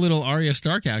 there was a little Arya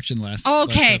Stark action last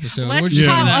okay, episode. let's What'd you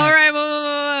talk. think of that? All right,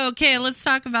 whoa. Okay, let's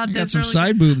talk about I this. got some really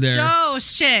side boob there. No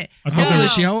shit. I thought How that old was-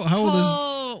 is she? How old is?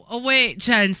 Oh wait,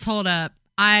 Jens, hold up.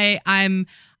 I'm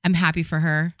happy for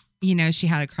her. She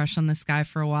had a crush on this guy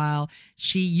for a while.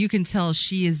 You can tell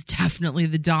she is definitely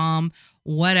the dom.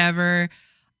 Whatever.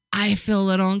 I feel a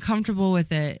little uncomfortable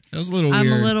with it. That was a little I'm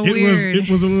weird. a little It weird.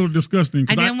 was a little disgusting.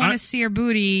 I 'cause didn't want to see her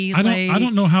booty. I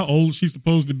don't know how old she's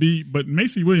supposed to be, but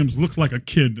Macy Williams looks like a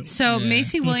kid. So Yeah.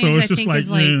 Macy So Williams, it's I just think, like,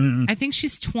 is like, yeah. I think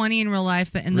she's 20 in real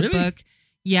life, but in the Really? book,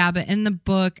 but in the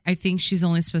book, I think she's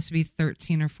only supposed to be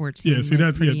 13 or 14. Yeah, see, like,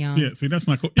 that's pretty young. see, that's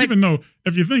not cool. Even though,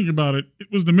 if you think about it, it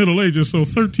was the Middle Ages, so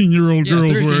 13-year-old Yeah,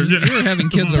 girls 13. were. We were having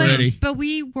kids already. But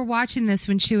we were watching this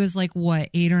when she was like, what,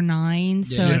 8 or 9?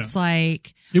 So Yeah. it's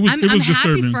like, It was I'm happy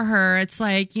disturbing. for her. It's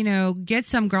like, get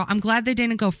some girl. I'm glad they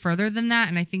didn't go further than that,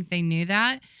 and I think they knew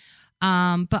that.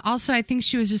 But also, I think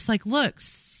she was just like, look,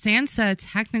 Sansa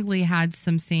technically had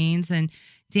some scenes, and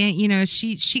Dan,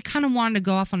 she kind of wanted to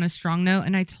go off on a strong note,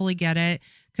 and I totally get it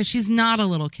because she's not a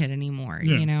little kid anymore,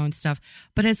 Yeah. and stuff.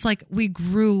 But it's like we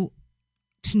grew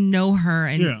to know her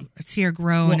and Yeah. see her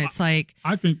grow. Well, And it's like,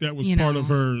 I think that was you part know. of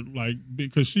her, like,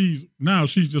 because she's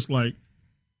just like,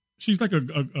 she's like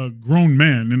a grown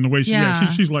man in the way she Yeah.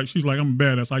 acts. She's like I'm a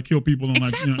badass. I kill people. And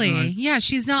exactly. like, Yeah.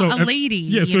 She's not So a if- lady.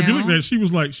 Yeah, so if you look at that, she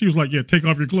was like, yeah, take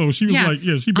off your clothes. She was Yeah. like,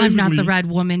 yeah, she I'm basically. not the red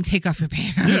woman. Take off your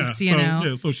pants. Yeah,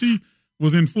 know? so she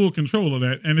was in full control of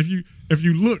that. And if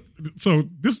you look, so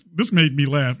this made me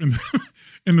laugh. And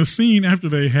in the scene after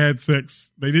they had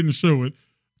sex, they didn't show it,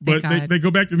 but Thank God. they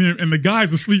go back to them, and the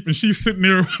guy's asleep, and she's sitting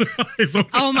there with her eyes open.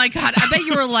 Oh my God. I bet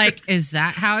you were like, is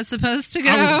that how it's supposed to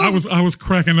go? I was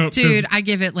cracking up, 'cause Dude, I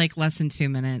give it like less than 2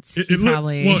 minutes. It You looked,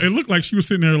 probably. well, it looked like she was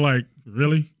sitting there like,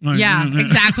 really? Like, yeah,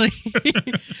 exactly.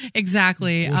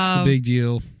 Exactly. What's the big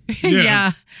deal?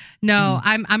 Yeah. No,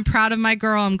 I'm proud of my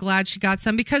girl. I'm glad she got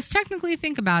some because technically,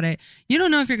 think about it. You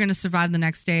don't know if you're going to survive the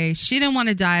next day. She didn't want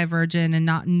to die a virgin and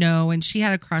not know, and she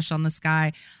had a crush on this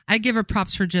guy. I give her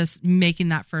props for just making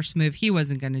that first move. He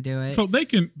wasn't going to do it. So they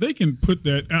can put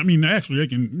that. I mean, actually, they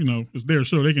can. It's their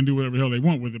show. They can do whatever the hell they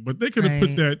want with it. But they could have put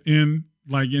Right. that in,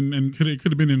 like, and could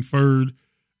have been inferred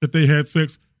that they had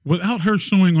sex without her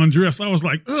showing undress. I was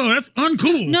like, oh, that's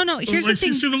uncool. No, here's the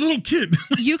thing. She's a little kid.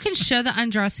 You can show the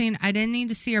undressing. I didn't need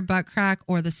to see her butt crack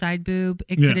or the side boob.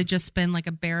 It Yeah. could have just been like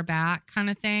a bare back kind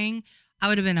of thing. I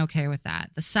would have been okay with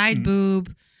that. The side Mm.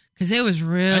 boob, because it was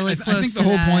really close. I think the to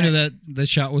whole that. point of that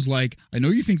shot was like, I know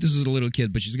you think this is a little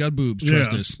kid, but she's got boobs.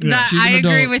 Trust Yeah. us. Yeah. That- She's an I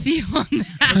agree adult. with you on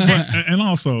that. And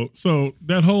also, so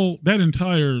that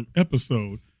entire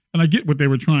episode, and I get what they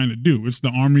were trying to do. It's the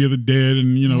army of the dead,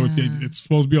 and it's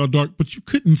supposed to be all dark, but you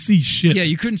couldn't see shit. Yeah,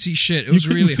 you couldn't see shit. It You was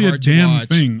couldn't really see hard a damn to watch.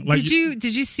 thing. Like,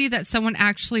 Did you see that someone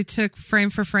actually took frame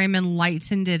for frame and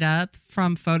lightened it up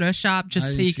from Photoshop I just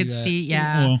so didn't you see could that. see?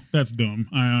 Yeah. Well, that's dumb.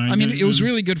 I mean, it was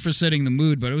really good for setting the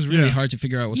mood, but it was really Yeah. hard to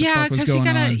figure out what the Yeah, fuck was because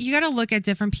going on. you gotta look at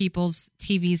different people's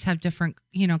TVs have different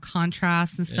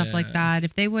contrasts and stuff like Yeah. that.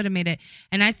 If they would have made it,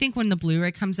 and I think when the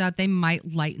Blu-ray comes out, they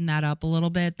might lighten that up a little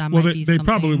bit. That Well, might be they something.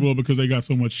 probably will because they got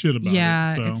so much shit about it.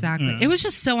 Yeah, So, exactly. yeah. It was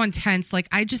just so intense. Like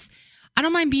I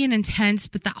don't mind being intense,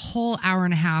 but that whole hour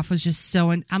and a half was just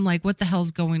so. I'm like, what the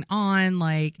hell's going on?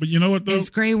 Like, But you know what, though? is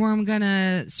Grey Worm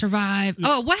gonna survive?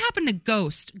 Oh, what happened to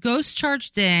Ghost? Ghost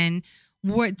charged in.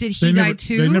 What did he die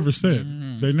too? They never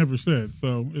said. They never said.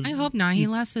 So I hope not. He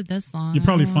lasted this long. You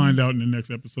probably find out in the next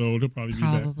episode. He'll probably be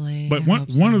back. Probably. But I one hope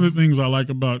one so. of the things I like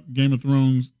about Game of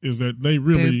Thrones is that they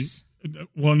really. Boobs.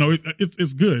 Well, no,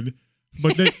 it's good,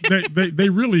 but they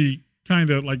really kind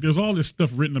of like. There's all this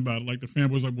stuff written about it. Like the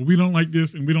fanboys, like, well, we don't like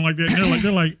this and we don't like that. And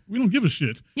they're like, we don't give a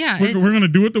shit. Yeah, we're it's- going to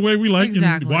do it the way we like.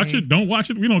 Exactly. And watch it, don't watch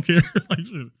it. We don't care. Like,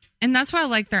 shit. And that's why I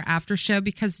like their after show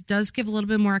because it does give a little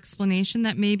bit more explanation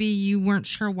that maybe you weren't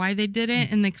sure why they did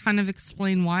it, and they kind of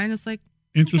explain why. And it's like,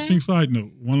 Interesting okay. side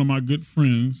note. One of my good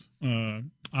friends,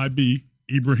 IB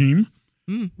Ibrahim,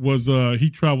 was he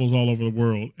travels all over the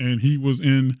world, and he was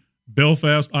in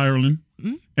Belfast, Ireland,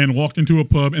 and walked into a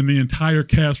pub, and the entire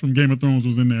cast from Game of Thrones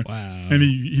was in there. Wow. And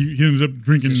he ended up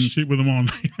drinking shit with them all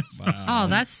night. oh,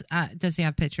 that's does he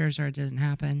have pictures or it didn't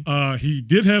happen? He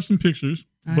did have some pictures,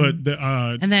 but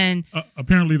And then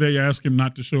apparently they asked him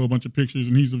not to show a bunch of pictures,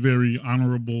 and he's a very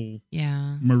honorable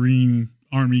yeah. Marine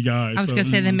Army guy. I was so, going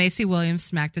to say that Macy Williams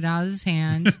smacked it out of his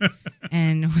hand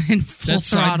and went full That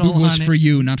side throttle boob was on for it.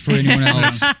 you, not for anyone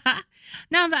else.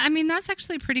 No, that's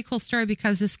actually a pretty cool story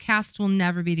because this cast will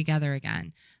never be together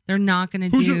again. They're not going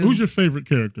to Who's do. who's your favorite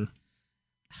character?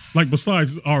 Like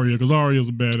besides Arya, because Arya's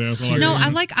a badass. No, her.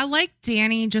 I like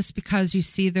Dany just because you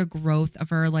see the growth of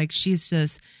her. Like she's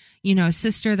just, a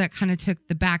sister that kind of took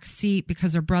the back seat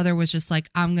because her brother was just like,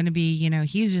 I'm gonna be,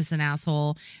 he's just an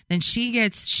asshole. Then she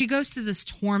goes through this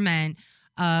torment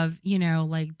of,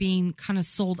 like being kind of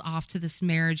sold off to this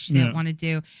marriage she didn't want to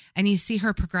do. And you see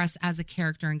her progress as a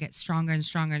character and get stronger and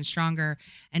stronger and stronger.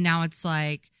 And now it's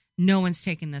like, no one's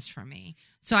taking this from me.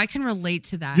 So I can relate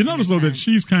to that. You in a notice though that sense.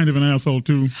 she's kind of an asshole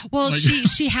too. Well, Like-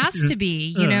 she has to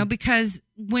be, Yeah. because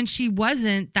when she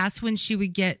wasn't, that's when she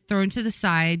would get thrown to the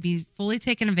side, be fully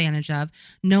taken advantage of.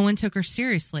 No one took her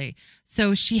seriously.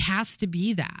 So she has to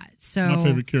be that. So My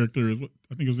favorite character is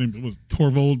I think his name was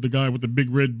Torvald, the guy with the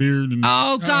big red beard. And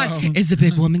Oh God, is the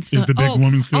big woman still? Is the big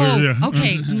woman still there? Yeah.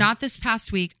 Okay, not this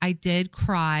past week. I did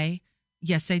cry.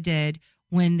 Yes, I did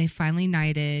when they finally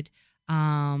knighted.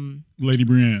 Lady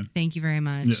Brienne. Thank you very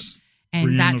much. Yes. And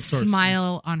Brienne that of Tarth.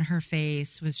 smile on her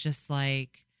face was just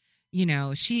like,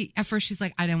 she at first she's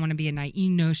like, I didn't want to be a knight.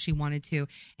 She wanted to.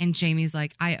 And Jamie's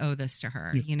like, I owe this to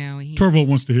her. Yeah. He Torvald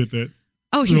wants to hit that.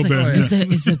 Oh, he's Real like,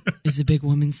 bad, is the big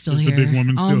woman still Is the here? big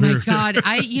woman Oh still my here? God.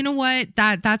 You know what?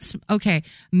 That's okay.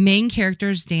 Main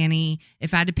characters, Danny.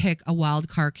 If I had to pick a wild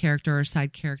card character or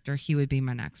side character, he would be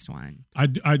my next one. I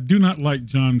do not like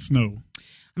Jon Snow.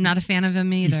 I'm not a fan of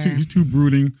him either. He's too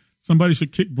brooding. Somebody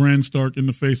should kick Bran Stark in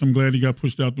the face. I'm glad he got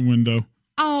pushed out the window.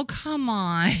 Oh, come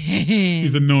on.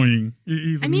 He's annoying.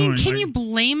 He's I mean, annoying. can you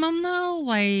blame him though?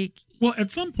 Like, well,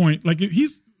 at some point, like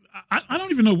I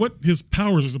don't even know what his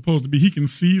powers are supposed to be. He can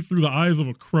see through the eyes of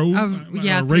a crow,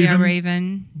 a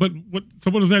Raven. But what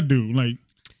does that do? Like,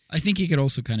 I think he could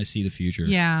also kind of see the future.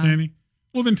 Yeah. Danny?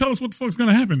 Well, then tell us what the fuck's going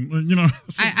to happen. You know,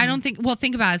 I don't think. Well,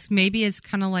 think about it. Maybe it's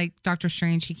kind of like Doctor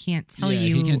Strange. He can't tell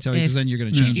you. He can't tell you because then you're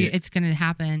going to change it. It's going to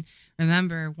happen.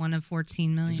 Remember, 1 of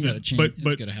 14 million. It's got to change. But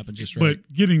it's got to happen just right.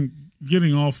 But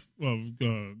getting off of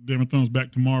Game of Thrones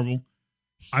back to Marvel,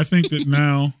 I think that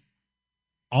now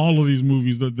all of these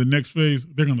movies, the next phase,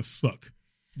 they're going to suck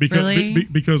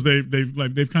because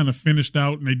they've kind of finished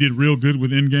out and they did real good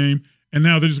with Endgame. And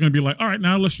now they're just going to be like, all right,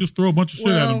 now let's just throw a bunch of shit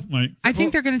at them. Like, I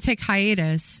think they're going to take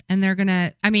hiatus and they're going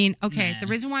to, the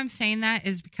reason why I'm saying that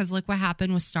is because look what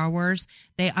happened with Star Wars.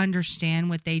 They understand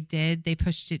what they did. They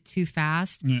pushed it too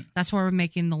fast. Yeah. That's why we're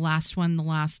making the last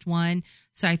one.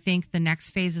 So I think the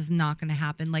next phase is not going to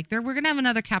happen. Like we're going to have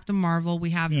another Captain Marvel. We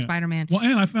have Spider-Man. Well,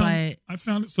 and I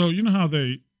found it. So you know how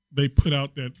they put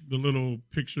out the little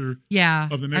picture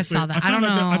of the next I saw phase? that. I don't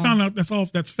know. I found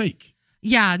out that's fake.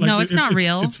 Yeah, Like, no, it's not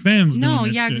real. It's fans. No, doing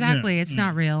that yeah, shit. exactly. Yeah, it's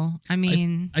not real. I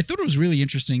mean, I thought it was really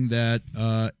interesting that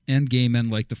Endgame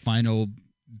and like the final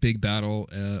big battle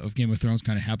of Game of Thrones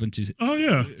kind of happened to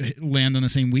land on the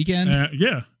same weekend.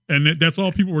 And that's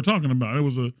all people were talking about. It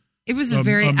was a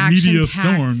very media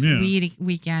action-packed storm,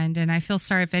 weekend, and I feel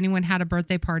sorry if anyone had a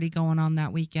birthday party going on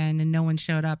that weekend and no one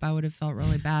showed up. I would have felt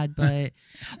really bad. But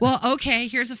well, okay.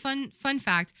 Here's a fun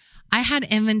fact. I had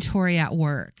inventory at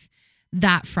work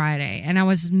that Friday, and I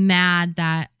was mad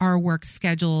that our work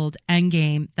scheduled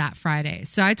Endgame that Friday.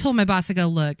 So I told my boss, I go,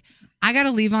 look, I got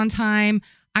to leave on time.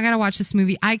 I got to watch this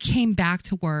movie. I came back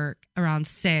to work around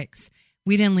 6.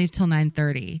 We didn't leave till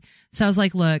 9:30. So I was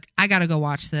like, look, I got to go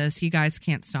watch this. You guys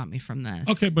can't stop me from this.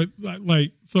 Okay, but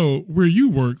like, so where you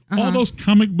work, all those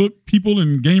comic book people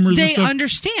and gamers, they and stuff,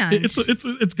 understand.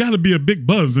 It's got to be a big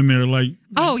buzz in there. Like,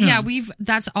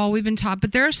 that's all we've been taught.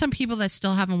 But there are some people that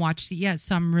still haven't watched it yet.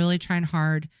 So I'm really trying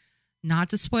hard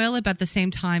not to spoil it. But at the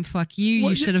same time, fuck you.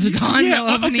 You should have gone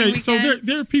to opening weekend. So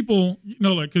there are people,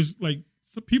 because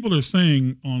some people are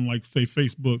saying on say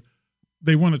Facebook,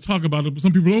 they want to talk about it, but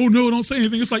some people, oh no, don't say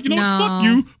anything. It's like, what, fuck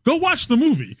you. Go watch the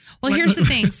movie. Well, here's the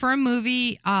thing. For a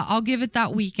movie, I'll give it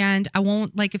that weekend. I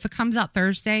won't, if it comes out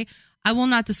Thursday, I will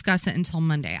not discuss it until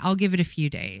Monday. I'll give it a few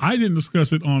days. I didn't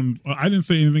discuss it I didn't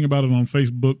say anything about it on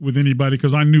Facebook with anybody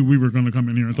because I knew we were going to come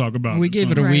in here and talk about it. We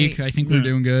gave it a week. I think we're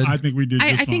doing good. I think we did.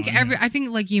 I think I think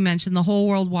like you mentioned, the whole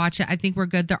world watch it. I think we're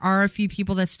good. There are a few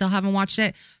people that still haven't watched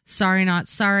it. Sorry, not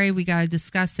sorry. We got to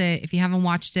discuss it. If you haven't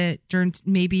watched it during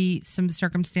maybe some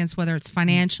circumstance, whether it's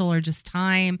financial or just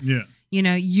time,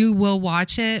 you will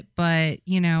watch it. But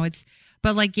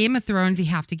But like Game of Thrones, you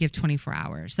have to give 24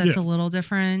 hours. That's a little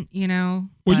different,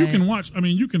 Well, you can watch.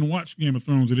 You can watch Game of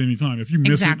Thrones at any time. If you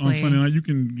miss it on Sunday night, you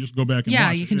can just go back and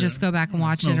watch it. You can just go back and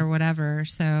watch it or whatever.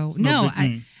 So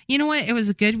you know what? It was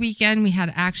a good weekend. We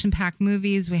had action-packed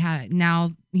movies. We had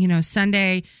now,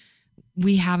 Sunday.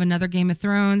 We have another Game of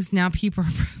Thrones. Now people are,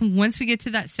 once we get to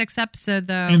that 6th episode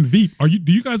though. And Veep.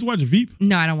 Do you guys watch Veep?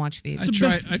 No, I don't watch Veep. I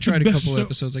tried a couple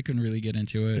episodes. I couldn't really get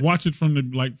into it. Watch it from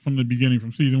the beginning,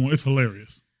 from season 1. It's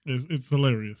hilarious. It's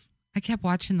hilarious. I kept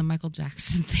watching the Michael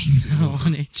Jackson thing though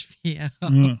on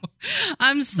HBO.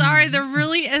 I'm sorry, there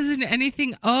really isn't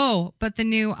anything. Oh, but the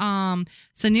new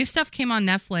new stuff came on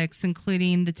Netflix,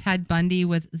 including the Ted Bundy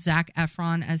with Zac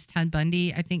Efron as Ted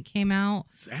Bundy. I think came out.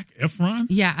 Zac Efron?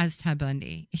 Yeah, as Ted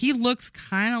Bundy. He looks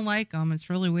kind of like him. It's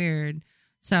really weird.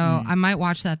 So I might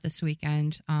watch that this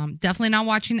weekend. Definitely not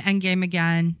watching Endgame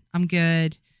again. I'm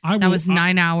good. That was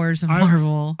 9 hours of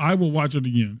Marvel. I will watch it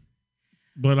again.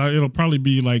 But it'll probably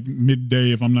be like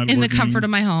midday if I'm not in working. the comfort of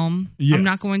my home. Yes. I'm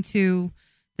not going to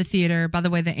the theater. By the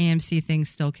way, the AMC thing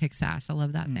still kicks ass. I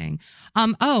love that thing.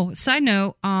 Side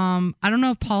note, I don't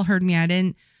know if Paul heard me.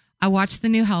 I watched the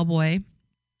new Hellboy.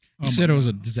 You said it was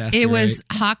a disaster. It was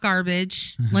hot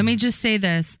garbage. Let me just say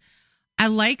this. I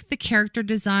like the character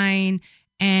design,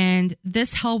 and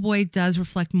this Hellboy does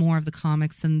reflect more of the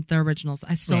comics than the originals.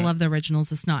 I still love the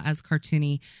originals. It's not as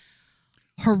cartoony.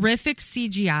 Horrific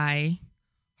CGI.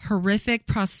 Horrific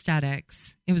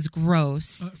prosthetics. It was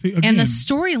gross. And the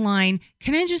storyline,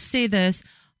 can I just say this?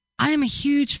 I am a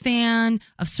huge fan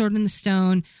of Sword in the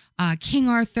Stone, King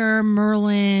Arthur,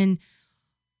 Merlin.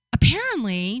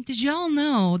 Apparently, did y'all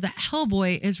know that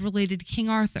Hellboy is related to King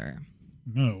Arthur?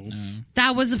 No.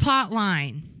 That was a plot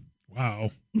line.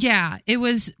 Wow. Yeah, it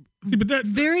was but that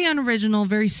very unoriginal,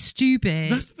 very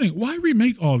stupid. That's the thing. Why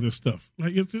remake all this stuff?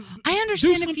 Like, I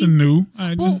understand do if something new.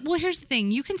 Well, here's the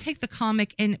thing. You can take the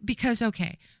comic and because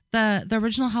the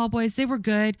original Hellboys, they were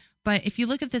good, but if you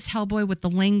look at this Hellboy with the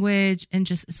language and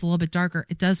just it's a little bit darker,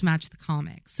 it does match the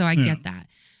comic. So I get that.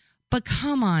 But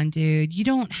come on, dude. You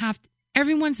don't have to.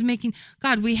 Everyone's making.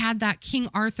 God, we had that King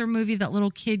Arthur movie, that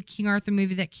little kid King Arthur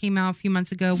movie that came out a few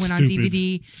months ago, went on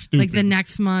DVD like the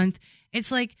next month. It's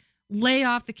like, lay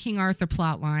off the King Arthur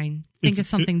plot line. Think of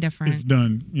something different. It's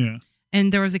done, yeah.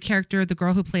 And there was a character, the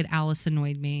girl who played Alice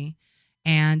annoyed me.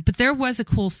 But there was a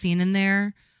cool scene in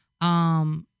there.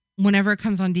 Whenever it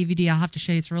comes on DVD, I'll have to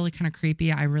show you. It's really kind of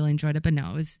creepy. I really enjoyed it. But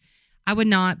no, I would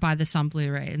not buy this on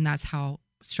Blu-ray. And that's how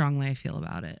strongly I feel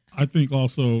about it. I think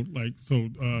also,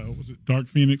 was it Dark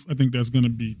Phoenix? I think that's going to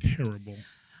be terrible.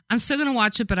 I'm still going to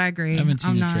watch it, but I agree. I haven't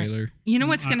seen the trailer. You know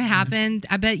what's going to happen?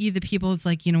 I bet you the people, it's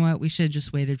like, you know what? We should have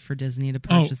just waited for Disney to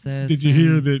purchase this. Did you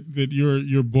hear that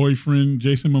your boyfriend,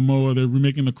 Jason Momoa, they're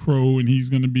remaking The Crow, and he's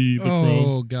going to be the Crow?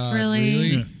 Oh, God. Really?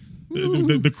 Yeah.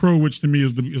 The Crow, which to me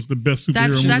is the best superhero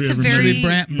movie that's a ever very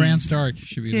made. Bran Stark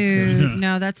should be Dude, the Crow.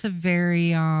 no, that's a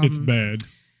very it's bad.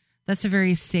 That's a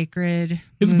very sacred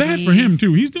It's movie. bad for him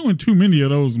too. He's doing too many of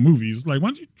those movies. Like, why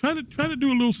don't you try to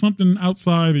do a little something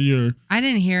outside of your? I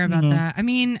didn't hear about that. I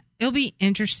mean, it'll be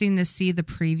interesting to see the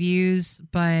previews,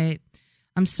 but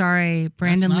I'm sorry,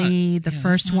 Brandon Lee, the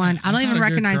first one. I don't even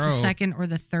recognize the second or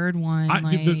the third one.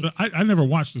 I never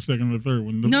watched the second or the third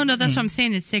one. No, that's what I'm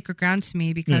saying. It's sacred ground to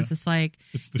me because it's like,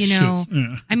 it's the shit.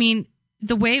 Yeah. I mean,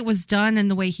 the way it was done and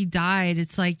the way he died,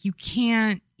 it's like you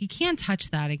can't touch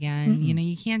that again. Mm-hmm. You know,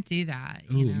 you can't do that.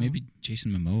 Ooh, maybe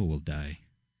Jason Momoa will die.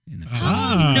 In the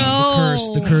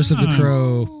no, the curse of the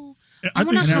Crow. I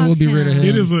think that will be rid of him.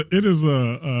 It is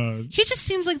a. He just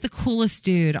seems like the coolest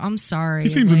dude. I'm sorry. He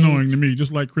seems annoying to me,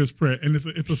 just like Chris Pratt, and it's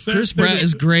a sad Chris Pratt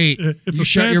is great. It's you a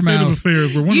shut sad your state mouth. of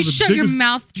affairs. Where You shut your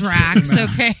mouth, Drax.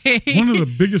 Okay. One of the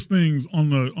biggest things on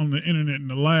the internet in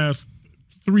the last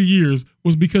 3 years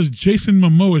was because Jason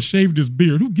Momoa shaved his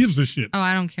beard. Who gives a shit? Oh,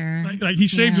 I don't care. Like he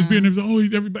shaved his beard, and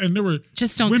everybody, and there were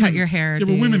just don't cut your hair.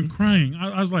 There were women crying.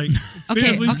 I was like,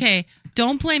 seriously? Okay.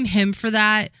 Don't blame him for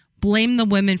that. Blame the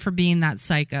women for being that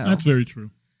psycho. That's very true.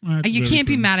 You can't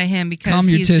be mad at him because calm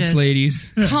your he's tits, just,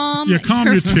 ladies. Calm your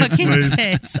your tits, fucking ladies.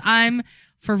 tits. I'm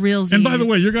for realsies. And by the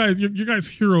way, your guys'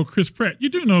 hero Chris Pratt, you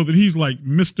do know that he's like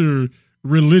Mr.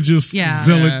 Religious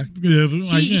zealot. Yeah.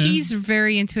 He's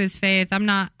very into his faith. I'm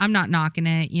not knocking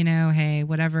it. You know, hey,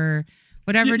 whatever.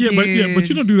 But you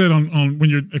don't do that on when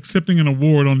you're accepting an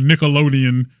award on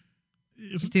Nickelodeon.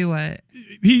 Do what?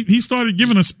 He started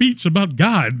giving a speech about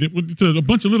God to a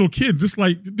bunch of little kids. It's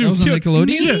like, dude, that was on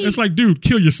Nickelodeon? Yeah, it's like, dude,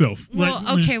 kill yourself. Well,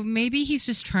 okay, maybe he's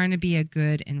just trying to be a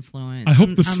good influence. I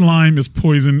hope the slime is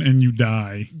poison and you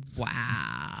die.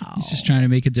 Wow. He's just trying to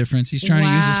make a difference. He's trying to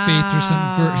use his faith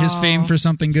for his fame for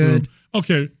something good.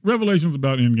 Okay, Revelations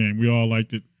about Endgame. We all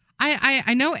liked it.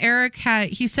 I know Eric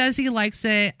he says he likes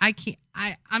it.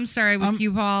 I'm sorry with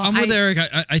you, Paul. I'm with Eric.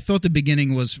 I thought the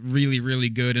beginning was really, really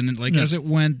good, and as it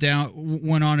went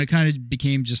on, it kind of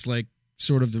became just like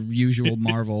sort of the usual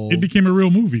Marvel. It became a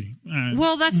real movie.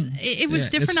 Well, it was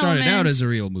different. It started elements. out as a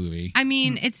real movie. I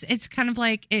mean, it's kind of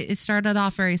like it started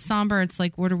off very somber. It's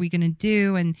like, what are we going to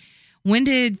do? And when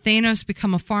did Thanos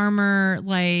become a farmer?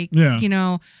 Like, you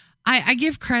know. I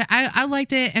give credit. I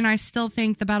liked it, and I still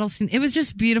think the battle scene, it was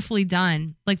just beautifully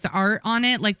done. Like the art on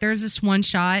it, like there's this one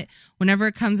shot, whenever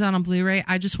it comes out on Blu-ray,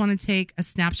 I just want to take a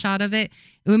snapshot of it.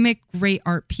 It would make great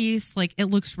art piece. Like it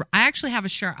looks, I actually have a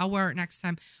shirt, I'll wear it next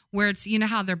time, where it's, you know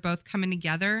how they're both coming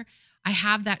together? I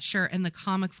have that shirt in the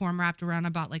comic form wrapped around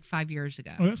about like 5 years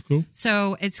ago. Oh, that's cool.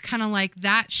 So it's kind of like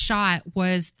that shot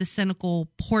was the cynical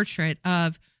portrait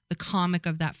of the comic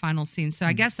of that final scene. So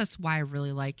I guess that's why I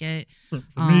really like it.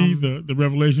 For me, the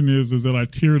revelation is that I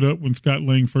teared up when Scott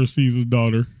Lang first sees his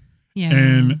daughter. Yeah.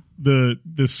 And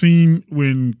the scene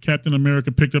when Captain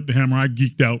America picked up the hammer, I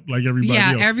geeked out like everybody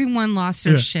else. Yeah, everyone lost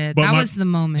their shit. That was the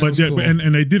moment. But cool.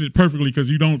 and they did it perfectly because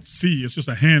you don't see, it's just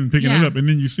a hand picking it up, and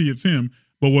then you see it's him.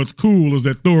 But what's cool is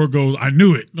that Thor goes, I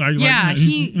knew it.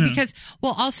 Because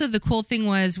also the cool thing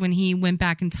was when he went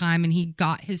back in time and he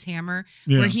got his hammer,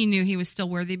 where he knew he was still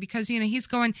worthy, because, you know, he's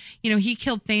going, you know, he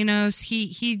killed Thanos.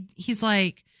 He's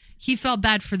like, he felt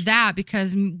bad for that,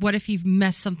 because what if he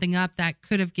messed something up that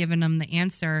could have given him the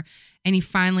answer? And he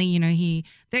finally,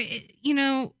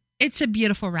 it's a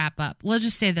beautiful wrap up. Let's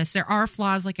just say this. There are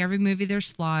flaws, like every movie, there's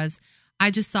flaws.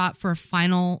 I just thought for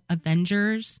final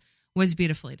Avengers was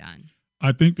beautifully done.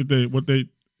 I think that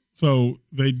So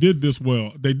they did this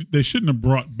well. They shouldn't have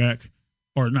brought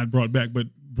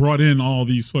in all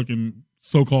these fucking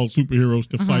so-called superheroes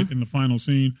to fight in the final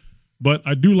scene. But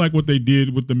I do like what they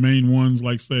did with the main ones,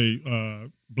 like say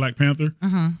Black Panther.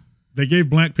 They gave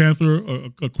Black Panther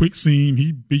a quick scene.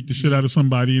 He beat the shit out of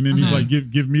somebody, and then he's like,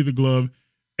 "Give me the glove,"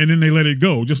 and then they let it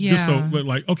go. Just so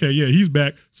like, okay, yeah, he's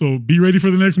back. So be ready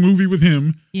for the next movie with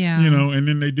him. Yeah, And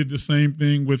then they did the same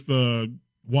thing with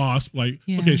Wasp. Like,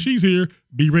 okay, she's here.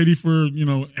 Be ready for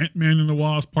Ant-Man and the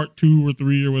Wasp Part 2 or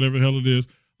 3 or whatever the hell it is.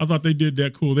 I thought they did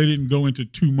that cool. They didn't go into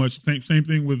too much. Same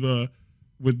thing with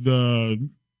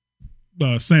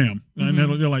Sam. And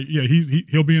they're like, yeah,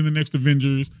 he'll be in the next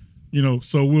Avengers.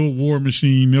 So will War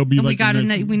Machine. They'll be and like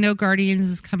we know Guardians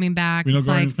is coming back. We know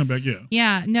Guardians come back. Yeah.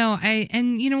 Yeah. No.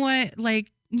 And you know what?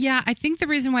 Like, yeah, I think the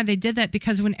reason why they did that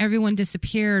because when everyone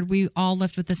disappeared, we all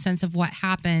left with a sense of what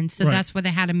happened. So that's why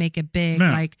they had to make it big.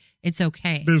 Now, like it's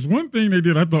okay. There's one thing they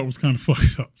did I thought was kind of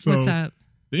fucked up. So what's up?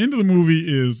 The end of the movie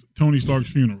is Tony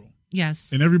Stark's funeral.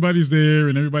 Yes. And everybody's there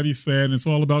and everybody's sad and it's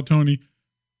all about Tony.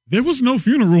 There was no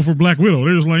funeral for Black Widow.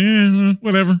 They're just like,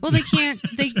 whatever. Well, they can't.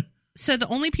 So the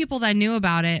only people that knew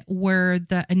about it were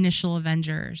the initial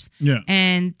Avengers. Yeah.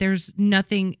 And there's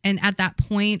nothing. And at that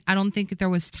point, I don't think there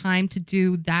was time to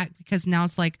do that because now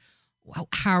it's like, what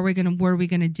are we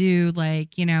going to do? Like,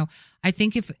 I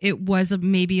think if it was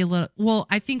maybe a little, well,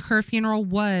 I think her funeral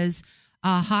was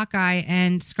Hawkeye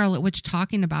and Scarlet Witch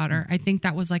talking about her. I think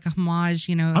that was like a homage,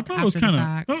 I thought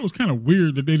it was kind of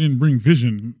weird that they didn't bring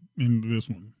Vision into this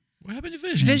one. What happened to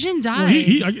Vision? Vision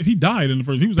died. Well, he died in the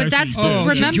first. He was dead.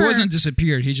 Remember, he wasn't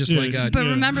disappeared. He just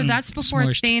remember that's before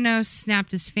smushed. Thanos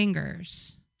snapped his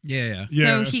fingers. Yeah.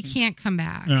 So he can't come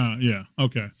back. Yeah.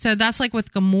 Okay. So that's like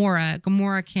with Gamora.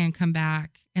 Gamora can't come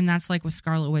back, and that's like with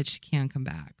Scarlet Witch. She can't come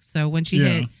back. So when she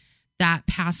hit that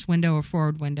past window or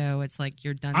forward window, it's like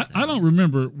you're done. I don't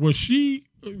remember. Was she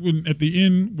at the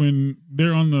end when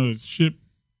they're on the ship?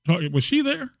 Was she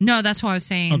there? No, that's what I was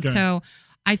saying. Okay. So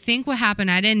I think what happened,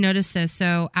 I didn't notice this.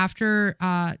 So after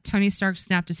Tony Stark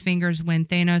snapped his fingers when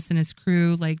Thanos and his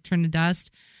crew turned to dust,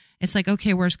 it's like,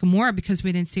 okay, where's Gamora? Because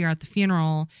we didn't see her at the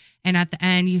funeral. And at the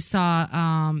end, you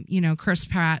saw, Chris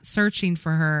Pratt searching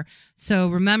for her. So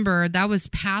remember, that was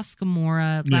past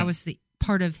Gamora. That was the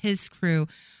part of his crew.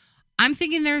 I'm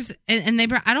thinking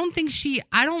I don't think she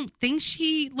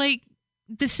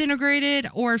disintegrated,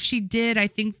 or if she did, I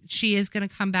think she is going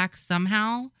to come back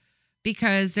somehow.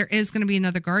 Because there is going to be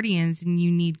another Guardians and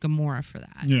you need Gamora for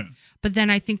that. Yeah. But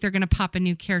then I think they're going to pop in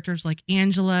new characters like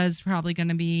Angela is probably going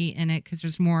to be in it because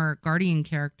there's more Guardian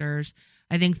characters.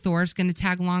 I think Thor's going to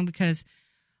tag along because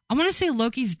I want to say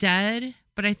Loki's dead,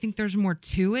 but I think there's more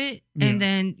to it. Yeah. And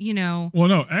then, Well,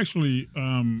 no, actually,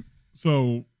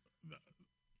 so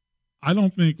I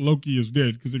don't think Loki is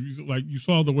dead because if you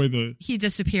saw the way he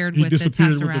disappeared with the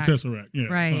Tesseract. Yeah.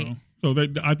 Right. So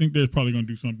I think they're probably going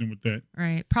to do something with that.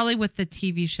 Right. Probably with the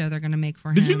TV show they're going to make for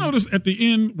him. Did you notice at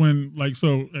the end when,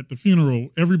 at the funeral,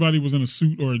 everybody was in a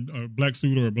suit or a black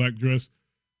suit or a black dress?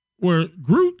 Were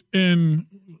Groot and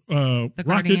the Rocket,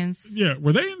 Guardians? Yeah.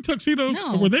 Were they in tuxedos?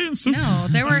 No. Or were they in suits? No,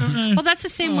 they were. Well, that's the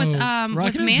same with Rocket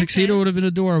with Mantis. tuxedo would have been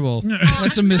adorable.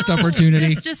 That's a missed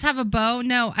opportunity. Just have a bow.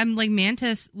 No, I'm like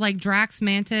Mantis, like Drax,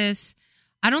 Mantis.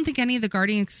 I don't think any of the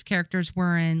Guardians characters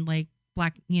were in black.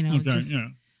 Okay. Yeah.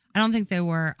 I don't think they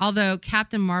were. Although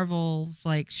Captain Marvel's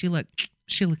she looked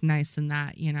nice in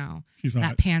that, She's that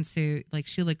hot. Pantsuit.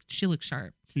 She looked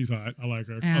sharp. She's hot. I like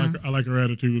her. Yeah. I like her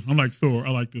attitude. I'm like Thor. I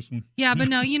like this one. Yeah, but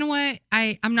no, you know what?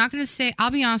 I'm not going to say,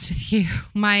 I'll be honest with you.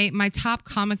 My top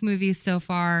comic movies so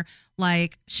far,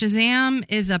 Shazam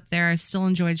is up there. I still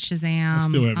enjoyed Shazam. I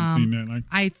still haven't seen that.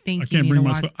 I think I can't bring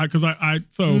myself because I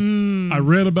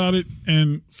read about it,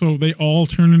 and so they all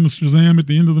turn into Shazam at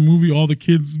the end of the movie. All the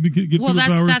kids get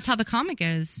superpowers. That's how the comic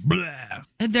is. Blah.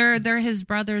 They're his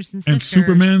brothers and sisters. And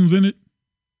Superman's in it.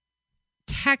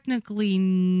 Technically,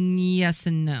 yes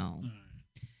and no.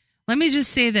 Let me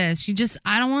just say this.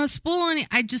 I don't want to spoil any.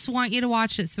 I just want you to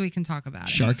watch it so we can talk about it.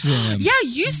 Sharkzam. Yeah,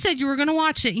 you said you were going to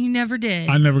watch it and you never did.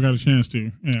 I never got a chance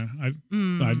to. Yeah,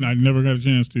 I never got a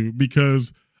chance to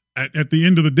because at the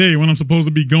end of the day, when I'm supposed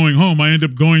to be going home, I end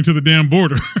up going to the damn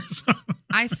border. So.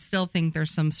 I still think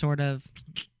there's some sort of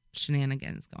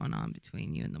shenanigans going on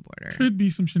between you and the border. Could be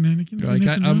some shenanigans.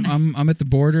 I'm at the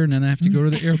border and then I have to go to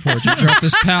the airport to drop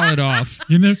this pallet off.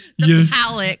 The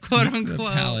pallet, quote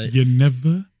unquote. Pallet. You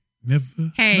never never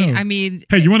Hey, know. I mean,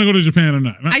 Hey, you want to go to Japan or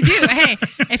not? I do. Hey,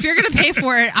 if you're going to pay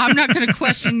for it, I'm not going to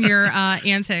question your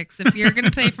antics. If you're going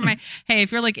to pay for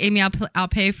if you're like, Amy, I'll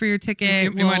pay for your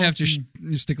ticket. You might have to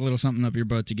stick a little something up your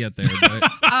butt to get there,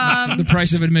 but the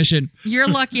price of admission. You're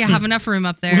lucky I have enough room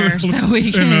up there, so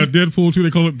we can. In Deadpool 2, they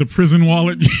call it the prison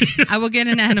wallet. I will get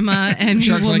an enema, and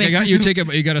Shark's we'll like, make I got you a ticket,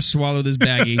 but you got to swallow this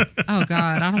baggie. Oh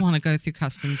God, I don't want to go through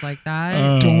customs like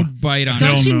that. Don't bite on it.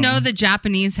 Don't you no. know the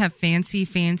Japanese have fancy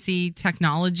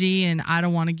technology, and I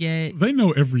don't want to get. They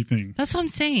know everything. That's what I'm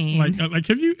saying. Like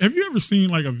have you ever seen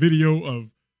like a video of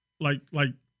like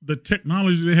the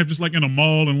technology they have just like in a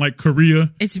mall in like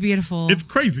Korea? It's beautiful. It's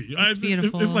crazy. It's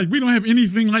beautiful. It's like we don't have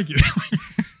anything like it.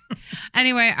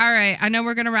 Anyway, all right. I know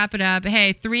we're gonna wrap it up.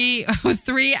 Hey,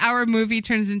 3-hour movie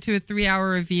turns into a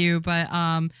 3-hour review, but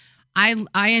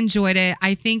I enjoyed it.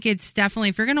 I think it's definitely,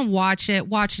 if you're gonna watch it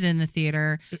in the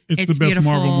theater. It's the best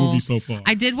beautiful. Marvel movie so far.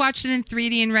 I did watch it in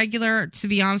 3D and regular. To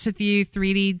be honest with you,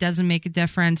 3D doesn't make a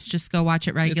difference. Just go watch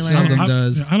it regular. It seldom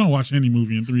does. I don't watch any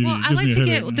movie in 3D. Well, It I gives like me a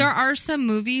to headache, get. There are some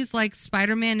movies like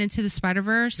Spider-Man Into the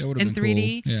Spider-Verse That would in have been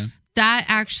 3D. cool. Yeah. That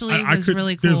actually I was could-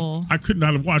 really there's- cool. I could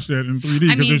not have watched that in 3D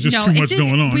because there's just too much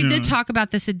going on. We yeah. did talk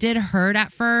about this. It did hurt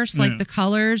at first, like Yeah. the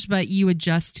colors, but you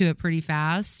adjust to it pretty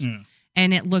fast. Yeah.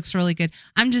 And it looks really good.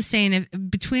 I'm just saying, if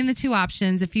between the two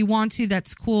options, if you want to,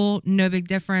 that's cool. No big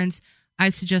difference. I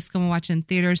suggest go and watch it in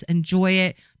theaters. Enjoy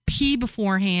it. Pee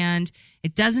beforehand.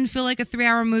 It doesn't feel like a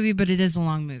 3-hour movie, but it is a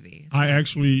long movie. So. I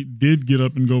actually did get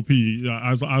up and go pee.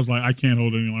 I was like, I can't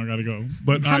hold it anymore. I got to go.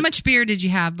 But How much beer did you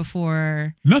have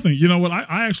before? Nothing. You know what?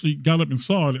 I actually got up and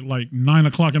saw it at like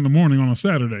 9:00 in the morning on a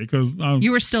Saturday because I was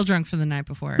You were still drunk from the night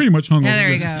before. pretty much hungover. Yeah,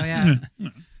 there you go. Yeah.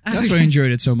 That's why I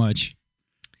enjoyed it so much.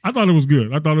 I thought it was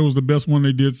good. I thought it was the best one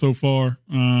they did so far.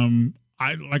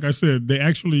 Like I said,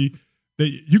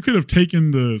 you could have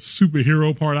taken the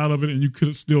superhero part out of it, and you could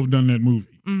have still done that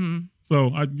movie. Mm-hmm.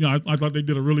 So I thought they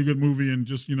did a really good movie, and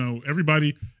just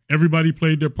everybody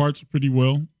played their parts pretty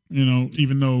well.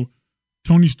 Even though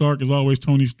Tony Stark is always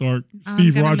Tony Stark,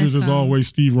 Steve gonna Rogers miss is him. always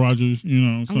Steve Rogers. So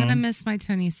I'm gonna miss my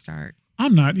Tony Stark.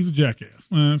 I'm not. He's a jackass.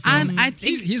 So I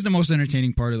think He's the most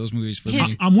entertaining part of those movies for me.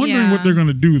 I'm wondering what Yeah. they're going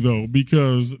to do though,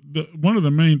 because one of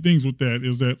the main things with that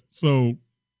is that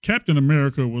Captain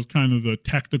America was kind of the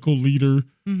tactical leader,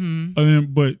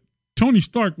 but Tony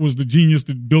Stark was the genius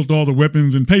that built all the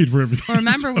weapons and paid for everything. Well,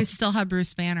 remember, we still have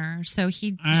Bruce Banner, so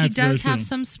he That's does very have true.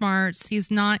 some smarts. He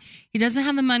doesn't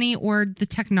have the money or the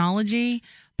technology,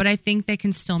 but I think they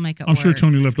can still make it I'm work. sure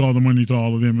Tony left all the money to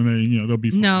all of them, and they'll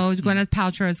be fine. No, Gwyneth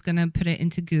Paltrow is going to put it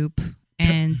into Goop,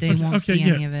 and they won't see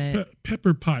any of it.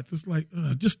 Pepper Potts. It's like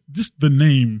just the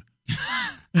name. His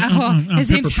Pepper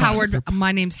name's Potts. Howard.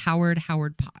 My name's Howard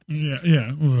Potts.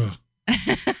 Yeah. Ugh.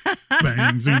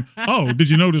 Bangs. And, did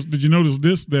you notice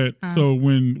this? That so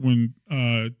when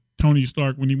Tony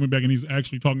Stark, when he went back and he's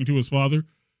actually talking to his father,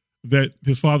 that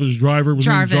his father's driver was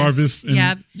named Jarvis. And,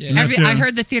 Yeah. and that's, I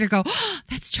heard the theater go, oh,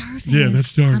 that's Jarvis. Yeah,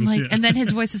 that's Jarvis, I'm like, yeah. and then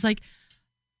his voice is like,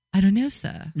 I don't know,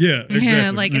 sir. Yeah, exactly.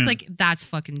 Yeah, like yeah. it's like that's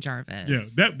fucking Jarvis. Yeah,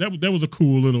 that was a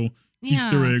cool little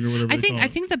Easter egg or whatever. I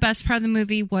think the best part of the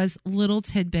movie was little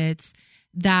tidbits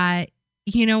that,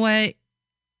 you know what,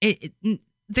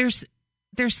 there's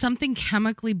something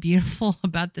chemically beautiful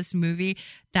about this movie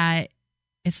that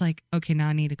it's like, okay, now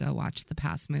I need to go watch the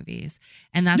past movies.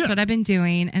 And that's what I've been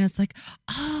doing. And it's like,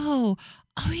 oh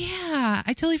yeah,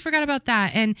 I totally forgot about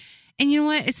that. And you know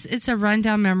what? It's a run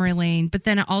down memory lane, but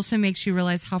then it also makes you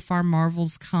realize how far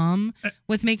Marvel's come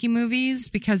with making movies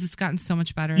because it's gotten so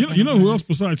much better. You know who else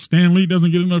besides Stan Lee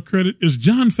doesn't get enough credit is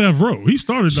John Favreau. He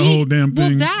started the whole damn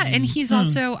thing. Well, that and he's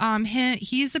also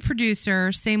he's the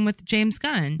producer. Same with James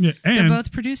Gunn. Yeah, and they're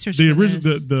both producers. The for original,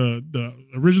 this. the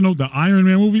original, the Iron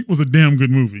Man movie was a damn good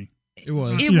movie. It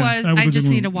was. It Yeah, was. that was a I good just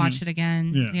need movie. to watch it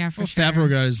again. Yeah. Yeah, for Well, sure. Favreau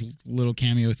got his little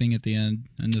cameo thing at the end.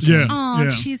 And this Yeah. one. Oh, Yeah.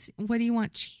 cheese! What do you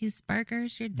want?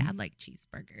 Cheeseburgers? Your dad liked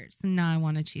cheeseburgers. No, I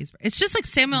want a cheeseburger. It's just like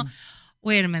Samuel.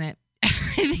 Wait a minute. I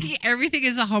think everything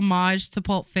is a homage to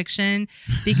Pulp Fiction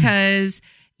because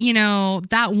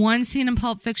that one scene in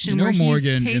Pulp Fiction where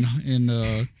Morgan he's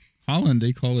in Holland,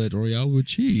 they call it Royale with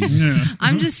cheese. Yeah.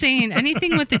 I'm just saying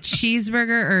anything with a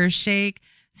cheeseburger or a shake.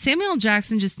 Samuel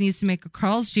Jackson just needs to make a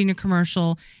Carl's Jr.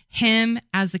 commercial. Him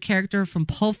as the character from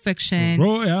Pulp Fiction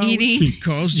Royale eating with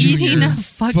Carl's eating Jr. a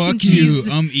fucking Fuck cheese.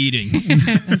 you, I'm eating.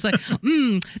 It's like,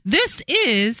 this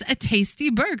is a tasty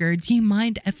burger. Do you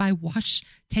mind if I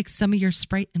take some of your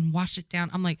Sprite and wash it down?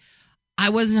 I'm like, I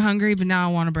wasn't hungry, but now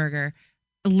I want a burger.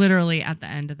 Literally at the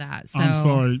end of that. So I'm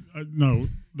sorry. No.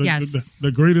 Yes.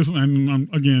 The greatest, and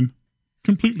again,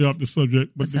 completely off the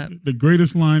subject, but What's up? the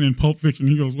greatest line in Pulp Fiction,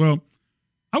 he goes, well,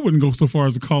 I wouldn't go so far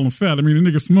as to call him fat. I mean, the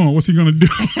nigga small. What's he gonna do?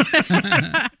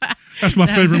 That's my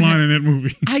favorite line in that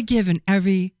movie. I've given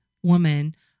every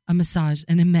woman a massage,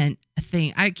 and it meant a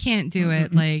thing. I can't do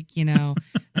it like,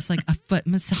 it's like a foot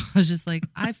massage. It's like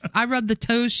I rub the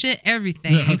toes, shit,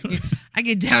 everything. Yeah. I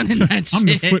get down in that shit. I'm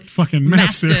the foot fucking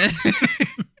master.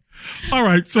 All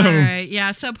right, so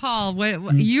yeah. So Paul,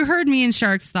 what you heard me and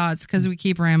Shark's thoughts because we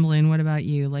keep rambling. What about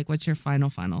you? Like, what's your final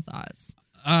thoughts?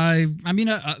 I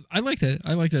liked it.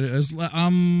 I liked it. It was,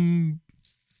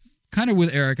 kind of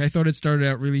with Eric. I thought it started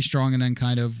out really strong and then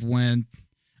kind of went.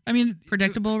 I mean,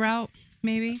 predictable route,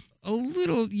 maybe. A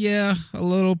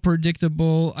little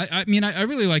predictable. I mean, I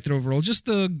really liked it overall. Just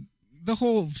the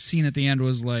whole scene at the end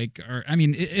was like,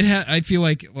 it had. I feel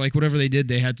like whatever they did,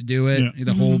 they had to do it. Yeah.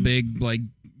 The whole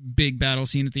big battle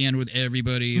scene at the end with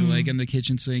everybody like in the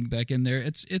kitchen sink back in there.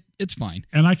 It's fine.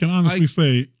 And I can honestly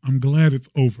say I'm glad it's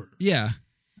over. Yeah.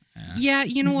 Yeah,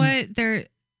 you know what?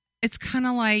 It's kind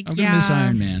of like I'm gonna miss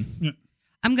Iron Man. Yeah.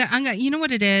 I'm gonna. You know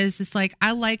what it is? It's like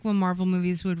I like when Marvel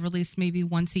movies would release maybe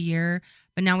once a year,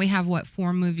 but now we have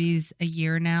 4 movies a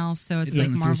year now, so it's like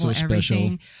Marvel so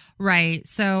everything, right?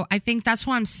 So I think that's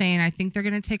what I'm saying. I think they're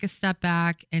gonna take a step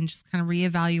back and just kind of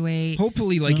reevaluate.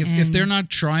 Hopefully, like if they're not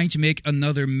trying to make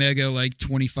another mega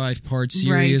 25-part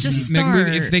series, right, just mega movie,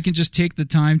 start. if they can just take the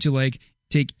time to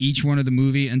take each one of the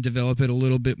movie and develop it a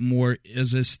little bit more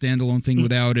as a standalone thing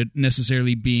without it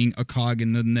necessarily being a cog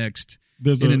in the next.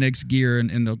 The next gear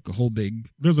and the whole big.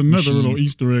 There's another machine. little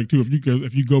Easter egg too.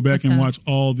 If you go back and watch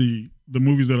all the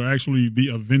movies that are actually the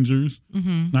Avengers,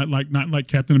 not like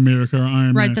Captain America or Iron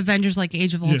Man, right? The Avengers, like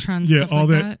Age of Ultron, stuff all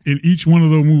like that. In each one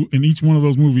of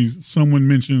those movies, someone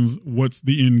mentions what's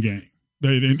the end game.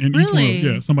 In Really? Each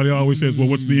one, somebody always says, "Well,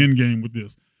 what's the end game with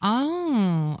this?"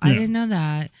 Oh, I didn't know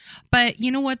that. But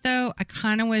you know what, though? I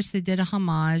kind of wish they did a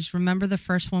homage. Remember the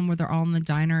first one where they're all in the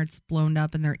diner, it's blown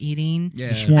up and they're eating? Yeah.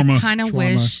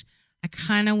 Shawarma. I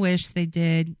kind of wish they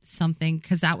did something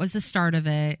because that was the start of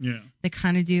it. Yeah. They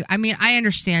kind of do. I mean, I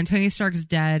understand Tony Stark's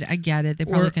dead. I get it. They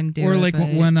probably can do it. Or like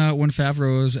but... when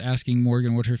Favreau was asking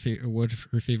Morgan what her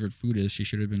favorite food is, she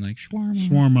should have been like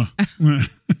shawarma.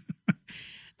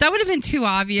 That would have been too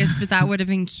obvious, but that would have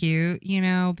been cute,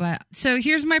 But so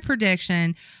here's my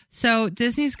prediction. So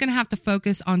Disney's going to have to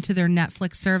focus onto their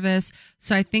Netflix service.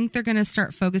 So I think they're going to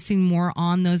start focusing more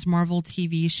on those Marvel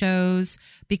TV shows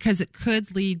because it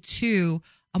could lead to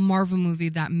a Marvel movie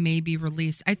that may be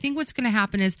released. I think what's going to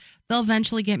happen is they'll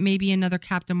eventually get maybe another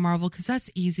Captain Marvel because that's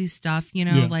easy stuff,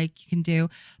 like you can do.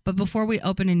 But before we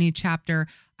open a new chapter,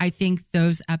 I think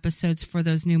those episodes for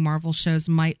those new Marvel shows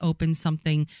might open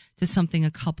something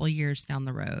a couple years down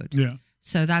the road. Yeah.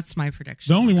 So that's my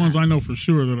prediction. The only ones I know for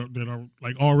sure that are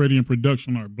like already in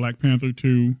production are Black Panther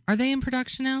 2. Are they in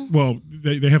production now? Well,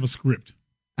 they have a script.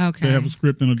 Okay. They have a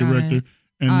script and a director.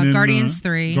 And then, Guardians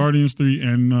 3. Guardians 3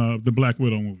 and the Black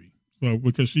Widow movie. So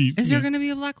because is there going to be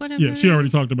a Black Widow movie? Yeah, she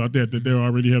already talked about that they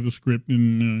already have the script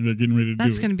and they're getting ready to do it.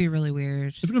 That's going to be really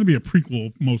weird. It's going to be a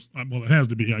prequel. It has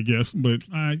to be, I guess. But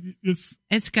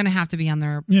it's going to have to be on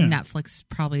their Netflix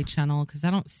probably channel because I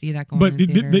don't see that going. But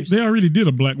in theaters. they already did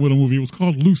a Black Widow movie. It was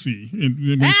called Lucy.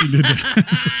 And she did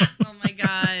that. Oh my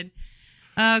god.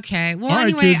 Okay. Well, right,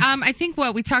 anyway, kids. I think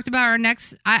what we talked about our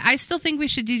next. I still think we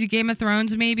should do Game of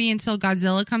Thrones maybe until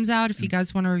Godzilla comes out. If you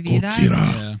guys want to review that.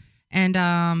 Yeah. And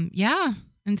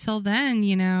until then,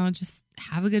 just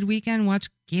have a good weekend. Watch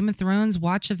Game of Thrones.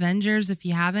 Watch Avengers if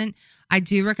you haven't. I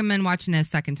do recommend watching it a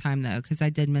second time though, because I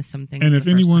did miss some things. And if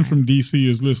anyone from DC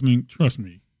is listening, trust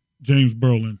me, James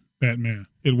Brolin, Batman,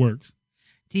 it works.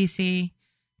 DC.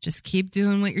 Just keep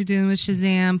doing what you're doing with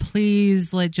Shazam.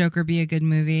 Please let Joker be a good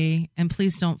movie. And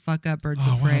please don't fuck up Birds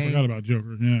of Prey. I forgot about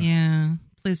Joker. Yeah. Yeah.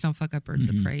 Please don't fuck up Birds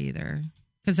of Prey either.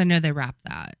 Because I know they wrap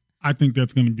that. I think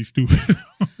that's going to be stupid.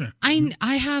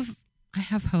 I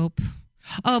have hope.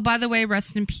 Oh, by the way,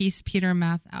 rest in peace, Peter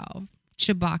Mathau.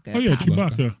 Chewbacca. Oh, yeah,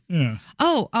 Chewbacca. Yeah.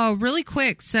 Oh, really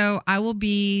quick. So I will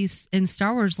be in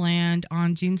Star Wars Land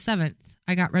on June 7th.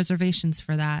 I got reservations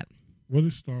for that. What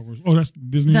is Star Wars? Oh, that's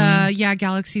Disney.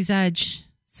 Galaxy's Edge.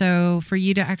 So for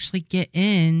you to actually get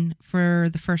in for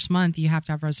the first month, you have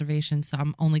to have reservations. So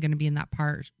I'm only going to be in that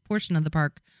portion of the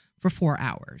park for 4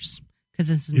 hours because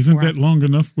isn't that long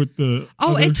enough with the?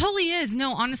 Oh, it totally is.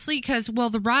 No, honestly, because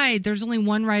the ride there's only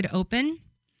one ride open,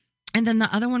 and then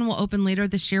the other one will open later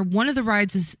this year. One of the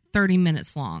rides is 30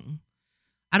 minutes long.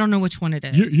 I don't know which one it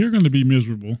is. You're going to be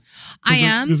miserable. I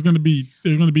am. There's going to be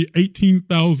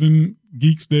 18,000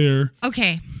 geeks there.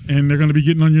 Okay. And they're going to be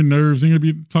getting on your nerves. They're going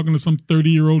to be talking to some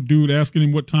 30-year-old dude asking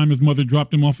him what time his mother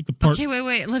dropped him off at the park. Okay,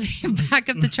 wait. Let me back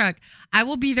up the truck. I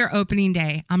will be there opening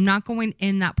day. I'm not going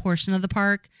in that portion of the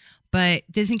park, But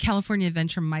Disney California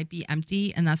Adventure might be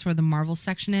empty, and that's where the Marvel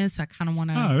section is. So I kind of want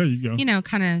to, there you go.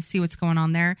 kind of see what's going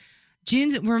on there.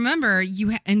 June's, remember,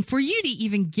 and for you to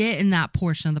even get in that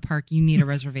portion of the park, you need a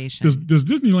reservation. Does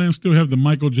Disneyland still have the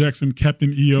Michael Jackson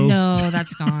Captain EO? No,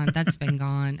 that's gone. That's been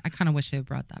gone. I kind of wish they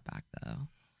brought that back, though.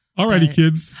 Alrighty,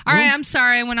 kids. All right, I'm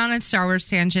sorry. I went on a Star Wars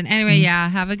tangent. Anyway, yeah,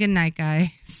 have a good night,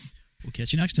 guys. We'll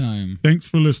catch you next time. Thanks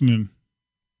for listening.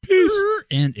 Peace.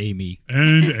 And Amy.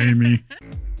 And Amy.